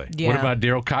passed away? Yeah. What about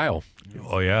Darryl Kyle?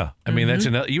 Oh yeah, I mean that's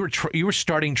another. You were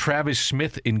starting Travis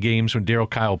Smith in games when Darryl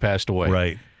Kyle passed away.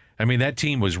 Right. I mean that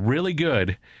team was really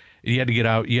good. You had to get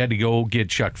out. You had to go get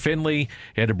Chuck Finley.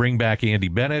 You had to bring back Andy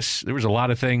Bennis. There was a lot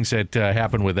of things that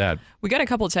happened with that. We got a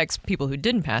couple of text people who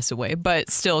didn't pass away, but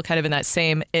still kind of in that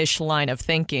same-ish line of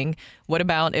thinking. What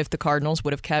about if the Cardinals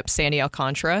would have kept Sandy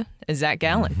Alcantara and Zach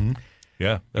Gallen? Mm-hmm.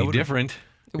 Yeah, that would be different.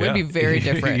 It would be very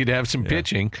different. You'd have some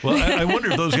pitching. Well, I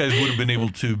wonder if those guys would have been able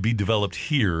to be developed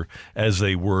here as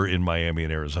they were in Miami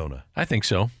and Arizona. I think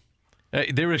so.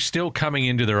 They were still coming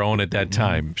into their own at that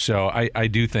time, so I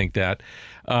do think that.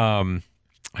 I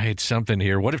had something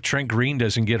here. What if Trent Green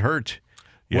doesn't get hurt?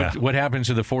 Yeah. What happens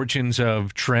to the fortunes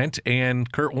of Trent and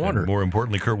Kurt Warner? And more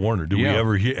importantly, Kurt Warner. Do we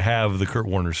ever have the Kurt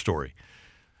Warner story?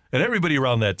 And everybody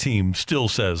around that team still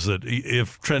says that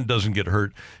if Trent doesn't get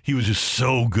hurt, he was just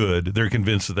so good, they're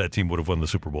convinced that team would have won the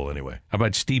Super Bowl anyway. How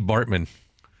about Steve Bartman?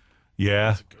 Yeah.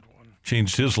 That's a good one.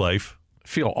 Changed his life. I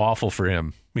feel awful for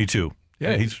him. Me too.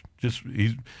 Yeah, he's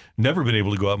never been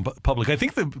able to go out in public. I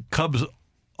think the Cubs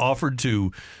offered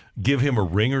to give him a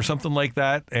ring or something like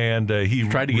that, and he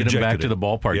tried to get him back to the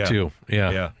ballpark too.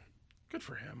 Yeah. Good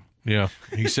for him. Yeah,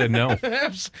 he said no.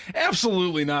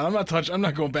 Absolutely not. I'm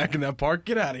not going back in that park.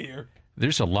 Get out of here.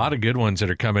 There's a lot of good ones that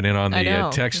are coming in on the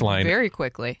text line very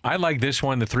quickly. I like this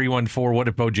one, the 314. What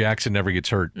if Bo Jackson never gets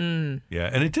hurt? Yeah,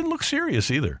 and it didn't look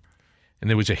serious either. And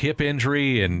there was a hip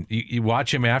injury, and you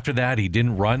watch him after that. He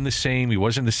didn't run the same. He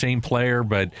wasn't the same player,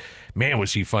 but man,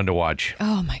 was he fun to watch.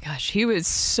 Oh my gosh, he was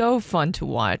so fun to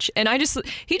watch. And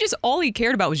all he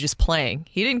cared about was just playing.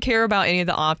 He didn't care about any of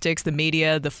the optics, the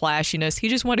media, the flashiness. He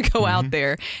just wanted to go out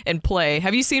there and play.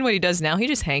 Have you seen what he does now? He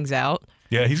just hangs out.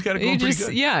 Yeah, he's got it going pretty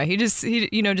good. Yeah, he just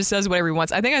does whatever he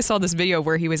wants. I think I saw this video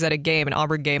where he was at a game, an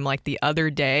Auburn game, like the other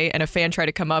day, and a fan tried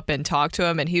to come up and talk to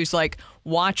him, and he was like,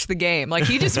 "Watch the game." Like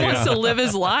he just wants to live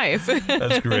his life.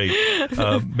 That's great.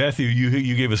 Matthew,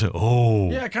 you gave us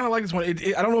Yeah, I kind of like this one.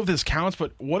 I don't know if this counts,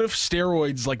 but what if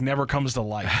steroids like never comes to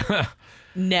light?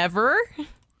 Never?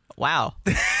 Wow.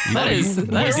 Where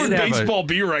would baseball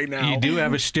be right now? You do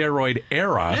have a steroid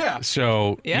era. Yeah.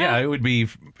 So, it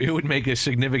would make a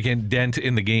significant dent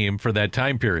in the game for that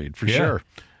time period, for sure.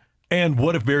 And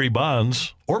what if Barry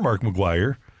Bonds or Mark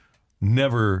McGwire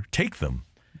never take them?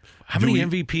 How many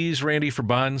MVPs, Randy, for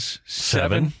Bonds?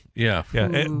 7? Yeah.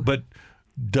 But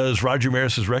does Roger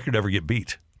Maris's record ever get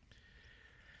beat?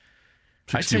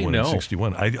 I'd say no.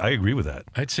 61. I agree with that.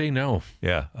 I'd say no.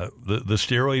 Yeah. The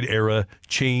steroid era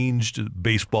changed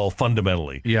baseball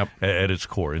fundamentally at its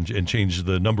core and changed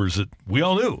the numbers that we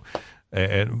all knew.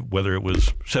 And whether it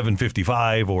was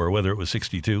 755 or whether it was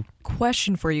 62.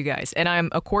 Question for you guys, and I'm,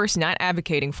 of course, not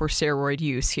advocating for steroid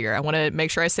use here. I want to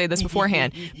make sure I say this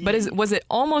beforehand. But was it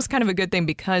almost kind of a good thing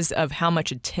because of how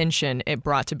much attention it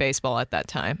brought to baseball at that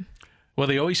time? Well,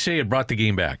 they always say it brought the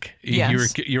game back.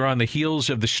 Yes. You're on the heels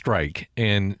of the strike,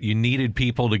 and you needed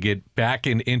people to get back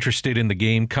and interested in the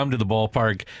game, come to the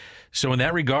ballpark. So in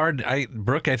that regard,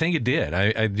 Brooke, I think it did.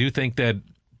 I do think that,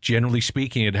 generally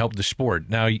speaking, it helped the sport.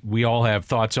 Now, we all have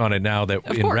thoughts on it now that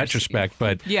in retrospect,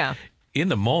 but in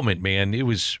the moment, man, it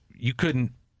was you could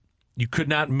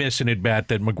not miss an at-bat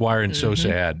that McGwire and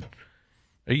Sosa had.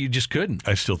 You just couldn't.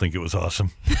 I still think it was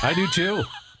awesome. I do, too.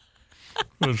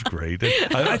 It was great.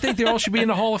 I think they all should be in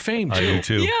the Hall of Fame, too. I do,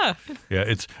 too. Yeah.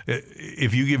 Yeah,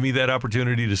 if you give me that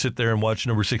opportunity to sit there and watch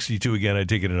number 62 again, I'd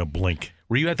take it in a blink.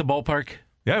 Were you at the ballpark?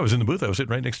 Yeah, I was in the booth. I was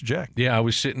sitting right next to Jack. Yeah, I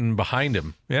was sitting behind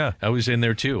him. Yeah. I was in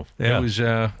there, too. Yeah. It was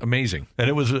amazing. And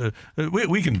it was,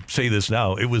 we can say this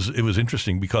now, it was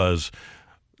interesting because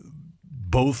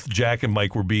both Jack and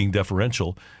Mike were being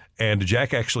deferential. And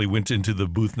Jack actually went into the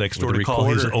booth next door to call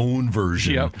his own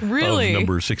version of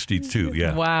number 62.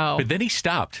 Yeah. Wow. But then he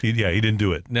stopped. He didn't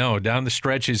do it. No, down the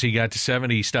stretches, he got to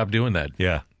 70, he stopped doing that.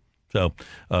 Yeah. So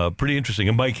pretty interesting.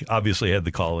 And Mike obviously had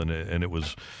the call, and it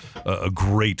was a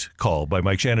great call by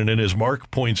Mike Shannon. And as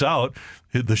Mark points out,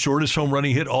 the shortest home run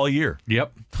he hit all year.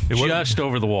 Yep. Just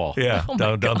over the wall. Yeah,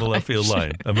 down the left field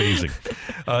line. Amazing.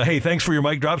 Hey, thanks for your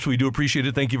mic drops. We do appreciate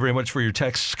it. Thank you very much for your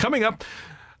texts. Coming up,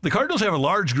 the Cardinals have a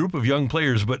large group of young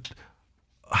players, but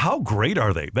how great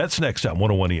are they? That's next on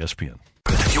 101 ESPN.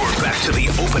 You're back to the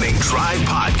Opening Drive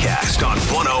podcast on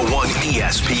 101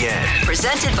 ESPN.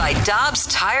 Presented by Dobbs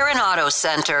Tire and Auto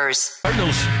Centers.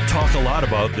 Cardinals talk a lot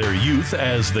about their youth,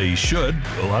 as they should.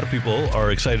 A lot of people are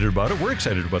excited about it. We're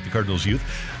excited about the Cardinals' youth.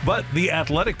 But The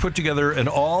Athletic put together an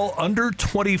all under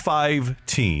 25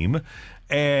 team.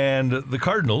 And the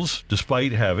Cardinals,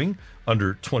 despite having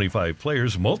under 25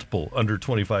 players, multiple under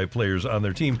 25 players on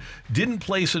their team, didn't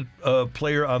place a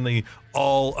player on the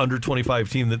all under 25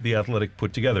 team that The Athletic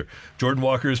put together. Jordan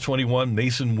Walker is 21,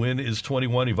 Mason Wynn is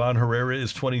 21, Ivan Herrera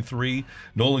is 23,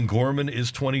 Nolan Gorman is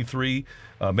 23,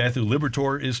 Matthew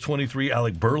Liberatore is 23,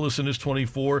 Alec Burleson is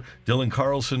 24, Dylan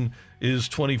Carlson is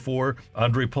 24,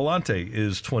 Andre Palante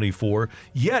is 24.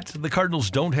 Yet the Cardinals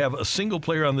don't have a single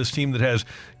player on this team that has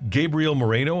Gabriel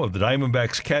Moreno of the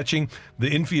Diamondbacks catching, the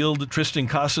infield Tristan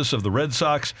Casas of the Red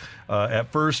Sox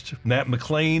at first, Matt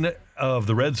McLean of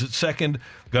the Reds at second,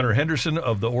 Gunnar Henderson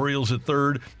of the Orioles at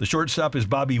third. The shortstop is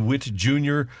Bobby Witt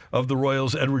Jr. of the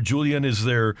Royals. Edward Julian is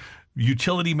their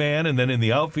utility man. And then in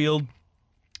the outfield,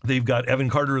 they've got Evan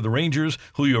Carter of the Rangers,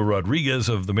 Julio Rodriguez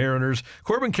of the Mariners,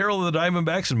 Corbin Carroll of the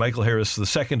Diamondbacks, and Michael Harris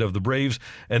II of the Braves.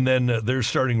 And then their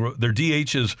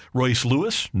DH is Royce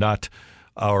Lewis, not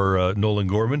our Nolan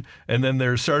Gorman. And then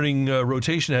their starting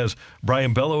rotation has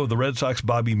Brian Bello of the Red Sox,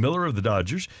 Bobby Miller of the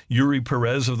Dodgers, Yuri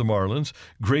Perez of the Marlins,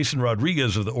 Grayson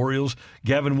Rodriguez of the Orioles,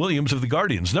 Gavin Williams of the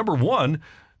Guardians. Number one,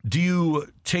 do you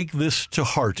take this to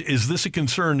heart? Is this a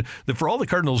concern that for all the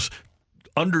Cardinals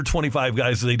under 25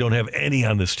 guys, they don't have any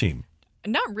on this team?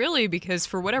 Not really, because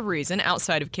for whatever reason,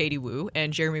 outside of Katie Wu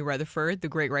and Jeremy Rutherford, the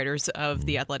great writers of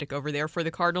The Athletic over there for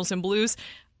the Cardinals and Blues,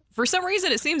 for some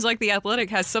reason, it seems like The Athletic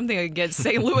has something against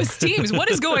St. Louis teams.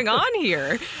 What is going on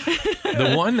here?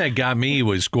 The one that got me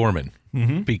was Gorman,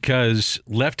 because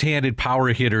left-handed power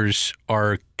hitters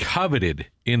are coveted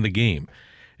in the game.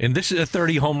 And this is a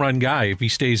 30 home run guy if he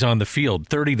stays on the field,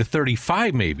 30 to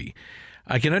 35 maybe.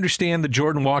 I can understand the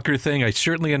Jordan Walker thing. I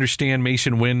certainly understand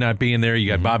Mason Wynn not being there. You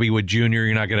got Bobby Witt Jr.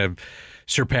 You're not going to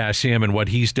surpass him and what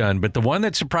he's done. But the one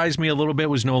that surprised me a little bit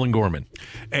was Nolan Gorman.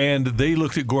 And they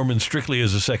looked at Gorman strictly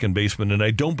as a second baseman, and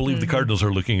I don't believe the Cardinals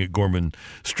are looking at Gorman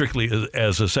strictly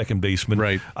as a second baseman.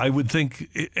 Right. I would think,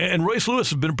 and Royce Lewis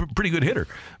has been a pretty good hitter,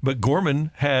 but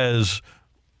Gorman has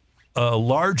a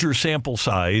larger sample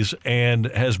size and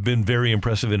has been very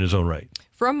impressive in his own right.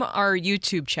 From our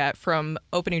YouTube chat from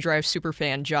Opening Drive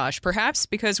superfan Josh, perhaps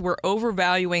because we're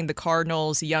overvaluing the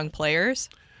Cardinals' young players.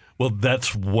 Well,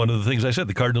 that's one of the things I said.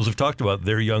 The Cardinals have talked about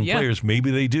their young players.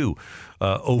 Maybe they do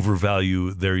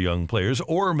overvalue their young players,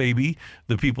 or maybe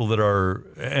the people that are,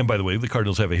 and by the way, the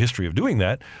Cardinals have a history of doing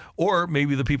that, or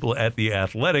maybe the people at The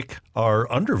Athletic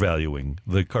are undervaluing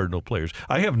the Cardinal players.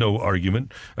 I have no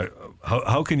argument.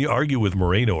 How can you argue with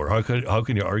Moreno, or how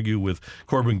can you argue with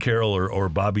Corbin Carroll or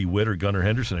Bobby Witt or Gunnar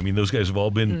Henderson? I mean, those guys have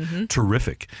all been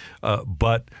terrific.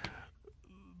 But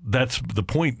that's the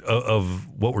point of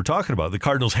what we're talking about. The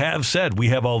Cardinals have said we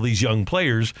have all these young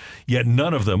players, yet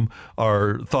none of them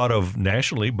are thought of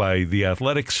nationally by the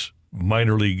Athletics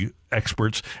minor league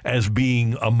experts as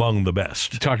being among the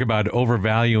best. Talk about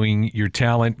overvaluing your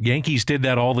talent. Yankees did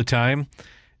that all the time.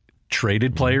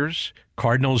 Traded players.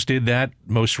 Cardinals did that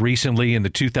most recently in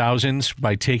the 2000s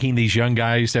by taking these young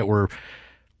guys that were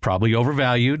probably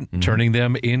overvalued, turning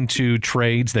them into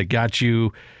trades that got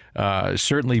you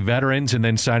certainly veterans, and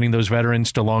then signing those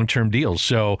veterans to long-term deals.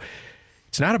 So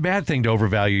it's not a bad thing to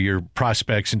overvalue your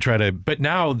prospects and try to. But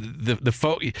now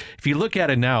if you look at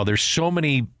it now, there's so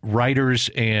many writers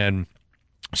and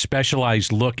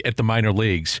specialized look at the minor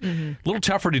leagues. A little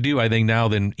tougher to do, I think, now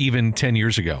than even 10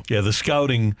 years ago. Yeah, the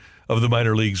scouting of the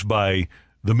minor leagues by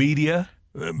the media,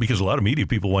 because a lot of media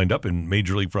people wind up in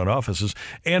major league front offices,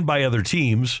 and by other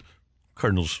teams,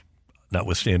 Cardinals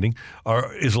notwithstanding,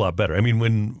 is a lot better. I mean,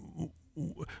 when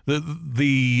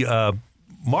the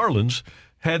Marlins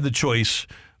had the choice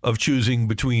of choosing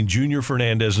between Junior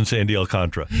Fernandez and Sandy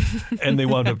Alcantara, and they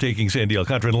wound up taking Sandy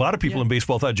Alcantara. And a lot of people in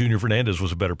baseball thought Junior Fernandez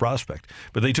was a better prospect,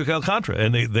 but they took Alcantara,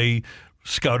 and they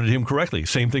scouted him correctly.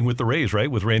 Same thing with the Rays, right?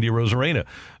 With Randy Arozarena.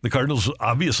 The Cardinals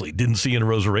obviously didn't see in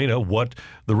Arozarena what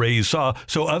the Rays saw.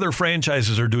 So other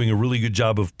franchises are doing a really good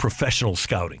job of professional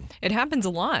scouting. It happens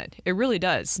a lot. It really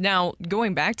does. Now,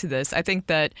 going back to this, I think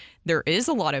that there is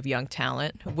a lot of young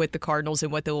talent with the Cardinals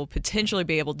and what they will potentially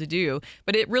be able to do,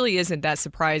 but it really isn't that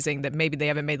surprising that maybe they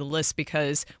haven't made the list,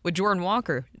 because with Jordan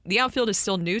Walker, the outfield is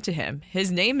still new to him.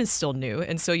 His name is still new,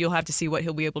 and so you'll have to see what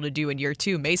he'll be able to do in year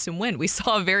two. Mason Wynn, we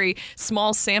saw a very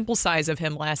small sample size of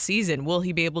him last season. Will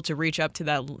he be able to reach up to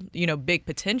that, big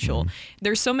potential?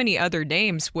 There's so many other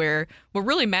names where what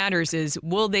really matters is,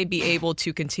 will they be able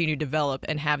to continue to develop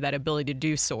and have that ability to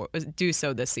do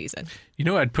so this season? You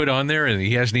know, I'd put on there, and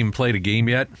he hasn't even played a game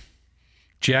yet.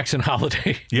 Jackson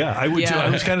Holiday. Yeah, I would too.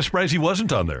 I was kind of surprised he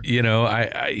wasn't on there. You know,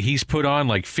 he's put on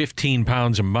like 15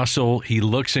 pounds of muscle. He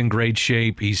looks in great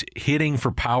shape. He's hitting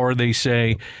for power, they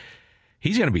say.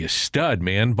 He's going to be a stud,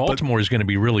 man. Baltimore is going to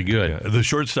be really good. Yeah, the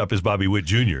shortstop is Bobby Witt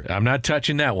Jr. I'm not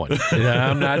touching that one.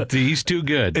 I'm not. He's too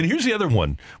good. And here's the other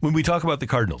one. When we talk about the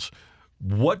Cardinals,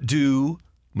 what do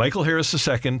Michael Harris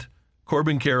II,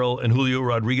 Corbin Carroll, and Julio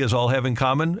Rodriguez all have in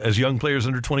common as young players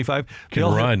under 25? Can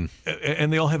run.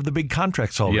 And they all have the big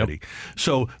contracts already. Yep.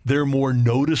 So they're more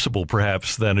noticeable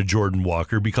perhaps than a Jordan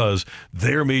Walker, because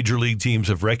their major league teams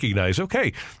have recognized,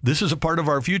 okay, this is a part of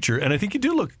our future. And I think you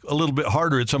do look a little bit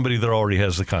harder at somebody that already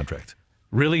has the contract.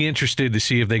 Really interested to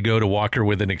see if they go to Walker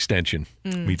with an extension.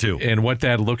 Me too. And what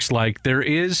that looks like. There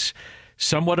is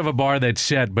somewhat of a bar that's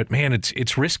set, but man,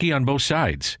 it's risky on both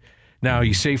sides. Now,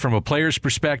 you say from a player's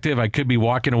perspective, I could be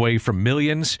walking away from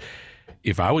millions.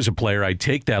 If I was a player, I'd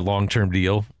take that long-term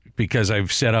deal because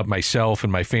I've set up myself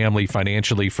and my family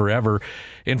financially forever.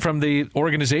 And from the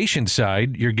organization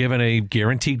side, you're given a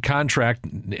guaranteed contract,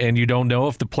 and you don't know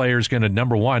if the player is going to,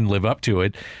 number one, live up to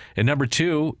it, and number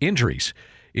two, injuries.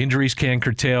 Injuries can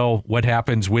curtail what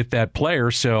happens with that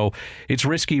player, so it's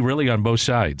risky really on both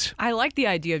sides. I like the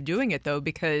idea of doing it, though,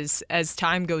 because as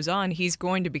time goes on, he's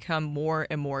going to become more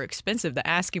and more expensive. The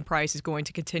asking price is going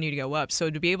to continue to go up. So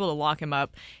to be able to lock him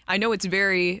up, I know it's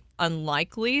very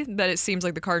unlikely that it seems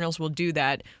like the Cardinals will do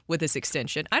that with this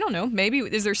extension. I don't know. Maybe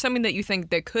is there something that you think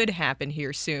that could happen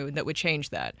here soon that would change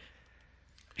that?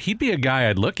 He'd be a guy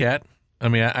I'd look at. I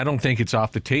mean, I don't think it's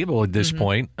off the table at this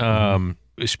point.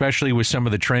 Especially with some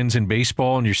of the trends in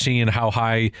baseball, and you're seeing how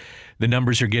high the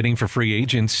numbers are getting for free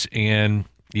agents, and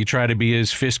you try to be as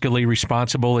fiscally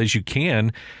responsible as you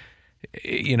can.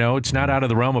 You know, it's not out of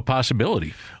the realm of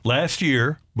possibility. Last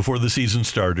year, before the season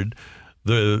started,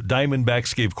 the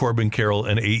Diamondbacks gave Corbin Carroll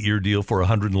an 8-year deal for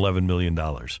 $111 million.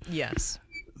 Yes.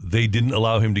 They didn't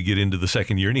allow him to get into the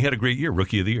second year, and he had a great year,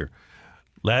 Rookie of the Year.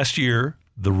 Last year,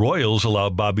 The Royals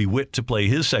allowed Bobby Witt to play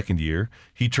his second year.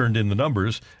 He turned in the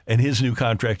numbers, and his new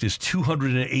contract is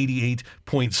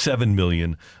 $288.7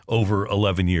 million over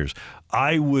 11 years.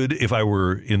 I would, if I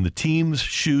were in the team's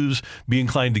shoes, be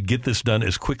inclined to get this done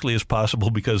as quickly as possible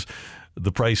because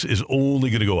the price is only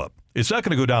going to go up. It's not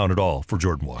going to go down at all for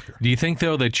Jordan Walker. Do you think,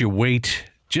 though, that you wait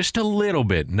just a little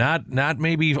bit, not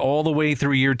maybe all the way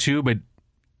through year 2, but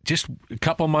just a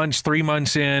couple months, 3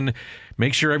 months in,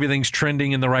 make sure everything's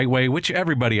trending in the right way, which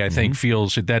everybody, I think,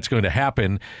 feels that that's going to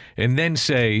happen, and then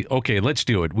say, okay, let's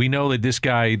do it. We know that this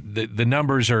guy, the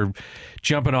numbers are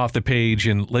jumping off the page,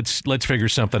 and let's figure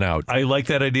something out. I like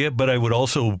that idea, but I would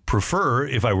also prefer,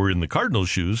 if I were in the Cardinals'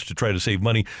 shoes, to try to save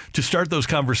money, to start those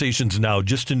conversations now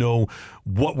just to know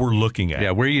what we're looking at.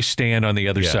 Yeah, where you stand on the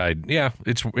other side. Yeah,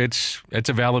 it's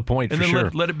a valid point, and for then sure.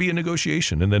 let it be a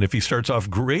negotiation. And then if he starts off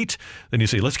great, then you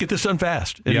say, let's get this done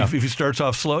fast. And if he starts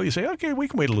off slow, you say, okay, we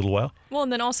can wait a little while. Well,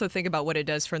 and then also think about what it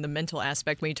does from the mental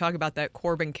aspect when you talk about that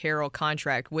Corbin Carroll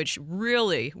contract, which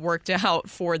really worked out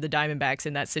for the Diamondbacks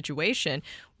in that situation.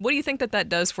 What do you think that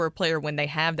does for a player when they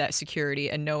have that security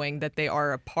and knowing that they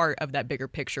are a part of that bigger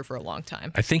picture for a long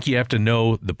time? I think you have to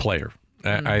know the player.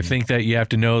 I think that you have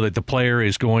to know that the player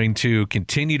is going to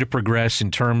continue to progress in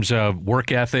terms of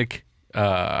work ethic,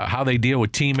 how they deal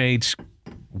with teammates.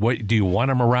 What do you want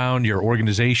them around your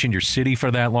organization, your city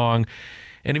for that long?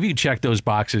 And if you check those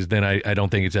boxes, then I don't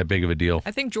think it's that big of a deal.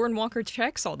 I think Jordan Walker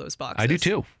checks all those boxes. I do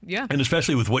too. Yeah. And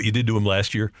especially with what you did to him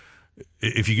last year,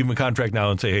 if you give him a contract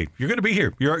now and say, hey, you're going to be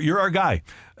here, you're our guy,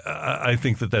 I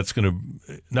think that's going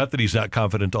to, not that he's not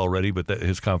confident already, but that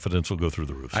his confidence will go through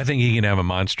the roof. I think he can have a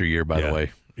monster year, by the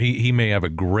way. He may have a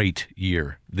great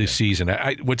year this season.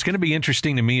 What's going to be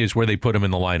interesting to me is where they put him in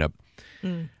the lineup.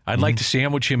 I'd like to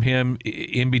sandwich him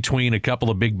in between a couple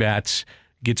of big bats,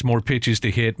 gets more pitches to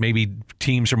hit. Maybe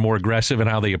teams are more aggressive in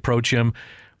how they approach him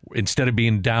instead of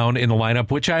being down in the lineup,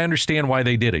 which I understand why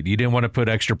they did it. You didn't want to put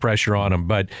extra pressure on him,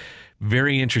 but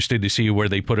very interested to see where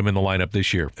they put him in the lineup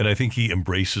this year. And I think he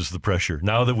embraces the pressure.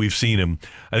 Now that we've seen him,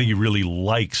 I think he really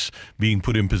likes being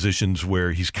put in positions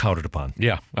where he's counted upon.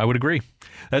 Yeah, I would agree.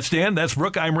 That's Dan. That's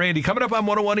Brooke. I'm Randy. Coming up on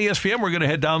 101 ESPN, we're going to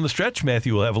head down the stretch.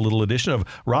 Matthew will have a little edition of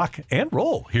Rock and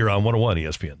Roll here on 101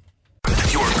 ESPN.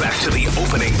 You're back to the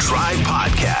Opening Drive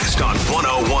podcast on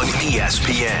 101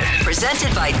 ESPN.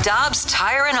 Presented by Dobbs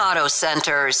Tire and Auto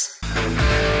Centers.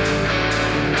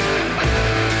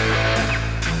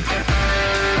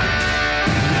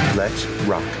 Let's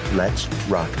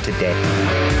rock today.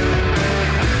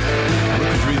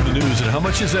 Let's read the news. And how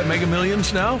much is that Mega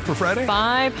Millions now for Friday?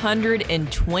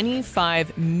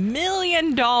 $525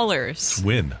 million.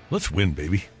 Let's win,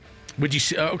 baby. Would you?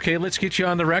 Okay, let's get you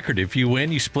on the record. If you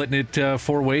win, you splitting it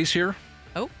 4 ways here?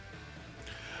 Oh.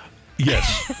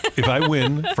 Yes. If I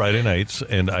win Friday nights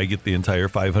and I get the entire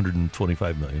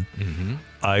 $525 million,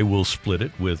 I will split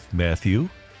it with Matthew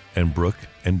and Brooke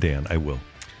and Dan. I will.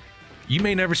 You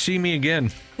may never see me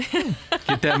again.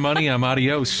 Get that money, I'm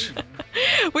adios.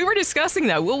 We were discussing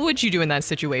that. What would you do in that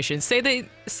situation? Say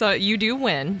so you do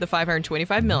win the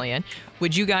 $525 million.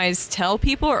 Would you guys tell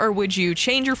people, or would you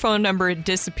change your phone number,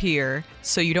 disappear,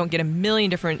 so you don't get a million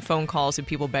different phone calls of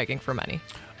people begging for money?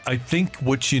 I think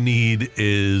what you need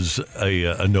is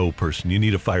a no person. You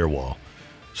need a firewall.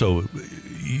 So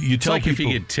you tell like people,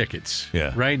 if you get tickets,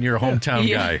 right? And you're a hometown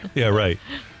guy. Yeah, right.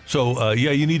 So,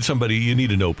 you need somebody, you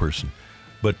need a no person.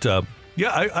 But,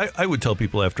 I would tell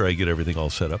people after I get everything all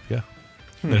set up,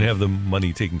 and have the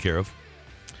money taken care of.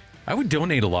 I would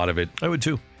donate a lot of it. I would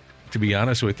too. To be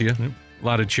honest with you. A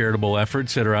lot of charitable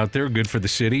efforts that are out there, good for the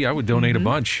city. I would donate a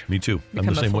bunch. Me too. Become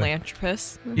I'm the same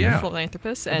philanthropist. way. Yeah.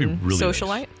 Philanthropist and really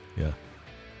socialite. Nice. Yeah.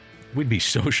 We'd be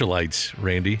socialites,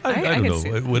 Randy. I don't know.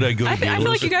 Would I go to I feel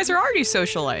like you guys are already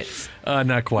socialites.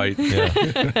 Not quite. Yeah.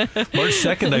 March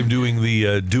 2nd, I'm doing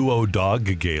the Duo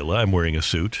Dog Gala. I'm wearing a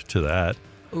suit to that.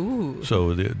 Ooh.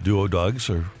 So the Duo Dogs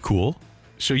are cool.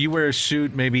 So you wear a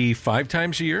suit maybe 5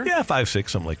 times a year? Yeah, 5, 6,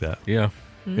 something like that. Yeah.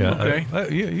 Yeah.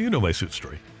 Okay. You know my suit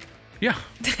story. Yeah.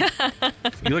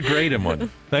 You look great in one.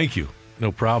 Thank you.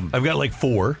 No problem. I've got like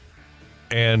 4,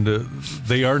 and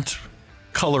they aren't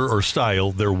color or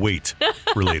style, they're weight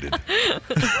related.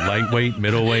 Lightweight,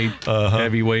 middleweight,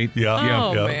 heavyweight.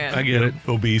 Yeah, man. I get it.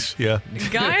 Obese, yeah.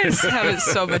 Guys have it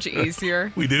so much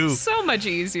easier. We do. So much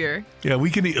easier. Yeah, we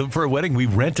can, for a wedding, we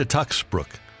rent a tux,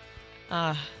 Brooke.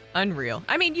 Unreal.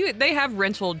 I mean, they have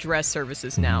rental dress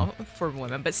services now for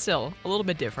women, but still a little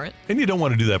bit different. And you don't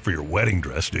want to do that for your wedding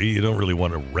dress, do you? You don't really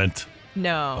want to rent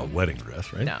a wedding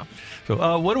dress, right? No.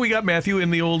 So what do we got, Matthew,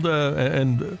 in the old,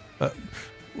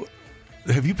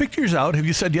 Have you picked yours out? Have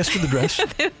you said yes to the dress?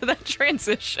 That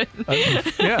transition.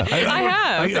 Yeah. I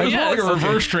have. It's yes. like a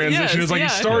reverse transition. It's like he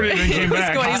started and then came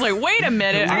back. He's like, wait a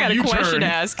minute, I got a question to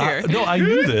ask here. No, I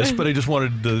knew this, but I just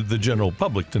wanted the general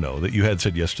public to know that you had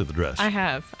said yes to the dress. I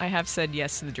have said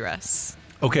yes to the dress.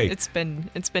 Okay. It's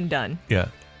been done. Yeah.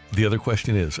 The other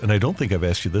question is, and I don't think I've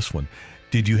asked you this one,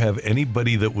 did you have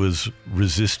anybody that was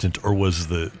resistant or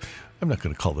was I'm not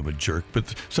going to call them a jerk,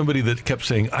 but somebody that kept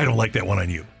saying, I don't like that one on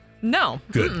you? No.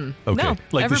 Good. Mm-mm. Okay. No.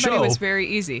 Like the Everybody show, was very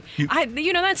easy.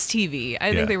 That's TV.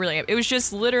 I think they really. It was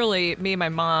just literally me, my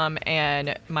mom,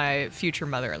 and my future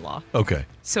mother-in-law. Okay.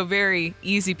 So very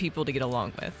easy people to get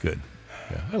along with. Good.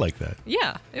 Yeah, I like that.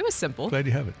 Yeah, it was simple. Glad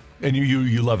you have it. And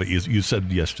you love it. You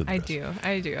said yes to the dress.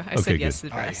 I do. I said yes to the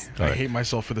dress. I hate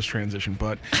myself for this transition,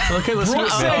 but okay, let's Brooke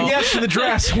said yes to the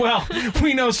dress. Well,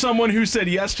 we know someone who said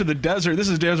yes to the desert. This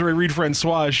is Desiree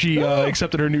Reed-Francois. She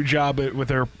accepted her new job with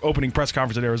her opening press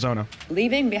conference at Arizona.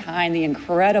 Leaving behind the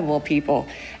incredible people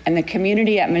and the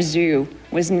community at Mizzou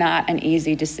was not an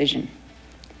easy decision.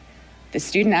 The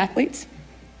student athletes,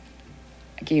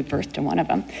 I gave birth to one of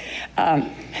them,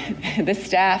 the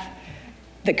staff,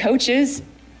 the coaches,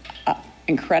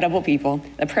 incredible people,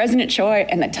 the President Choi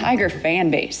and the Tiger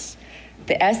fan base,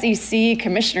 the SEC,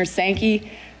 Commissioner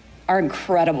Sankey are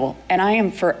incredible. And I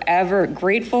am forever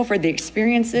grateful for the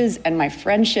experiences and my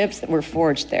friendships that were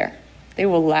forged there. They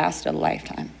will last a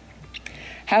lifetime.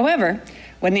 However,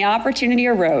 when the opportunity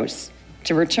arose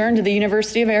to return to the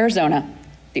University of Arizona,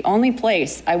 the only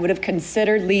place I would have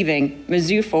considered leaving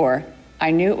Mizzou for,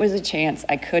 I knew it was a chance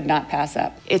I could not pass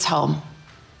up. It's home.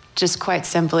 Just quite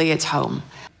simply, it's home.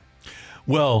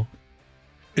 Well,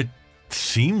 it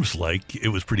seems like it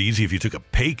was pretty easy if you took a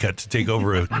pay cut to take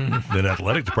over an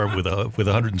athletic department with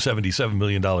a $177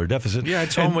 million deficit. Yeah,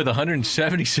 it's home with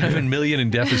 $177 million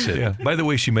in deficit. Yeah. By the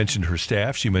way, she mentioned her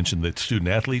staff. She mentioned the student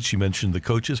athletes. She mentioned the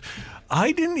coaches.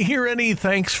 I didn't hear any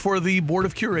thanks for the board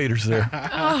of curators there.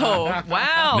 Oh,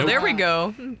 wow. Nope. There we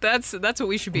go. That's what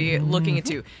we should be looking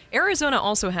into. Arizona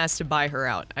also has to buy her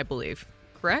out, I believe.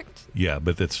 Correct? Yeah,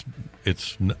 but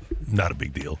it's not a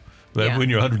big deal. But Yeah. when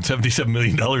you're $177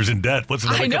 million in debt, what's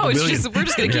another I know. couple It's million? just we're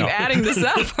just going to keep adding this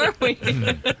up, aren't we?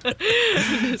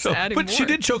 Just adding but more. she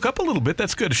did choke up a little bit.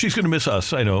 That's good. She's going to miss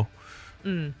us, I know.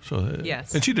 So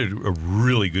yes. And she did a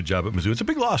really good job at Mizzou. It's a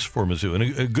big loss for Mizzou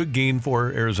and a good gain for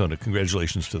Arizona.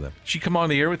 Congratulations to them. She come on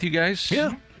the air with you guys?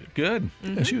 Yeah. Good.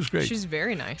 Yeah, she was great. She's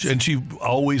very nice. And she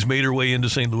always made her way into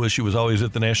St. Louis. She was always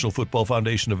at the National Football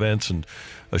Foundation events, and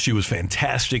she was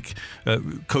fantastic.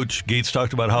 Coach Gates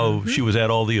talked about how she was at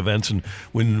all the events, and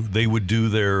when they would do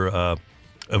their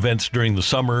events during the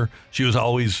summer, she was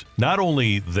always not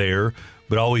only there,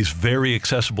 but always very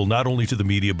accessible, not only to the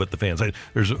media, but the fans.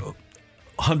 There's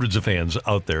hundreds of fans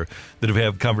out there that have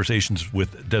had conversations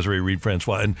with Desiree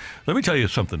Reed-Francois. And let me tell you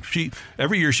something.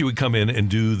 Every year she would come in and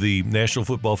do the National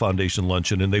Football Foundation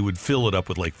luncheon, and they would fill it up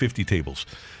with like 50 tables.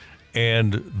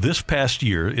 And this past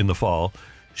year in the fall,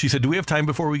 she said, do we have time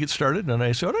before we get started? And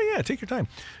I said, oh, yeah, take your time.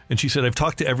 And she said, I've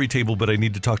talked to every table, but I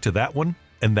need to talk to that one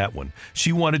and that one.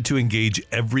 She wanted to engage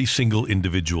every single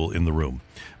individual in the room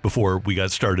before we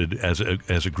got started as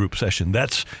a group session.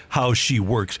 That's how she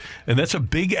works. And that's a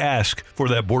big ask for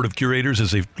that board of curators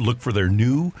as they look for their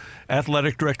new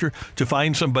athletic director, to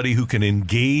find somebody who can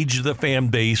engage the fan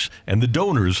base and the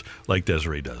donors like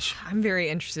Desiree does. I'm very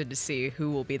interested to see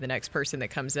who will be the next person that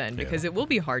comes in, because it will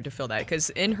be hard to fill that. Because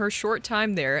in her short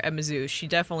time there at Mizzou, she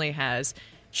definitely has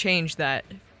changed that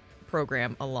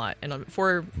program a lot, and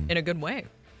in a good way.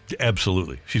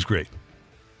 Absolutely. She's great.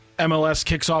 MLS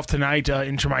kicks off tonight.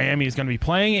 Inter Miami is going to be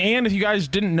playing. And if you guys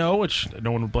didn't know, which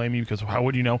no one would blame you because how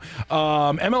would you know,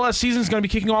 MLS season is going to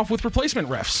be kicking off with replacement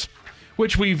refs,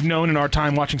 which we've known in our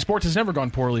time watching sports has never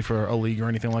gone poorly for a league or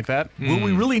anything like that. Will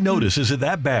we really notice? Is it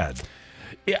that bad?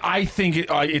 I think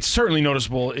it's certainly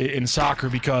noticeable in soccer,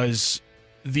 because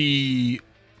the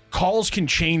calls can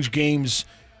change games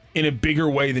in a bigger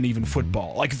way than even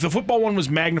football. Like the football one was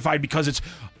magnified because it's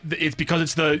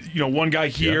the one guy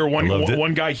here,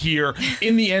 one guy here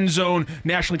in the end zone,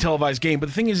 nationally televised game. But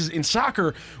the thing is in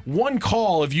soccer, one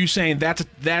call of you saying that's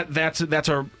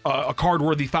a card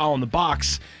worthy foul in the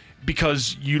box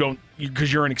because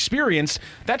you're inexperienced,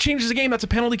 that changes the game. That's a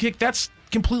penalty kick. That's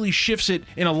completely shifts it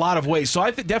in a lot of ways. So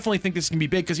I definitely think this can be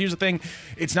big, because here's the thing.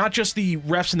 It's not just the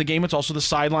refs in the game, it's also the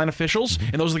sideline officials,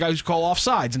 and those are the guys who call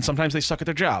offsides, and sometimes they suck at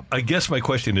their job. I guess my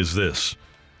question is this.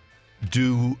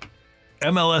 Do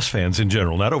MLS fans in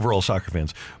general, not overall soccer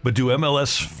fans, but do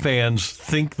MLS fans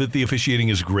think that the officiating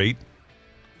is great?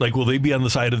 Like, will they be on the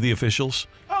side of the officials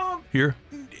here?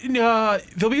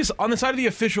 they'll be on the side of the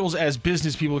officials as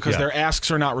business people because their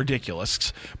asks are not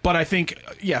ridiculous. But I think,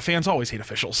 fans always hate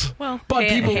officials. Well, but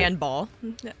handball,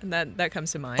 that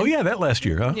comes to mind. Oh yeah, that last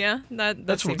year, huh? Yeah,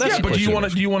 that's But do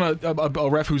you want a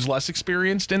ref who's less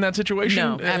experienced in that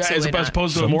situation? No, absolutely as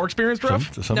opposed to a more experienced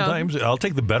ref? Sometimes I'll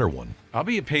take the better one. I'll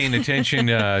be paying attention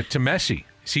to Messi.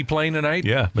 Is he playing tonight?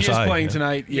 Yeah, he is playing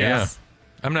tonight. Yes. Yeah.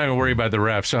 I'm not going to worry about the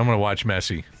refs, so I'm going to watch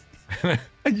Messi.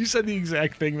 And you said the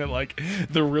exact thing that, like,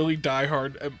 the really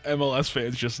diehard MLS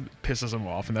fans just pisses them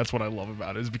off, and that's what I love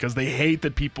about it, is because they hate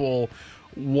that people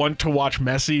want to watch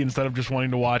Messi instead of just wanting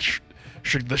to watch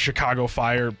the Chicago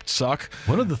Fire suck.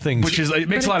 One of the things, which is it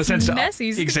makes a lot of sense.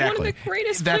 Messi's exactly one of the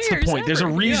greatest That's the players point. ever. There's a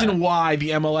reason why the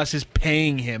MLS is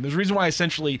paying him. There's a reason why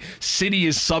essentially City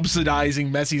is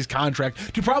subsidizing Messi's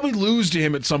contract to probably lose to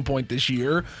him at some point this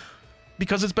year.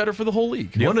 Because it's better for the whole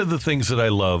league. One of the things that I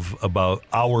love about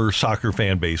our soccer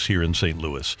fan base here in St.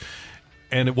 Louis,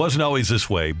 and it wasn't always this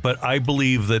way, but I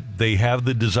believe that they have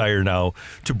the desire now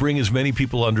to bring as many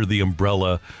people under the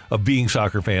umbrella of being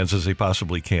soccer fans as they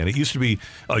possibly can. It used to be,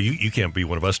 you can't be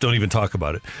one of us, don't even talk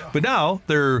about it. But now,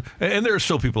 there are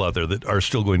still people out there that are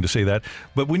still going to say that.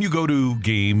 But when you go to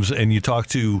games and you talk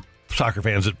to soccer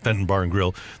fans at Fenton Bar and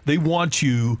Grill, they want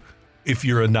you, if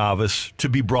you're a novice, to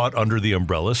be brought under the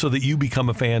umbrella so that you become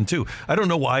a fan too. I don't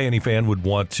know why any fan would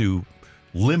want to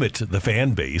limit the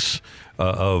fan base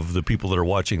of the people that are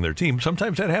watching their team.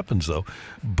 Sometimes that happens, though.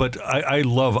 But I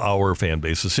love our fan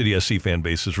base. The City SC fan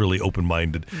base is really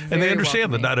open-minded. And they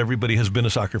understand that not everybody has been a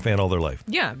soccer fan all their life.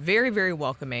 Yeah, very, very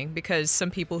welcoming, because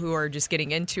some people who are just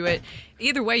getting into it,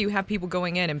 either way, you have people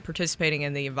going in and participating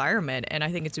in the environment, and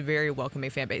I think it's a very welcoming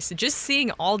fan base. So just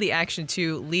seeing all the action,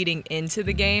 too, leading into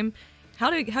the game, how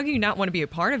can you not want to be a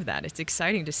part of that? It's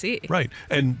exciting to see. Right.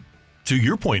 And to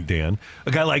your point, Dan,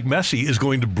 a guy like Messi is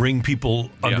going to bring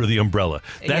people under the umbrella.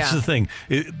 That's the thing.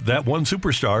 That one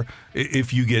superstar,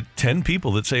 if you get 10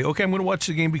 people that say, okay, I'm going to watch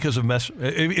the game because of Messi.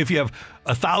 If you have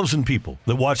 1,000 people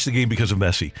that watch the game because of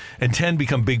Messi and 10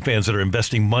 become big fans that are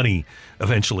investing money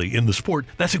eventually in the sport,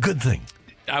 that's a good thing.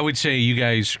 I would say you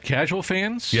guys casual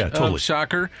fans totally. of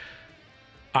soccer,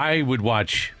 I would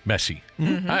watch Messi.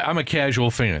 Mm-hmm. I'm a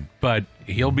casual fan, but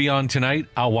he'll be on tonight.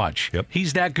 I'll watch. Yep.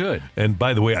 He's that good. And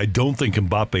by the way, I don't think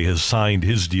Mbappe has signed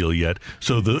his deal yet,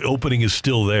 so the opening is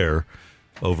still there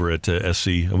over at SC.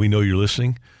 And we know you're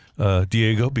listening,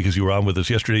 Diego, because you were on with us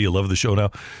yesterday. You love the show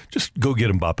now. Just go get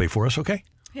Mbappe for us, okay?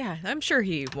 Yeah, I'm sure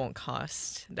he won't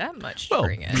cost that much to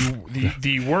bring in.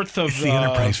 The worth of it's the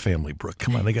Enterprise family, Brooke.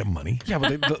 Come on, they got money. Yeah,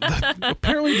 but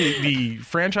apparently the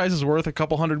franchise is worth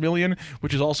 $200 million,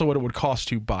 which is also what it would cost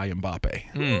to buy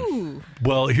Mbappe. Ooh.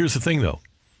 Well, here's the thing, though.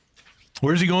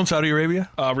 Where's he going? Saudi Arabia?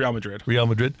 Real Madrid. Real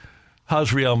Madrid.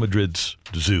 How's Real Madrid's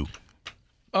zoo?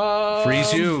 Free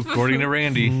zoo, according to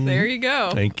Randy. There you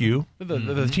go. Thank you.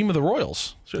 The team of the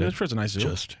Royals. So that's sure it's a nice zoo.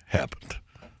 Just happened.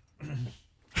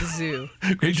 The zoo.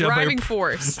 Great job, Driving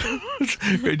force.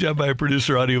 Great job by our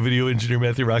producer, audio, video engineer,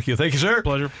 Matthew Rocchio. Thank you, sir.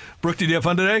 Pleasure. Brooke, did you have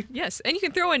fun today? Yes, and you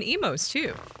can throw in emos,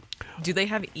 too. Do they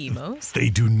have emos? They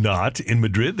do not in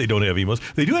Madrid. They don't have emos.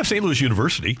 They do have St. Louis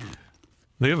University.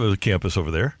 They have a campus over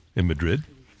there in Madrid.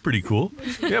 Pretty cool.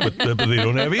 Yeah, but they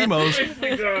don't have emos.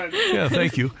 Yeah,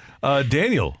 thank you.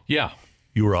 Daniel. Yeah.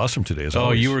 You were awesome today, as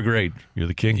always. You were great. You're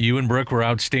the king. You and Brooke were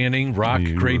outstanding. Rock,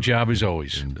 great job as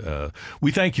always. And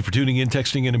we thank you for tuning in,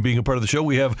 texting in, and being a part of the show.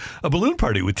 We have a balloon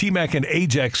party with T-Mac and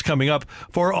Ajax coming up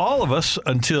for all of us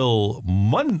until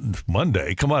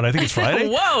Monday. Come on, I think it's Friday.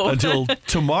 Whoa. Until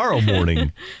tomorrow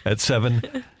morning at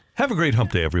 7. Have a great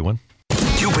hump day, everyone.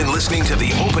 You've been listening to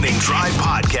the Opening Drive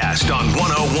podcast on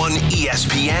 101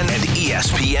 ESPN and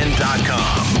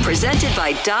ESPN.com. Presented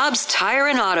by Dobbs Tire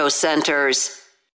and Auto Centers.